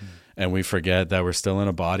there and we forget that we're still in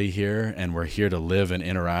a body here and we're here to live and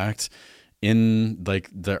interact in like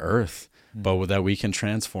the earth, but that we can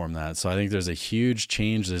transform that. So I think there's a huge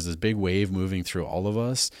change. There's this big wave moving through all of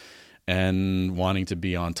us, and wanting to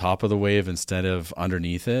be on top of the wave instead of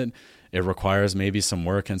underneath it. It requires maybe some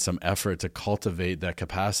work and some effort to cultivate that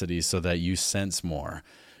capacity so that you sense more,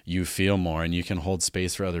 you feel more, and you can hold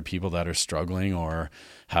space for other people that are struggling or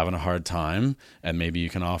having a hard time, and maybe you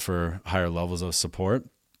can offer higher levels of support.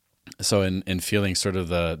 So in feeling sort of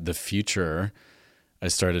the future, I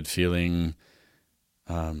started feeling,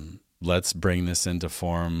 let's bring this into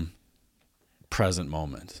form, present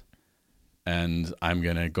moment. And I'm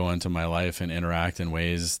going to go into my life and interact in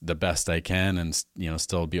ways the best I can, and,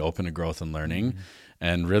 still be open to growth and learning.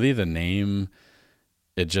 And really the name,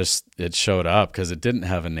 it showed up because it didn't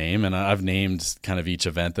have a name. And I've named kind of each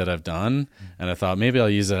event that I've done. And I thought maybe I'll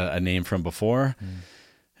use a name from before.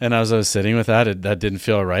 And as I was sitting with that, that didn't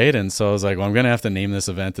feel right. And so I was like, well, I'm going to have to name this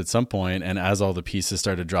event at some point. And as all the pieces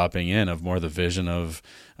started dropping in of more the vision of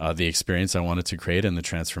the experience I wanted to create and the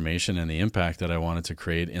transformation and the impact that I wanted to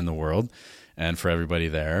create in the world and for everybody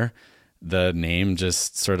there, the name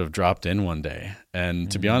just sort of dropped in one day. And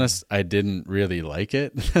to be honest, I didn't really like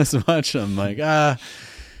it as much. I'm like, I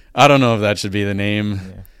don't know if that should be the name.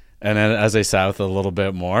 Yeah. And then as I sat with it a little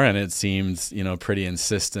bit more, and it seemed, pretty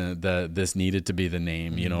insistent that this needed to be the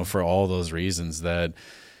name, for all those reasons, that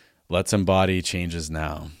let's embody changes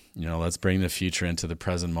now. Let's bring the future into the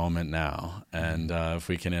present moment now. And if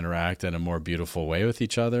we can interact in a more beautiful way with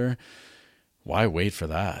each other, why wait for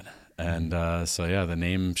that? And the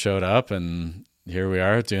name showed up, and here we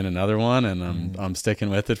are doing another one, and I'm sticking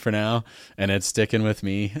with it for now, and it's sticking with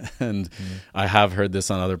me. And I have heard this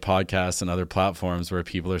on other podcasts and other platforms where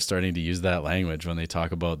people are starting to use that language when they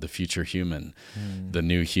talk about the future human, the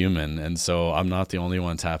new human. And so I'm not the only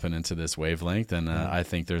one tapping into this wavelength. And I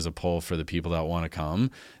think there's a pull for the people that want to come.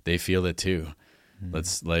 They feel it too.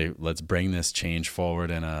 Let's bring this change forward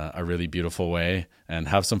in a really beautiful way and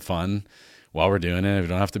have some fun while we're doing it. We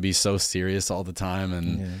don't have to be so serious all the time,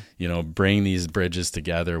 and bring these bridges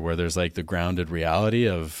together where there's like the grounded reality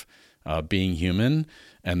of being human,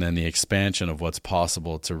 and then the expansion of what's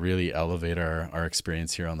possible to really elevate our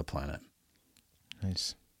experience here on the planet.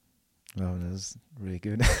 Nice. Oh, that's really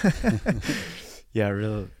good. Yeah, I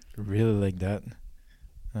really like that.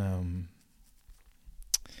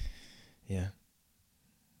 Yeah,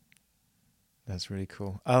 that's really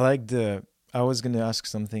cool. I was going to ask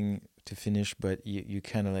something to finish, but you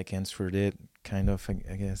kind of like answered it, kind of,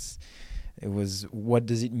 I guess. It was, what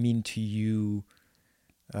does it mean to you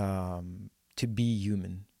to be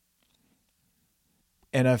human?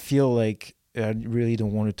 And I feel like I really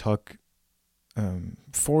don't want to talk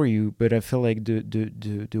for you, but I feel like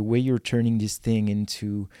the way you're turning this thing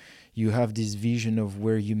into, you have this vision of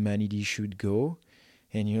where humanity should go,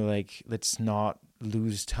 and you're like, let's not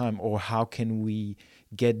lose time, or how can we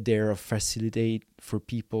get there or facilitate for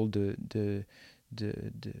people the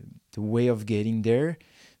way of getting there.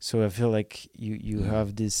 So I feel like you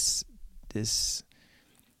have this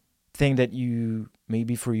thing that you,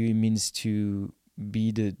 maybe for you it means to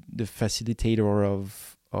be the facilitator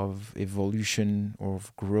of evolution or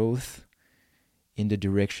of growth in the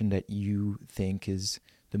direction that you think is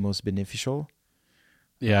the most beneficial.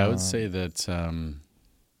 Yeah, I would say that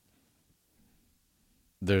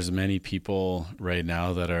there's many people right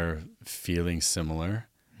now that are feeling similar.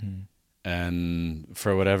 And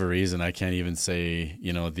for whatever reason, I can't even say,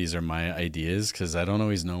 these are my ideas, because I don't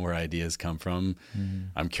always know where ideas come from.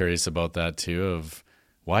 I'm curious about that too, of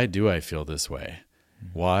why do I feel this way?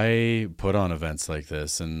 Why put on events like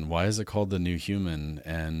this? And why is it called the new human?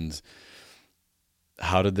 And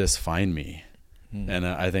how did this find me? And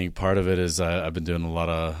I think part of it is I've been doing a lot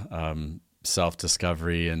of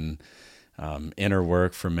self-discovery and inner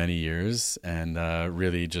work for many years, and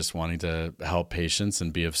really just wanting to help patients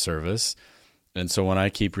and be of service. And so when I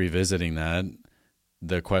keep revisiting that,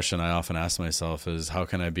 the question I often ask myself is, how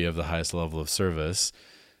can I be of the highest level of service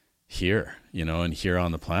here, and here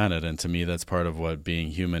on the planet? And to me, that's part of what being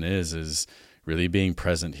human is really being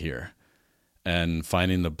present here and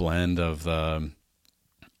finding the blend of the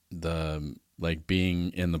like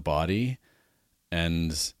being in the body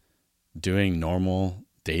and doing normal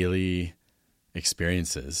daily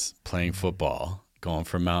experiences, playing football, going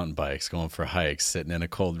for mountain bikes, going for hikes, sitting in a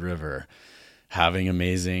cold river, having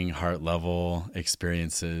amazing heart level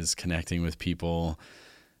experiences, connecting with people.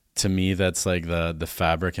 To me, that's like the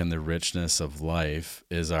fabric and the richness of life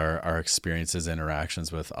is our experiences,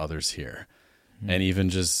 interactions with others here. And even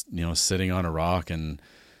just, sitting on a rock and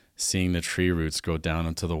seeing the tree roots go down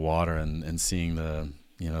into the water and seeing the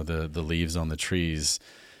leaves on the trees,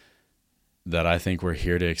 that I think we're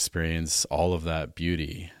here to experience all of that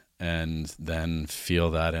beauty and then feel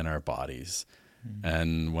that in our bodies.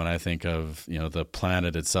 And when I think of, the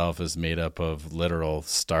planet itself is made up of literal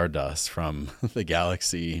stardust from the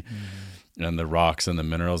galaxy and the rocks and the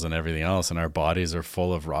minerals and everything else. And our bodies are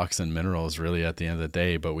full of rocks and minerals really at the end of the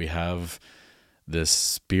day, but we have this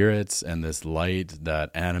spirit and this light that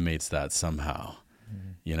animates that somehow,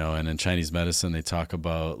 and in Chinese medicine, they talk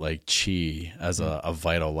about like qi as a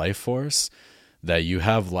vital life force, that you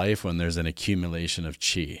have life when there's an accumulation of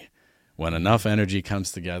qi. When enough energy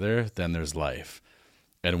comes together, then there's life.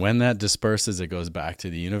 And when that disperses, it goes back to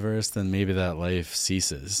the universe, then maybe that life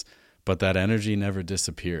ceases, but that energy never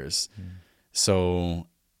disappears. So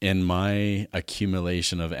in my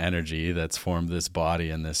accumulation of energy that's formed this body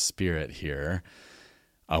and this spirit here,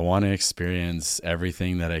 I want to experience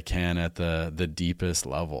everything that I can at the deepest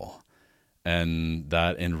level. And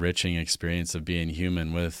that enriching experience of being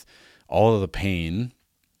human with all of the pain.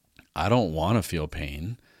 I don't want to feel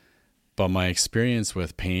pain, but my experience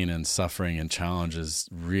with pain and suffering and challenge has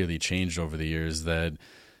really changed over the years, that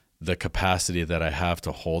the capacity that I have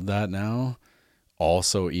to hold that now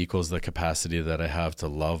also equals the capacity that I have to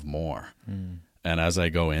love more. And as I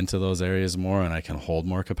go into those areas more and I can hold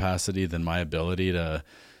more capacity, then my ability to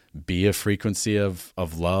be a frequency of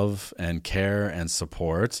love and care and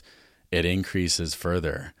support, it increases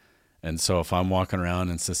further. And so if I'm walking around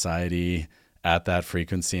in society at that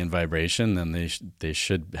frequency and vibration, then they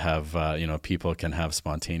should have, people can have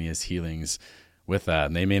spontaneous healings with that.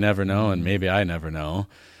 And they may never know, and maybe I never know,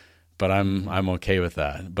 but I'm okay with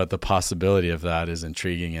that. But the possibility of that is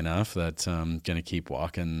intriguing enough that I'm going to keep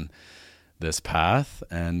walking this path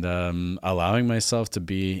and allowing myself to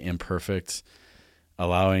be imperfect,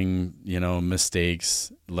 allowing,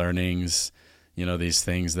 mistakes, learnings, these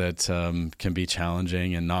things that can be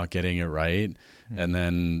challenging and not getting it right. And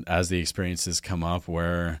then as the experiences come up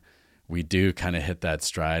where we do kind of hit that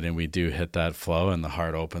stride and we do hit that flow and the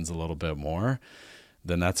heart opens a little bit more,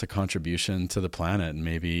 then that's a contribution to the planet. And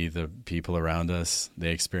maybe the people around us, they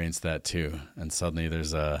experience that too. And suddenly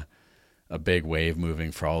there's a big wave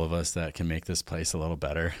moving for all of us that can make this place a little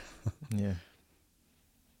better. Yeah.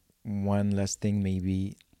 One last thing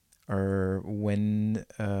maybe, or when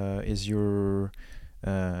is your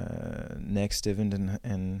next event,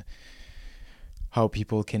 and how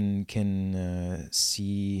people can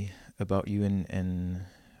see about you and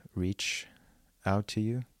reach out to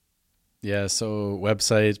you? Yeah, so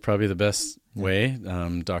website is probably the best way,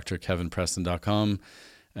 drkevinpreston.com.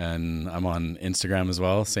 And I'm on Instagram as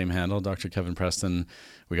well, same handle, Dr. Kevin Preston.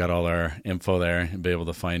 We got all our info there and be able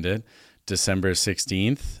to find it. December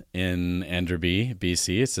 16th in Enderby,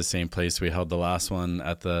 BC. It's the same place we held the last one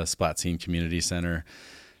at the Splatseen Community Center.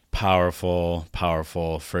 Powerful,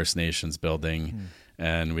 powerful First Nations building.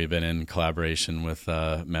 And we've been in collaboration with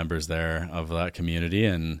members there of that community.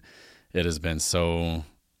 And it has been so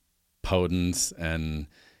potent and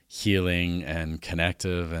healing and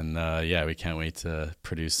connective. And we can't wait to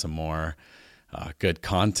produce some more good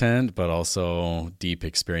content, but also deep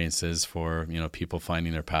experiences for, people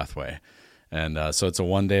finding their pathway. And so it's a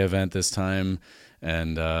one-day event this time.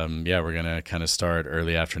 And we're going to kind of start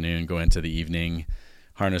early afternoon, go into the evening,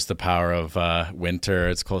 harness the power of winter.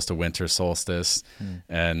 It's close to winter solstice,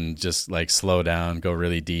 and just like slow down, go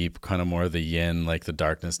really deep, kind of more the yin, like the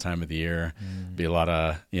darkness time of the year. Be a lot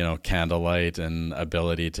of, candlelight and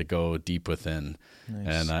ability to go deep within.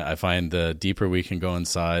 Nice. And I find the deeper we can go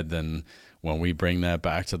inside, then when we bring that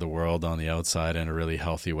back to the world on the outside in a really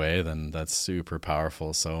healthy way, then that's super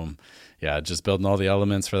powerful. So just building all the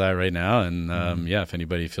elements for that right now. And if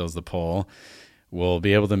anybody feels the pull, we'll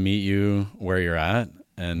be able to meet you where you're at.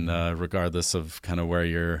 And regardless of kind of where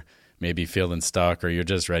you're maybe feeling stuck or you're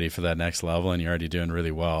just ready for that next level and you're already doing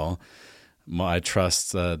really well, I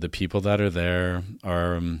trust the people that are there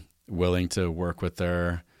are willing to work with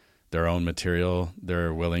their own material.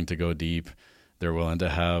 They're willing to go deep. They're willing to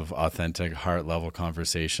have authentic heart level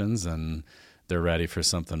conversations, and they're ready for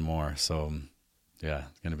something more. So it's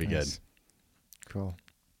going to be good. Cool.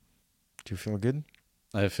 Do you feel good?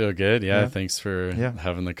 I feel good. Yeah. Thanks for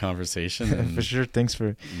having the conversation. And for sure. Thanks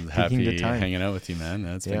for happy taking the time. Hanging out with you, man.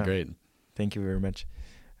 That's been great. Thank you very much.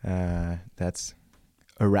 that's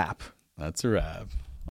a wrap. That's a wrap.